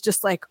 but he's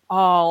just like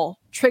all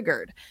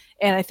triggered.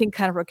 And I think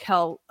kind of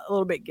Raquel a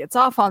little bit gets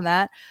off on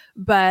that.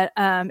 But,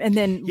 and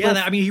then. Yeah,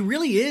 I mean, he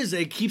really is.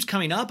 It keeps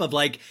coming up of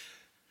like,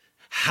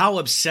 how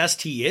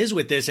obsessed he is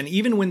with this. And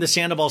even when the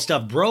Sandoval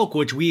stuff broke,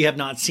 which we have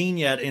not seen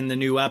yet in the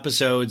new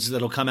episodes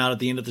that'll come out at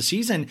the end of the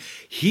season,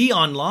 he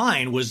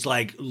online was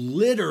like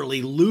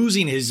literally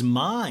losing his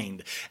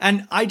mind.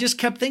 And I just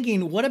kept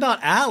thinking, what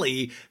about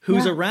Ali,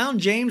 who's around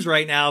James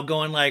right now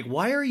going like,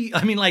 why are you,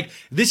 I mean, like,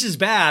 this is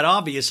bad,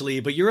 obviously,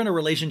 but you're in a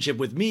relationship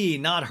with me,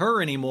 not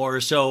her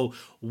anymore. So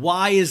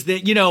why is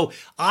that? You know,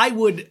 I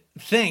would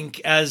think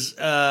as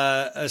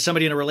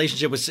somebody in a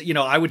relationship with, you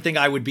know, I would think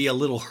I would be a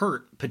little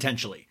hurt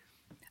potentially.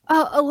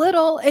 A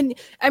little. And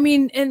I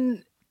mean,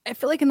 and I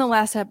feel like in the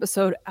last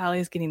episode,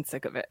 Allie's getting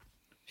sick of it.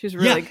 She's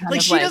really kind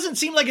of she doesn't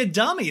seem like a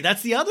dummy.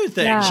 That's the other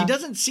thing. Yeah. She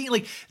doesn't seem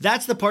like,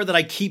 that's the part that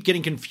I keep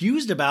getting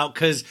confused about,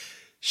 because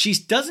she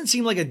doesn't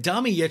seem like a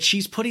dummy, yet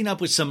she's putting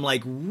up with some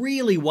like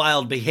really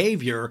wild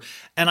behavior.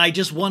 And I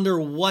just wonder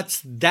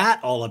what's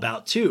that all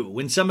about too.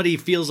 When somebody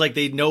feels like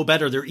they know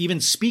better, they're even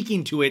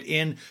speaking to it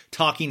in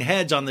Talking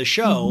Heads on the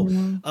show.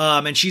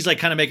 Mm-hmm. And she's like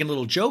kind of making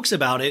little jokes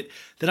about it,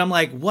 that I'm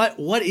like, what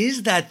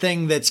is that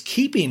thing that's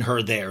keeping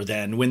her there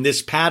then, when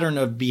this pattern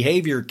of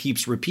behavior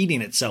keeps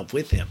repeating itself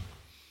with him?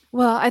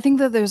 Well, I think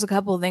that there's a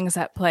couple of things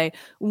at play.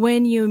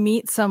 When you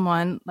meet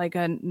someone like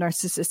a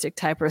narcissistic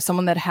type or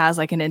someone that has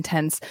like an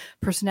intense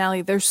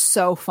personality, they're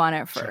so fun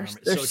at first.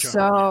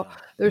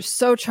 They're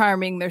so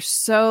charming. They're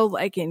so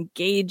like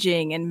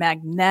engaging and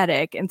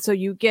magnetic. And so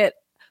you get,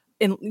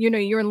 and you know,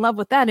 you're in love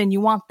with that and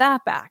you want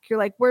that back. You're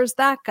like, where's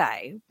that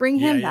guy? Bring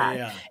him back.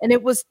 Yeah. And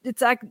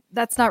it's like,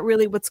 that's not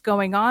really what's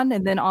going on.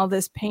 And then all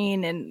this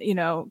pain and, you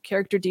know,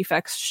 character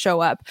defects show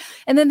up.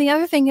 And then the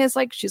other thing is,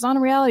 like, she's on a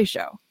reality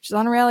show. She's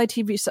on a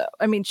reality TV show.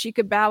 I mean, she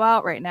could bow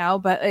out right now,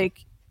 but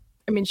like,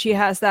 I mean, she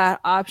has that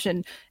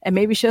option, and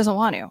maybe she doesn't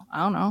want to. I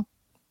don't know.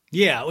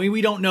 Yeah,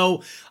 we don't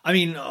know. I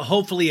mean,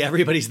 hopefully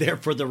everybody's there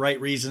for the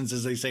right reasons,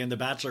 as they say in the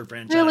Bachelor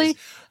franchise. Really?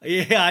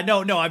 Yeah,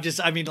 no.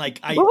 I mean, like,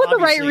 what would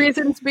the right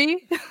reasons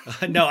be?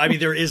 No, I mean,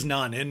 there is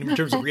none in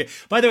terms of.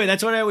 By the way,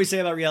 that's what I always say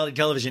about reality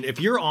television.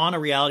 If you're on a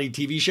reality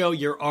TV show,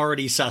 you're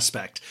already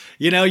suspect.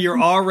 You know, you're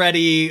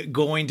already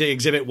going to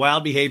exhibit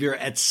wild behavior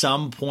at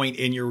some point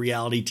in your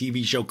reality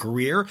TV show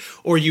career,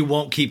 or you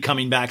won't keep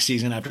coming back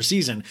season after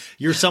season.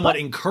 You're somewhat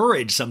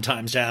encouraged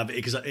sometimes to have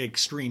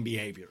extreme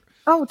behavior.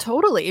 Oh,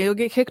 totally. You'll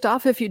get kicked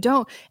off if you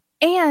don't.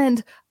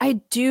 And I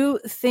do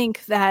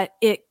think that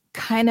it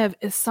kind of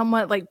is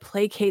somewhat like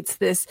placates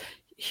this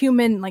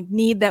human like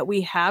need that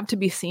we have to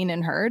be seen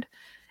and heard.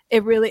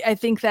 It really, I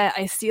think that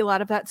I see a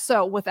lot of that.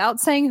 So without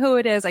saying who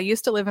it is, I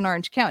used to live in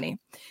Orange County.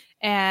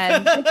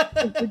 And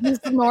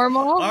it's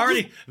normal.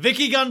 Already,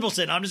 Vicky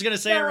Gunvalson. I'm just gonna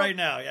say it right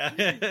now.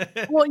 Yeah.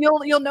 Well,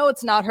 you'll know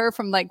it's not her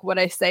from like what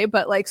I say,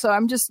 but like, so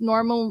I'm just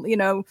normal, you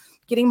know,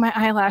 getting my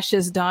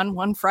eyelashes done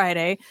one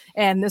Friday,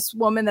 and this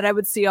woman that I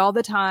would see all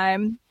the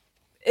time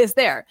is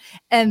there,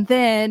 and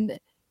then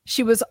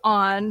she was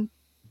on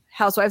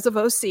Housewives of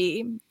OC.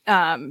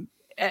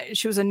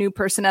 She was a new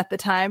person at the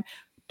time.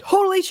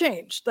 Totally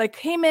changed, like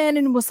came in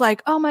and was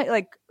like, oh my,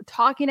 like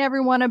talking to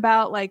everyone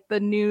about like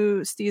the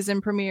new season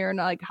premiere and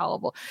like how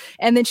horrible.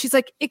 And then she's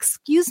like,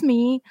 excuse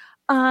me,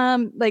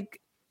 like,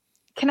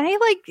 can I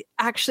like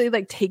actually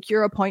like take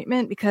your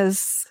appointment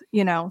because,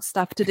 you know,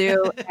 stuff to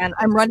do and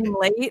I'm running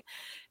late.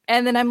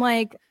 And then I'm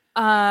like,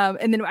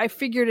 And then I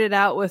figured it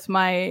out with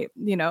my,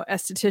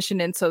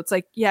 esthetician. And so it's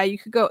like, yeah, you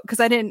could go, because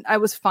I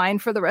was fine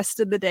for the rest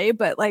of the day,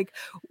 but like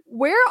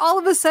where all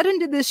of a sudden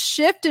did this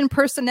shift in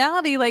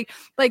personality?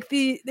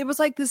 It was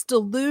like this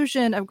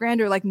delusion of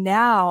grandeur. Like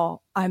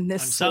now I'm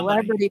this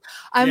celebrity.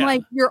 I'm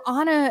like, you're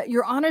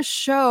on a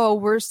show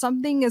where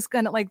something is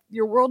going to like,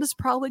 your world is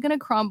probably going to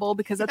crumble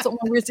because that's the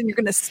only reason you're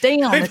going to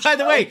stay on. By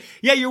the way,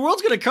 yeah, your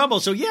world's going to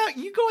crumble. So yeah,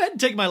 you go ahead and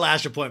take my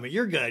last appointment.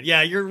 You're good.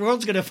 Yeah. Your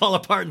world's going to fall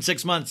apart in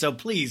 6 months. So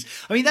please.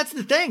 I mean, that's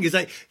the thing is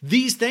like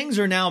these things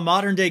are now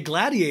modern day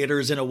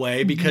gladiators in a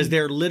way because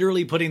they're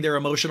literally putting their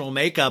emotional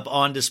makeup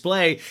on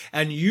display.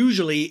 And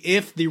usually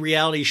if the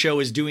reality show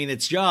is doing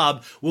its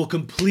job, will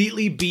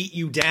completely beat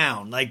you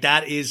down. Like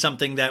that is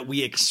something that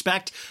we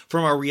expect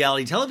from our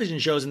reality television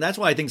shows. And that's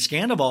why I think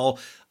Scandoval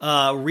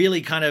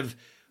really kind of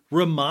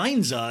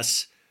reminds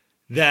us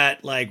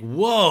that like,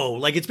 whoa,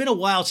 like it's been a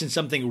while since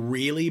something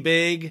really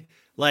big,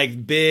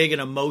 like big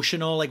and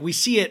emotional, like we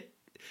see it.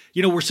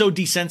 We're so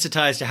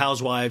desensitized to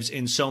housewives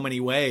in so many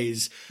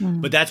ways,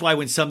 but that's why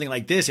when something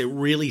like this, it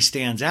really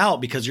stands out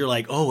because you're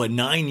like, oh, a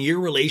 9-year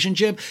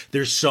relationship.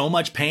 There's so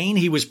much pain.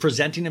 He was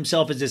presenting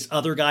himself as this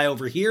other guy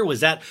over here. Was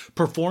that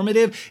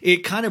performative? It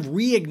kind of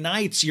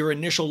reignites your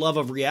initial love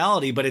of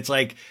reality, but it's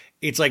like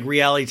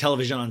reality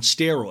television on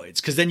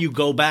steroids. Cause then you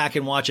go back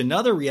and watch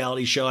another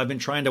reality show. I've been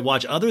trying to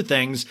watch other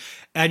things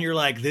and you're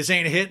like, this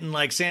ain't hitting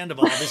like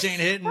Sandoval. This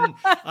ain't hitting.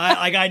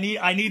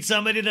 I need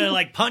somebody to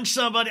like punch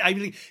somebody. I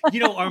mean,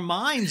 our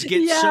minds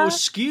get so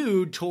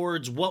skewed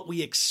towards what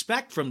we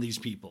expect from these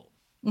people.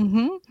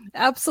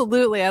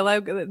 Absolutely. I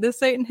like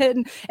this ain't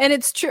hidden. And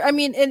it's true. I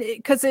mean,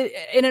 because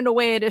in a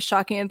way it is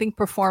shocking. I think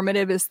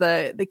performative is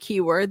the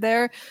key word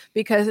there,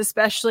 because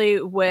especially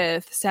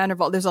with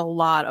Sandoval, there's a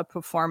lot of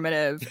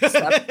performative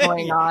stuff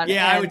going on.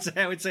 Yeah, and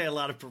I would say a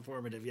lot of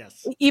performative.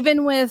 Yes.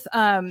 Even with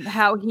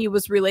how he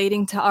was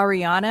relating to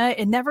Ariana,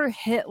 it never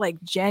hit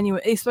like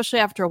genuine, especially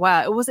after a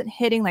while. It wasn't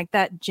hitting like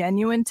that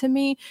genuine to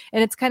me.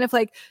 And it's kind of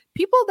like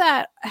people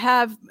that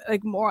have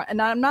like more,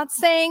 and I'm not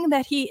saying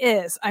that he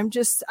is, I'm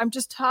just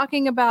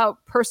talking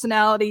about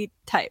personality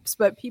types,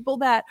 but people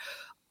that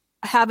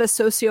have a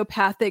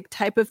sociopathic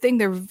type of thing,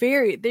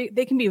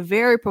 they can be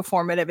very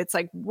performative. It's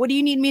like, what do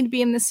you need me to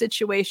be in this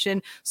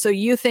situation? So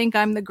you think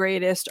I'm the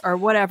greatest or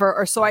whatever,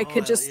 or so I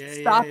could just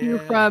stop you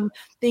from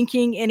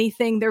thinking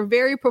anything. They're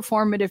very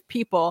performative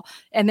people.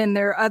 And then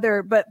there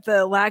are but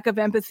the lack of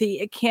empathy,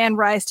 it can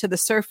rise to the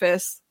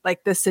surface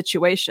like this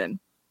situation.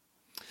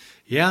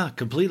 Yeah,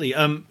 completely.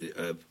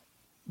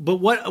 But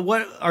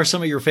what are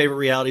some of your favorite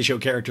reality show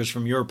characters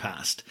from your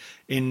past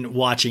in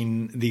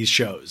watching these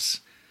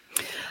shows?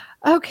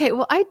 Okay,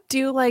 well, I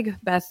do like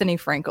Bethany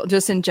Frankel,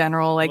 just in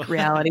general, like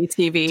reality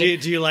TV.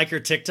 Do you like her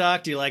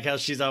TikTok? Do you like how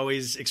she's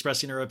always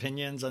expressing her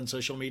opinions on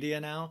social media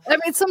now? I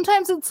mean,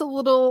 sometimes it's a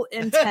little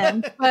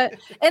intense,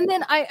 and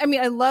then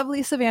I love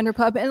Lisa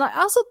Vanderpump, and I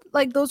also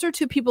like those are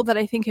two people that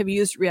I think have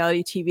used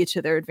reality TV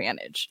to their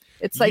advantage.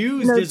 It's like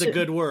used is a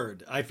good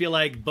word. I feel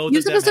like both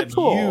of them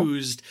have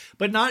used,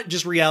 but not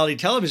just reality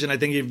television. I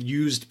think they've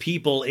used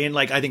people in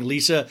like I think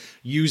Lisa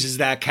uses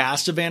that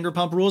cast of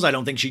Vanderpump Rules. I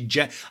don't think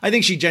I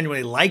think she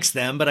genuinely likes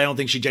them, but I don't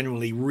think she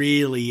genuinely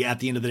really at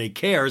the end of the day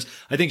cares.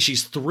 I think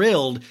she's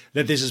thrilled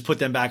that this has put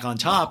them back on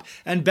top.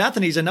 And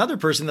Bethany's another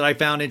person that I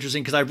found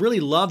interesting because I've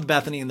really loved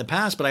Bethany in the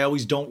past, but I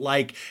always don't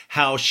like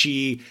how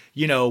she,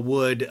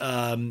 would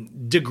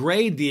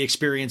degrade the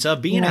experience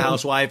of being a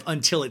housewife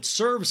until it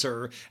serves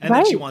her. And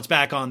then she wants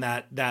back on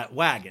that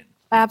wagon.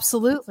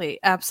 Absolutely.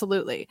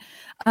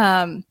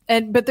 But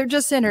they're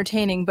just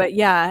entertaining, but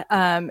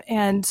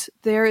and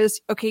there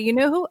is, okay, you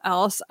know who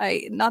else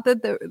not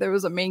that there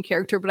was a main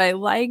character, but I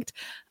liked,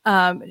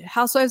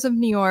 Housewives of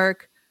New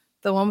York,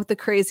 the one with the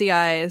crazy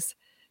eyes,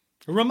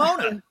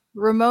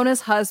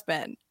 Ramona's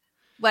husband.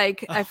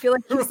 Like, I feel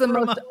like he's the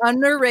most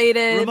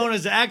underrated.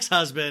 Ramona's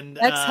ex-husband,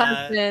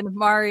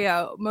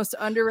 Mario, most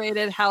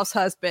underrated house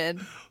husband.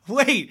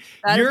 Wait,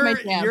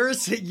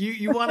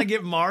 you want to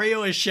give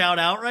Mario a shout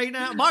out right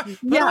now? By the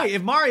way,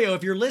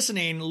 if you're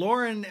listening,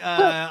 Lauren,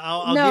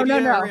 I'll give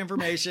you her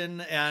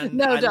information,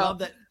 and I love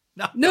that.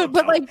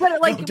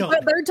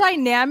 But their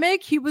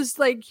dynamic, he was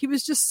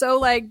just so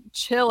like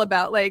chill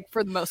about like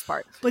for the most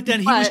part. But then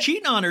he was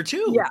cheating on her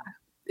too. Yeah,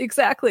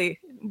 exactly.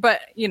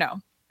 But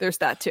there's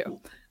that too.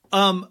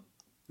 Now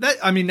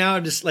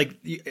I'm just like,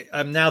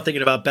 I'm now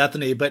thinking about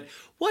Bethany, but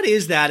what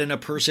is that in a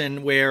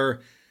person where,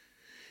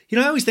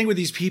 I always think with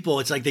these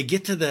people, it's like they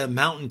get to the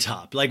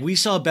mountaintop. Like we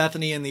saw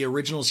Bethany in the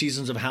original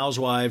seasons of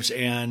Housewives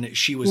and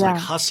she was like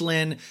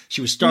hustling.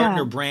 She was starting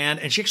her brand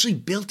and she actually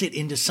built it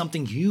into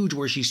something huge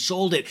where she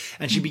sold it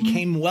and she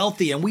became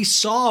wealthy. And we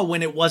saw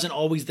when it wasn't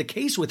always the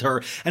case with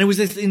her. And it was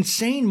this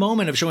insane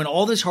moment of showing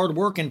all this hard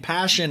work and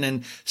passion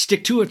and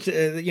stick to it,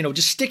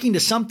 just sticking to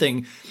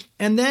something.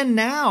 And then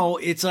now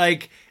it's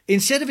like,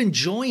 instead of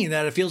enjoying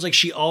that, it feels like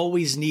she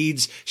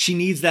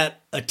needs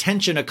that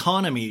attention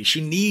economy.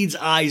 She needs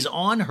eyes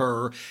on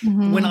her.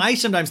 When I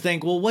sometimes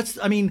think, well,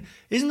 isn't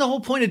the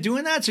whole point of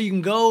doing that so you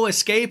can go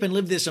escape and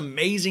live this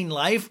amazing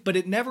life? But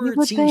it never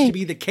seems to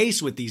be the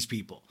case with these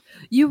people.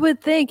 You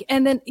would think.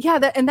 And then,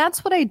 yeah, and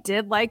that's what I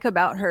did like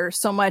about her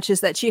so much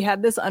is that she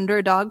had this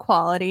underdog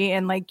quality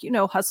and like,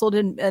 hustled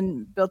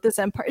and built this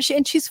empire.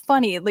 And she's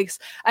funny. Like,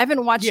 I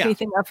haven't watched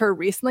anything of her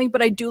recently,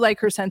 but I do like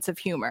her sense of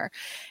humor.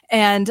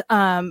 And,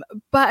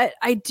 but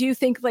I do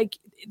think like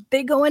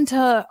they go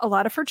into a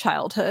lot of her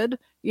childhood,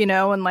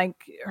 and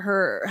like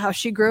how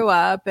she grew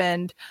up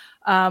and,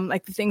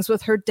 like the things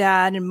with her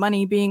dad and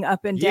money being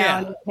up and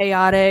down and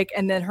chaotic.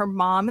 And then her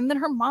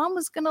mom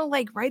was going to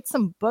like write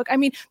some book. I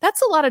mean,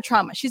 that's a lot of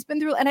trauma she's been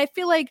through. And I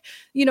feel like,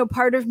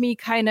 part of me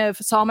kind of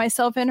saw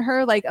myself in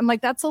her. Like, I'm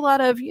like, that's a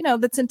lot of,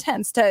 that's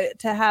intense to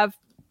have,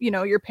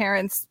 your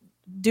parents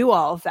do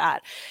all of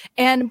that.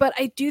 But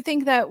I do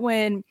think that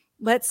when,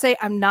 let's say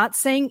I'm not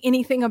saying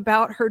anything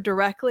about her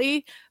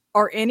directly,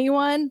 or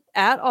anyone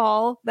at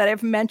all that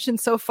I've mentioned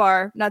so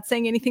far, not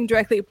saying anything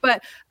directly,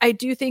 but I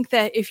do think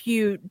that if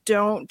you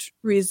don't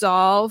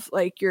resolve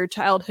like your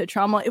childhood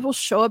trauma, it will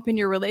show up in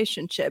your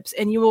relationships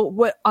and you will,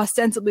 what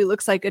ostensibly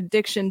looks like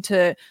addiction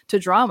to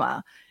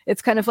drama.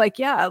 It's kind of like,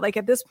 like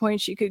at this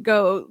point she could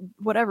go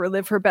whatever,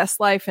 live her best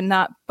life and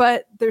not,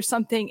 but there's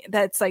something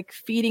that's like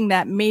feeding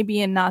that maybe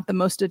in not the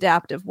most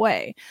adaptive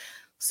way.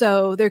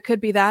 So there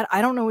could be that.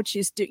 I don't know what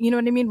she's doing. You know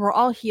what I mean? We're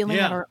all healing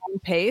at our own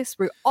pace.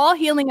 We're all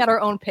healing at our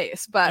own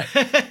pace, but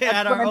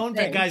at our own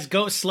pace. Guys,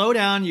 go slow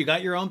down. You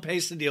got your own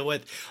pace to deal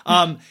with.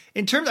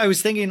 In terms, I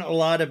was thinking a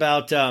lot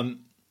about men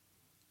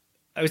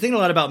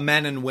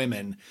and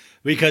women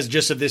because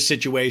just of this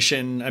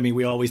situation. I mean,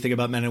 we always think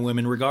about men and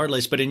women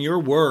regardless, but in your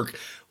work,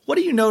 what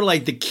do you know,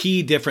 like the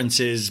key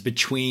differences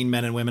between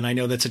men and women? I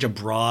know that's such a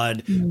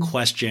broad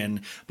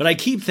question, but I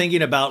keep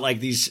thinking about like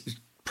these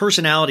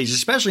personalities,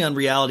 especially on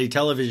reality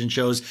television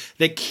shows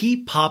that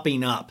keep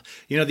popping up,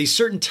 these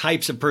certain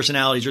types of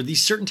personalities or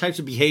these certain types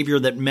of behavior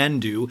that men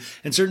do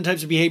and certain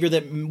types of behavior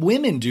that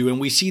women do. And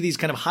we see these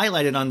kind of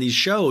highlighted on these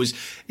shows.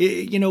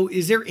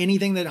 Is there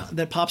anything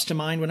that pops to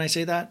mind when I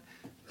say that?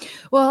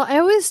 Well, I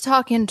always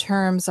talk in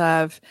terms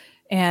of,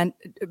 and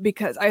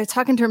because I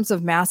talk in terms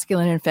of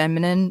masculine and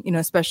feminine,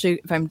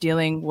 especially if I'm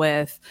dealing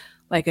with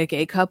like a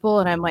gay couple.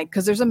 And I'm like,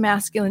 because there's a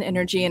masculine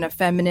energy and a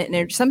feminine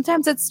energy.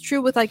 Sometimes it's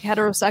true with like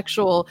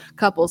heterosexual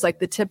couples, like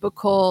the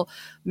typical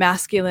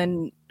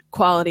masculine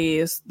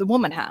qualities the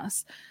woman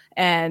has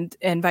and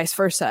vice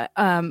versa.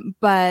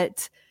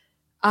 But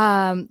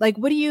like,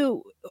 what do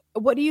you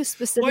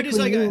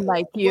specifically mean?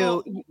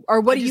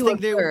 Or what do you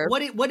observe?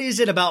 What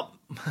is it about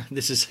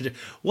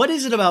what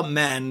is it about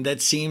men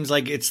that seems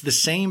like it's the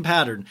same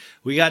pattern?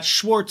 We got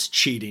Schwartz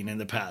cheating in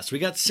the past. We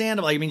got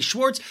Sandoval. I mean,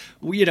 Schwartz,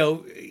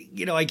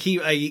 I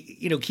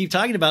keep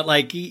talking about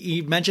like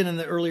he mentioned in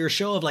the earlier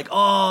show of like,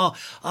 oh,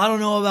 I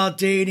don't know about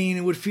dating.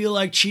 It would feel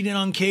like cheating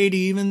on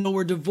Katie, even though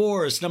we're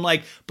divorced. And I'm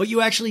like, but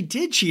you actually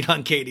did cheat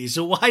on Katie.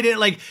 So why did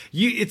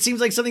it seems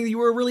like something that you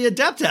were really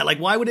adept at. Like,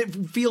 why would it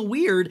feel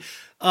weird?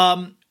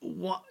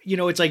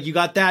 It's like you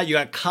got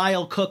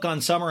Kyle Cook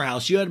on Summer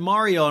House. You had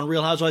Mario on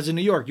Real Housewives of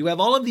New York. You have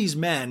all of these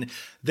men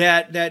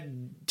that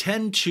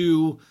tend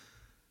to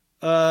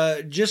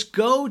just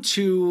go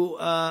to.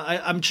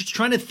 I'm just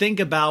trying to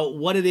think about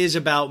what it is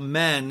about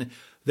men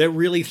that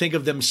really think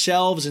of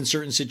themselves in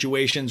certain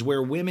situations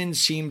where women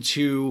seem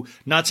to.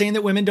 Not saying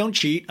that women don't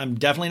cheat. I'm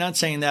definitely not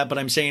saying that, but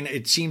I'm saying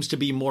it seems to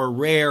be more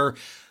rare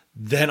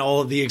than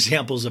all of the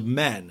examples of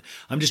men.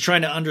 I'm just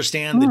trying to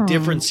understand the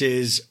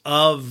differences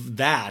of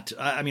that.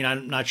 I mean,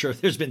 I'm not sure if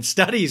there's been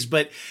studies,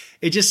 but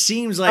it just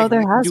seems like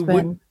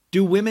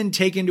do women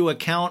take into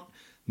account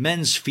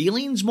men's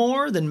feelings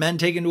more than men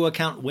take into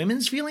account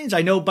women's feelings?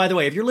 I know, by the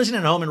way, if you're listening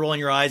at home and rolling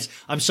your eyes,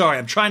 I'm sorry.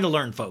 I'm trying to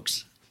learn,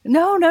 folks.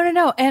 No.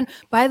 And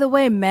by the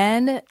way,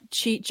 men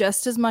cheat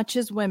just as much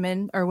as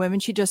women, or women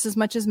cheat just as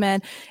much as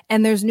men.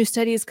 And there's new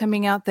studies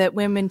coming out that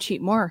women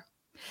cheat more.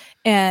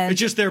 And it's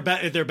just they're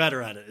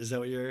better at it. Is that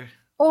what you're?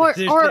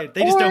 They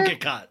just don't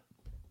get caught.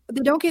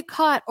 They don't get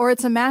caught, or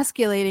it's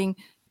emasculating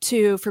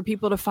for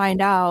people to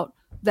find out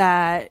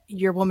that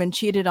your woman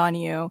cheated on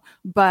you.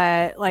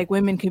 But like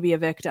women could be a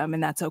victim,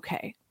 and that's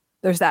okay.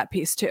 There's that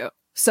piece too.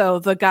 So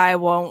the guy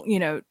won't,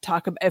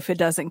 talk about if it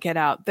doesn't get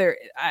out there,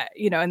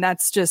 and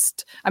that's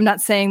just. I'm not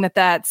saying that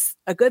that's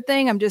a good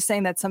thing. I'm just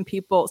saying that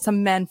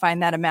some men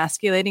find that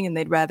emasculating, and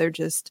they'd rather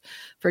just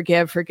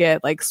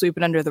forget, like sweep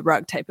it under the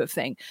rug type of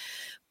thing.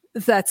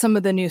 That's some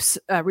of the new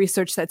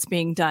research that's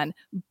being done.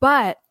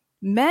 But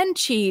men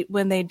cheat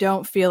when they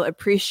don't feel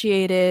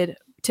appreciated,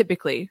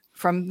 typically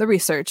from the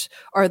research,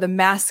 or the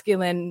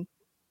masculine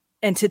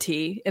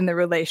entity in the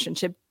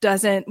relationship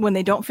when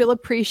they don't feel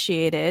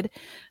appreciated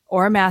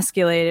or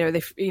emasculated, or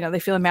they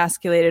feel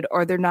emasculated,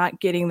 or they're not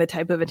getting the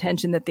type of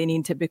attention that they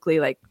need, typically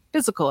like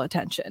physical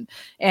attention.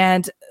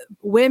 And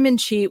women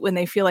cheat when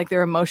they feel like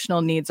their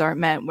emotional needs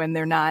aren't met, when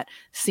they're not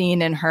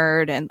seen and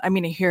heard. And I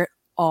mean, I hear it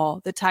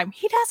all the time.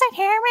 He doesn't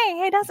hear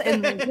me. He doesn't.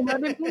 And you know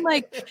what I mean?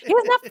 Like,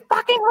 he's not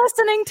fucking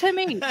listening to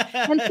me.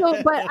 And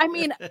so, but I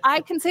mean, I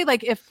can say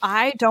like, if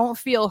I don't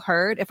feel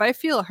heard, if I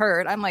feel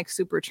heard, I'm like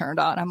super turned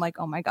on. I'm like,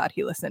 oh my God,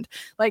 he listened.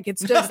 Like,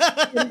 it's just,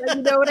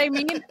 you know what I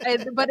mean?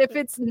 But if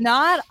it's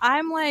not,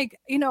 I'm like,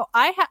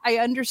 I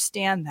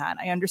understand that.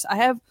 I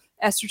have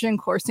estrogen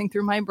coursing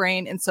through my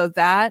brain. And so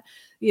that,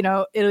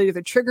 it'll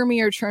either trigger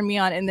me or turn me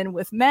on. And then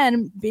with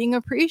men, being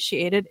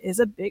appreciated is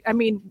a big,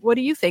 what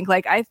do you think?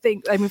 Like,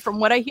 from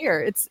what I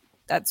hear,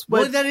 that's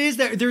what. Well, that is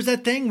that. There's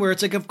that thing where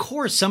it's like, of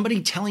course,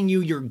 somebody telling you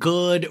you're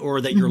good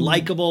or that you're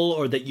likable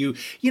or that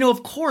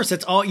of course,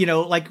 that's all,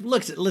 like,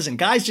 listen,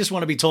 guys just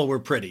want to be told we're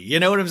pretty. You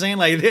know what I'm saying?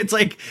 Like, it's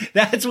like,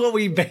 that's what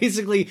we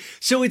basically,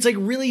 so it's like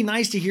really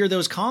nice to hear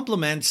those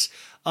compliments.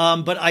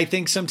 But I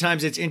think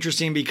sometimes it's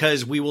interesting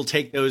because we will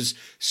take those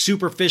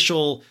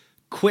superficial,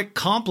 quick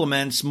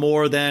compliments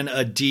more than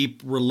a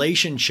deep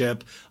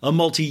relationship. A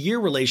multi-year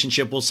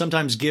relationship will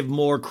sometimes give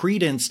more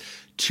credence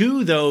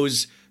to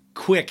those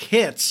quick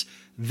hits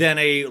than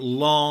a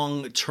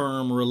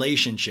long-term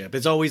relationship.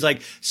 It's always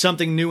like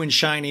something new and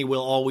shiny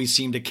will always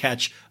seem to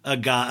catch a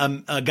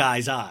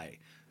guy's eye.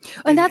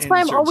 And that's why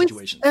I'm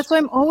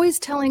always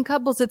telling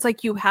couples, it's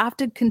like you have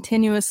to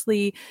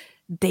continuously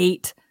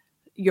date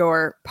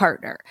your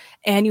partner,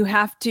 and you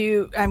have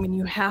to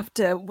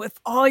with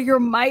all your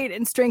might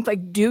and strength,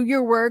 like, do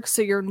your work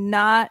so you're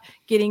not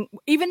getting,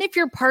 even if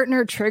your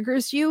partner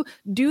triggers you,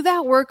 do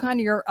that work on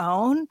your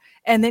own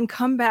and then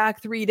come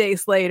back 3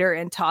 days later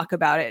and talk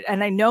about it.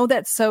 And I know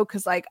that's so,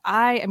 because like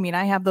I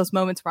have those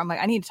moments where I'm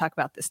like, I need to talk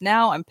about this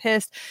now, I'm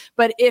pissed.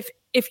 But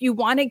if you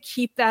want to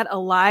keep that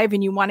alive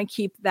and you want to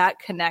keep that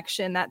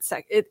connection,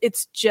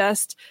 it's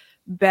just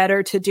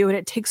better to do it.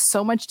 It takes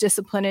so much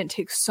discipline. It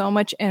takes so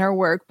much inner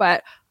work,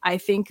 but I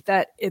think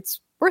that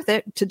it's worth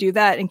it to do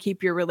that and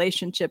keep your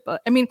relationship.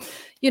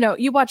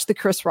 You watch the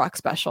Chris Rock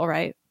special,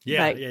 right?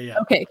 Yeah, like, yeah.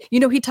 Okay.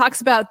 He talks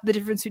about the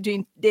difference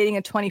between dating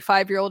a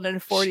 25-year-old and a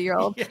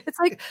 40-year-old. Yeah. It's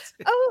like,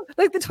 oh,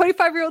 like the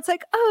 25-year-old's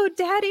like, oh,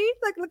 daddy,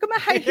 like, look at my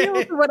high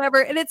heels or whatever.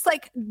 And it's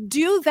like,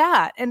 do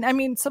that. And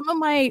some of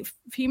my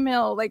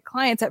female like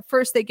clients at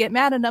first, they get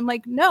mad and I'm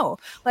like, no,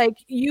 like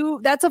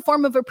that's a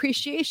form of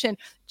appreciation.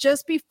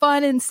 Just be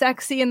fun and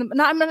sexy. And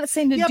I'm not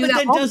saying to do that all the time.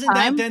 Yeah, but then doesn't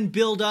that then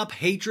build up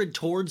hatred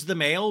towards the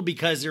male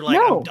because you're like,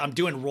 no. I'm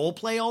doing role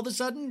play all of a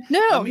sudden?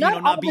 No,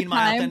 not being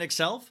my authentic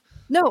self?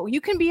 No,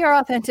 you can be your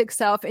authentic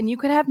self and you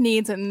could have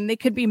needs and they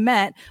could be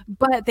met,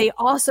 but they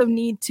also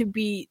need to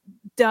be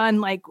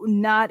done like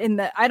not in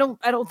the, I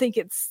don't think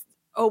it's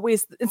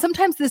always, and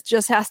sometimes this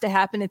just has to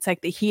happen. It's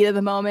like the heat of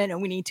the moment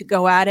and we need to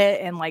go at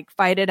it and like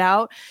fight it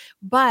out.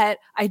 But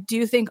I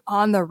do think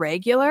on the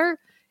regular,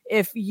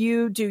 if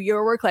you do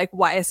your work, like,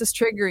 why is this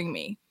triggering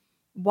me?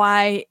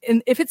 Why?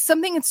 And if it's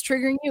something that's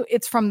triggering you,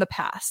 it's from the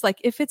past. Like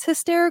if it's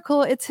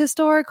hysterical, it's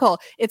historical.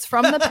 It's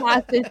from the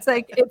past. It's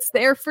like, it's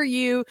there for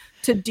you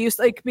to do,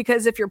 like,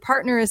 because if your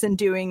partner isn't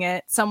doing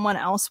it, someone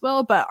else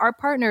will. But our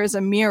partner is a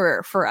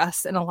mirror for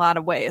us in a lot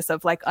of ways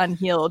of like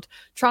unhealed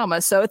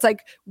trauma. So it's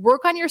like,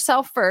 work on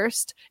yourself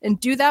first and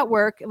do that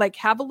work, like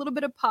have a little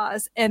bit of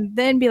pause and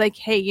then be like,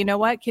 hey, you know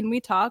what? Can we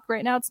talk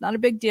right now? It's not a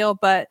big deal,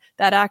 but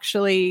that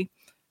actually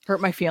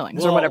hurt my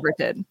feelings or whatever it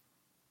did.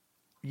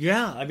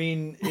 Yeah,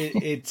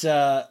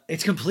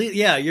 it's complete.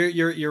 Yeah,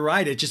 you're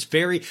right. It's just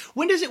very.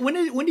 When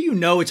do you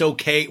know it's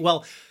okay?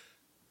 Well,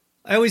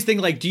 I always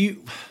think like,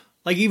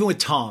 even with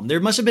Tom,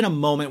 there must have been a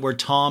moment where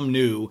Tom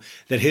knew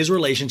that his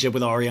relationship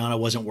with Ariana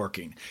wasn't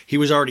working. He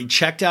was already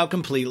checked out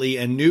completely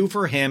and knew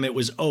for him it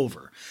was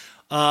over.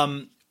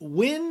 Or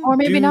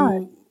maybe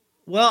not.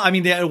 Well,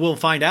 we'll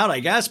find out,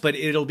 I guess, but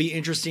it'll be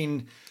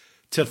interesting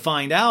to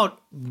find out.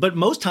 But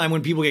most time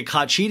when people get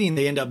caught cheating,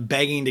 they end up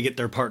begging to get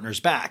their partners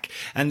back.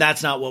 And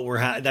that's not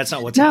what that's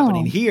not what's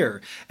happening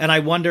here. And I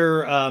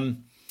wonder,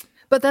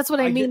 but that's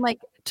what I mean. Like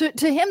to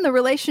him, the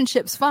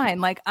relationship's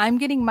fine. Like I'm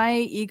getting my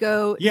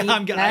ego.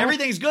 Yeah.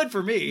 Everything's good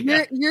for me.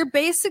 You're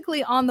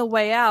basically on the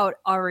way out,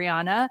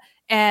 Ariana.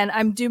 And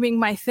I'm doing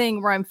my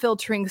thing where I'm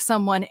filtering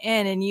someone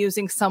in and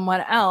using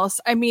someone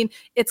else.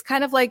 It's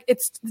kind of like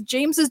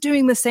James is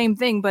doing the same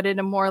thing, but in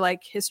a more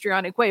like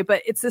histrionic way.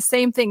 But it's the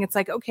same thing. It's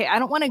like, okay, I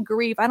don't want to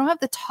grieve. I don't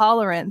have the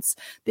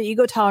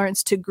ego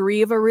tolerance to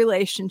grieve a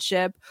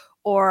relationship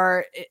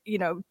or,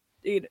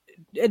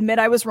 admit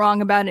I was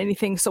wrong about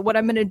anything. So what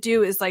I'm going to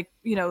do is like,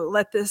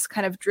 let this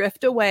kind of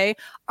drift away.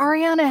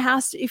 Ariana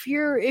has to, if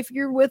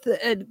you're with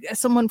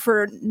someone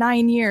for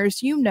 9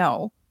 years, you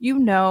know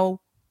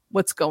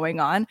what's going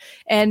on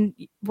and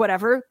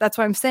whatever. That's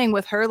why I'm saying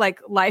with her,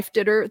 like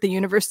the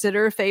universe did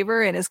her a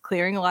favor and is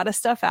clearing a lot of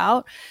stuff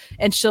out.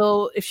 And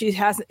if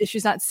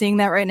she's not seeing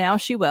that right now,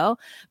 she will.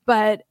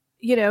 But,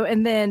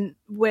 and then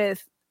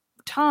with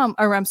Tom,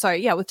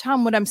 with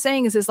Tom, what I'm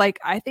saying is like,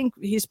 I think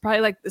he's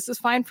probably like, this is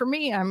fine for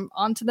me. I'm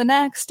on to the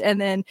next.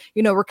 And then,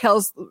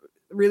 Raquel's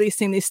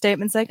releasing these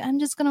statements like, I'm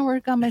just going to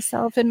work on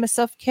myself and my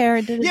self-care.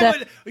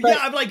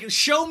 I'm like,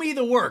 show me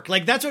the work.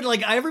 Like, that's what,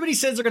 like, everybody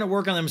says they're going to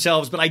work on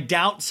themselves, but I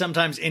doubt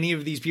sometimes any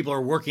of these people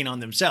are working on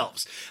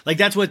themselves. Like,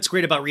 that's what's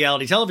great about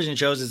reality television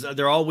shows is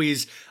they're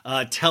always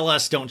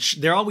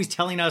they're always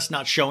telling us,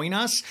 not showing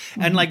us.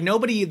 Mm-hmm. And like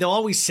they'll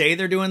always say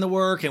they're doing the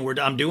work and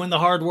I'm doing the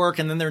hard work.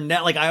 And then they're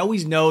like, I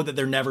always know that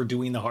they're never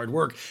doing the hard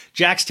work.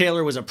 Jax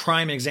Taylor was a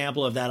prime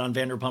example of that on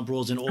Vanderpump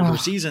Rules in older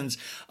seasons.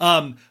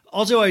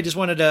 Also, I just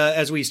wanted to,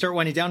 as we start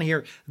winding down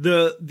here,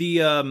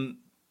 the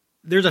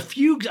there's a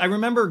few, I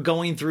remember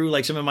going through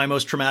like some of my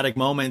most traumatic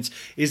moments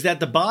is that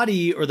the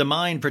body or the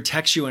mind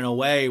protects you in a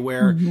way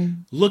where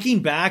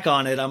looking back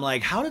on it, I'm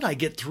like, how did I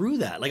get through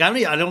that? Like, I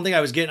don't think I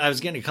was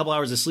getting a couple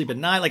hours of sleep at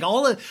night. Like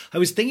I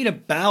was thinking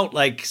about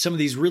like some of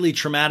these really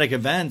traumatic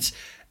events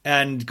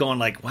and going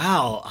like,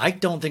 wow, I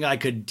don't think I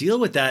could deal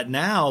with that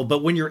now.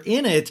 But when you're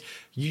in it,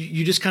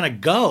 you just kind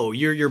of go,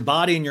 your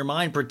body and your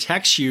mind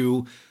protects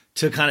you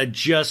to kind of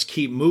just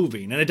keep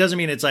moving. And it doesn't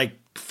mean it's like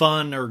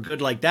fun or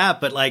good like that,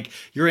 but like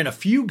you're in a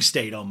fugue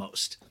state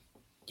almost.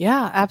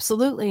 Yeah,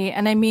 absolutely.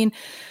 And I mean,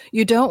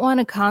 you don't want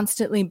to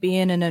constantly be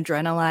in an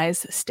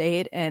adrenalized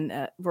state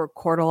and where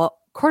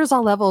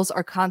cortisol levels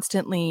are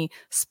constantly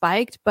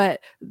spiked,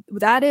 but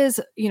that is,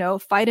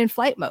 fight and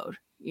flight mode.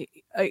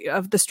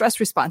 Of the stress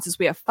responses,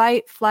 we have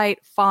fight, flight,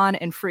 fawn,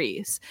 and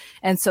freeze.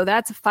 And so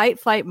that's fight,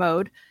 flight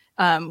mode.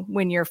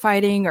 When you're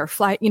fighting or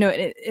flight,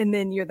 and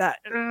then you're that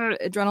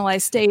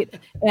adrenalized state,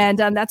 and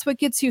that's what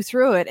gets you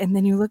through it. And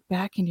then you look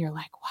back and you're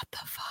like, what the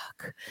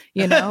fuck,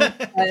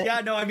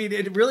 Yeah, no, I mean,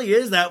 it really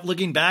is that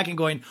looking back and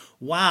going,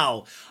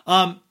 wow.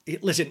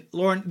 Listen,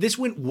 Lauren, this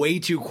went way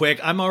too quick.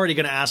 I'm already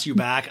going to ask you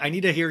back. I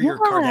need to hear your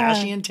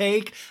Kardashian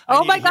take.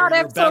 Oh my God,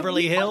 your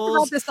Beverly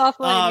Hills. This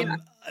offline,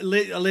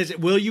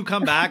 Listen, will you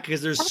come back?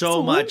 Because there's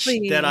so much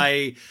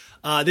that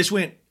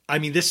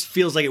this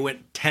feels like it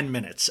went 10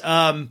 minutes.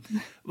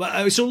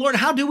 So Lauren,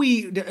 how do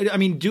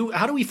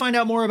we find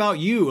out more about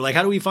you? Like,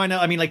 how do we find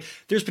out? I mean, like,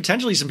 there's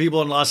potentially some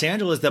people in Los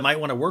Angeles that might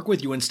want to work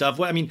with you and stuff.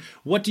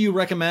 What do you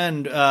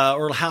recommend?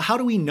 Or how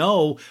do we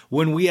know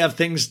when we have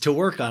things to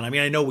work on? I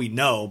mean, I know we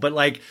know, but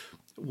like,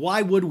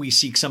 why would we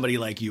seek somebody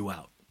like you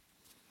out?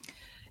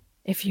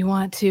 If you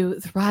want to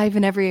thrive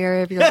in every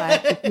area of your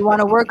life, if you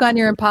want to work on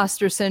your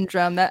imposter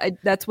syndrome,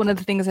 that's one of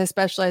the things I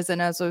specialize in,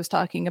 as I was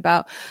talking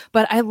about.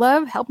 But I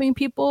love helping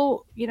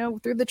people,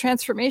 through the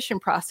transformation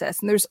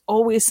process. And there's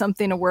always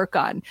something to work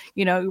on.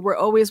 I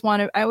always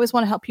want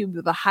to help people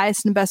with the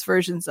highest and best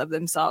versions of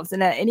themselves.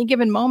 And at any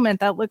given moment,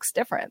 that looks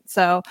different.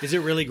 So is it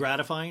really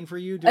gratifying for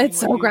you?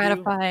 It's so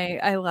gratifying.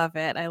 I love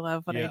it. I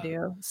love what I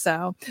do.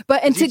 So,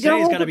 each day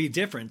is got to be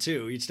different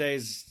too. Each day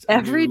is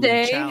every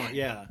day. Challenge.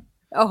 Yeah.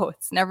 Oh,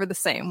 it's never the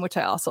same, which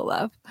I also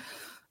love.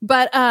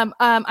 But I'm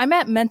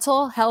at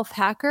Mental Health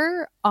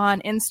Hacker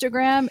on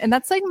Instagram, and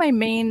that's like my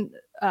main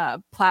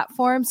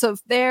platform. So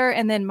there,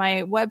 and then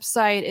my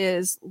website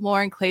is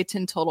Lauren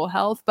Clayton Total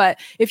Health. But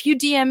if you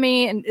DM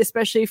me, and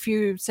especially if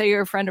you say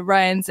you're a friend of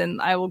Ryan's,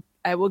 and I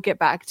will get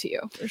back to you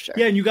for sure.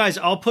 Yeah, and you guys,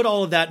 I'll put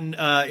all of that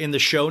in the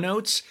show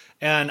notes,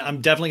 and I'm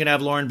definitely gonna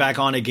have Lauren back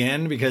on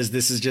again because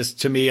this is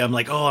just, to me, I'm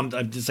like, I'm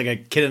just like a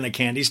kid in a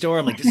candy store.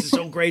 I'm like, this is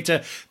so great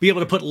to be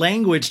able to put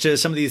language to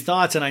some of these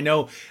thoughts, and I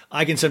know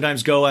I can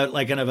sometimes go at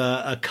like kind of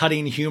a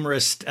cutting,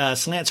 humorous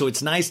slant. So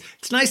it's nice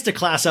to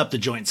class up the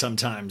joint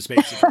sometimes,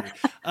 basically.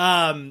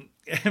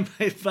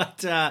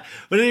 But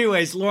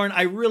anyways, Lauren,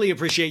 I really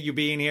appreciate you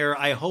being here.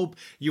 I hope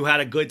you had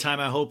a good time.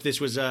 I hope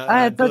this was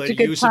a good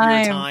use of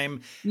your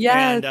time.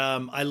 Yes.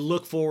 And I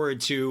look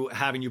forward to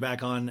having you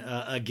back on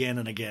again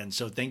and again.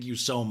 So thank you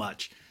so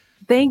much.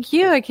 Thank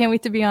you. I can't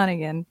wait to be on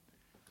again.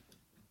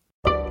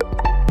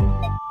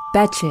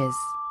 Betches.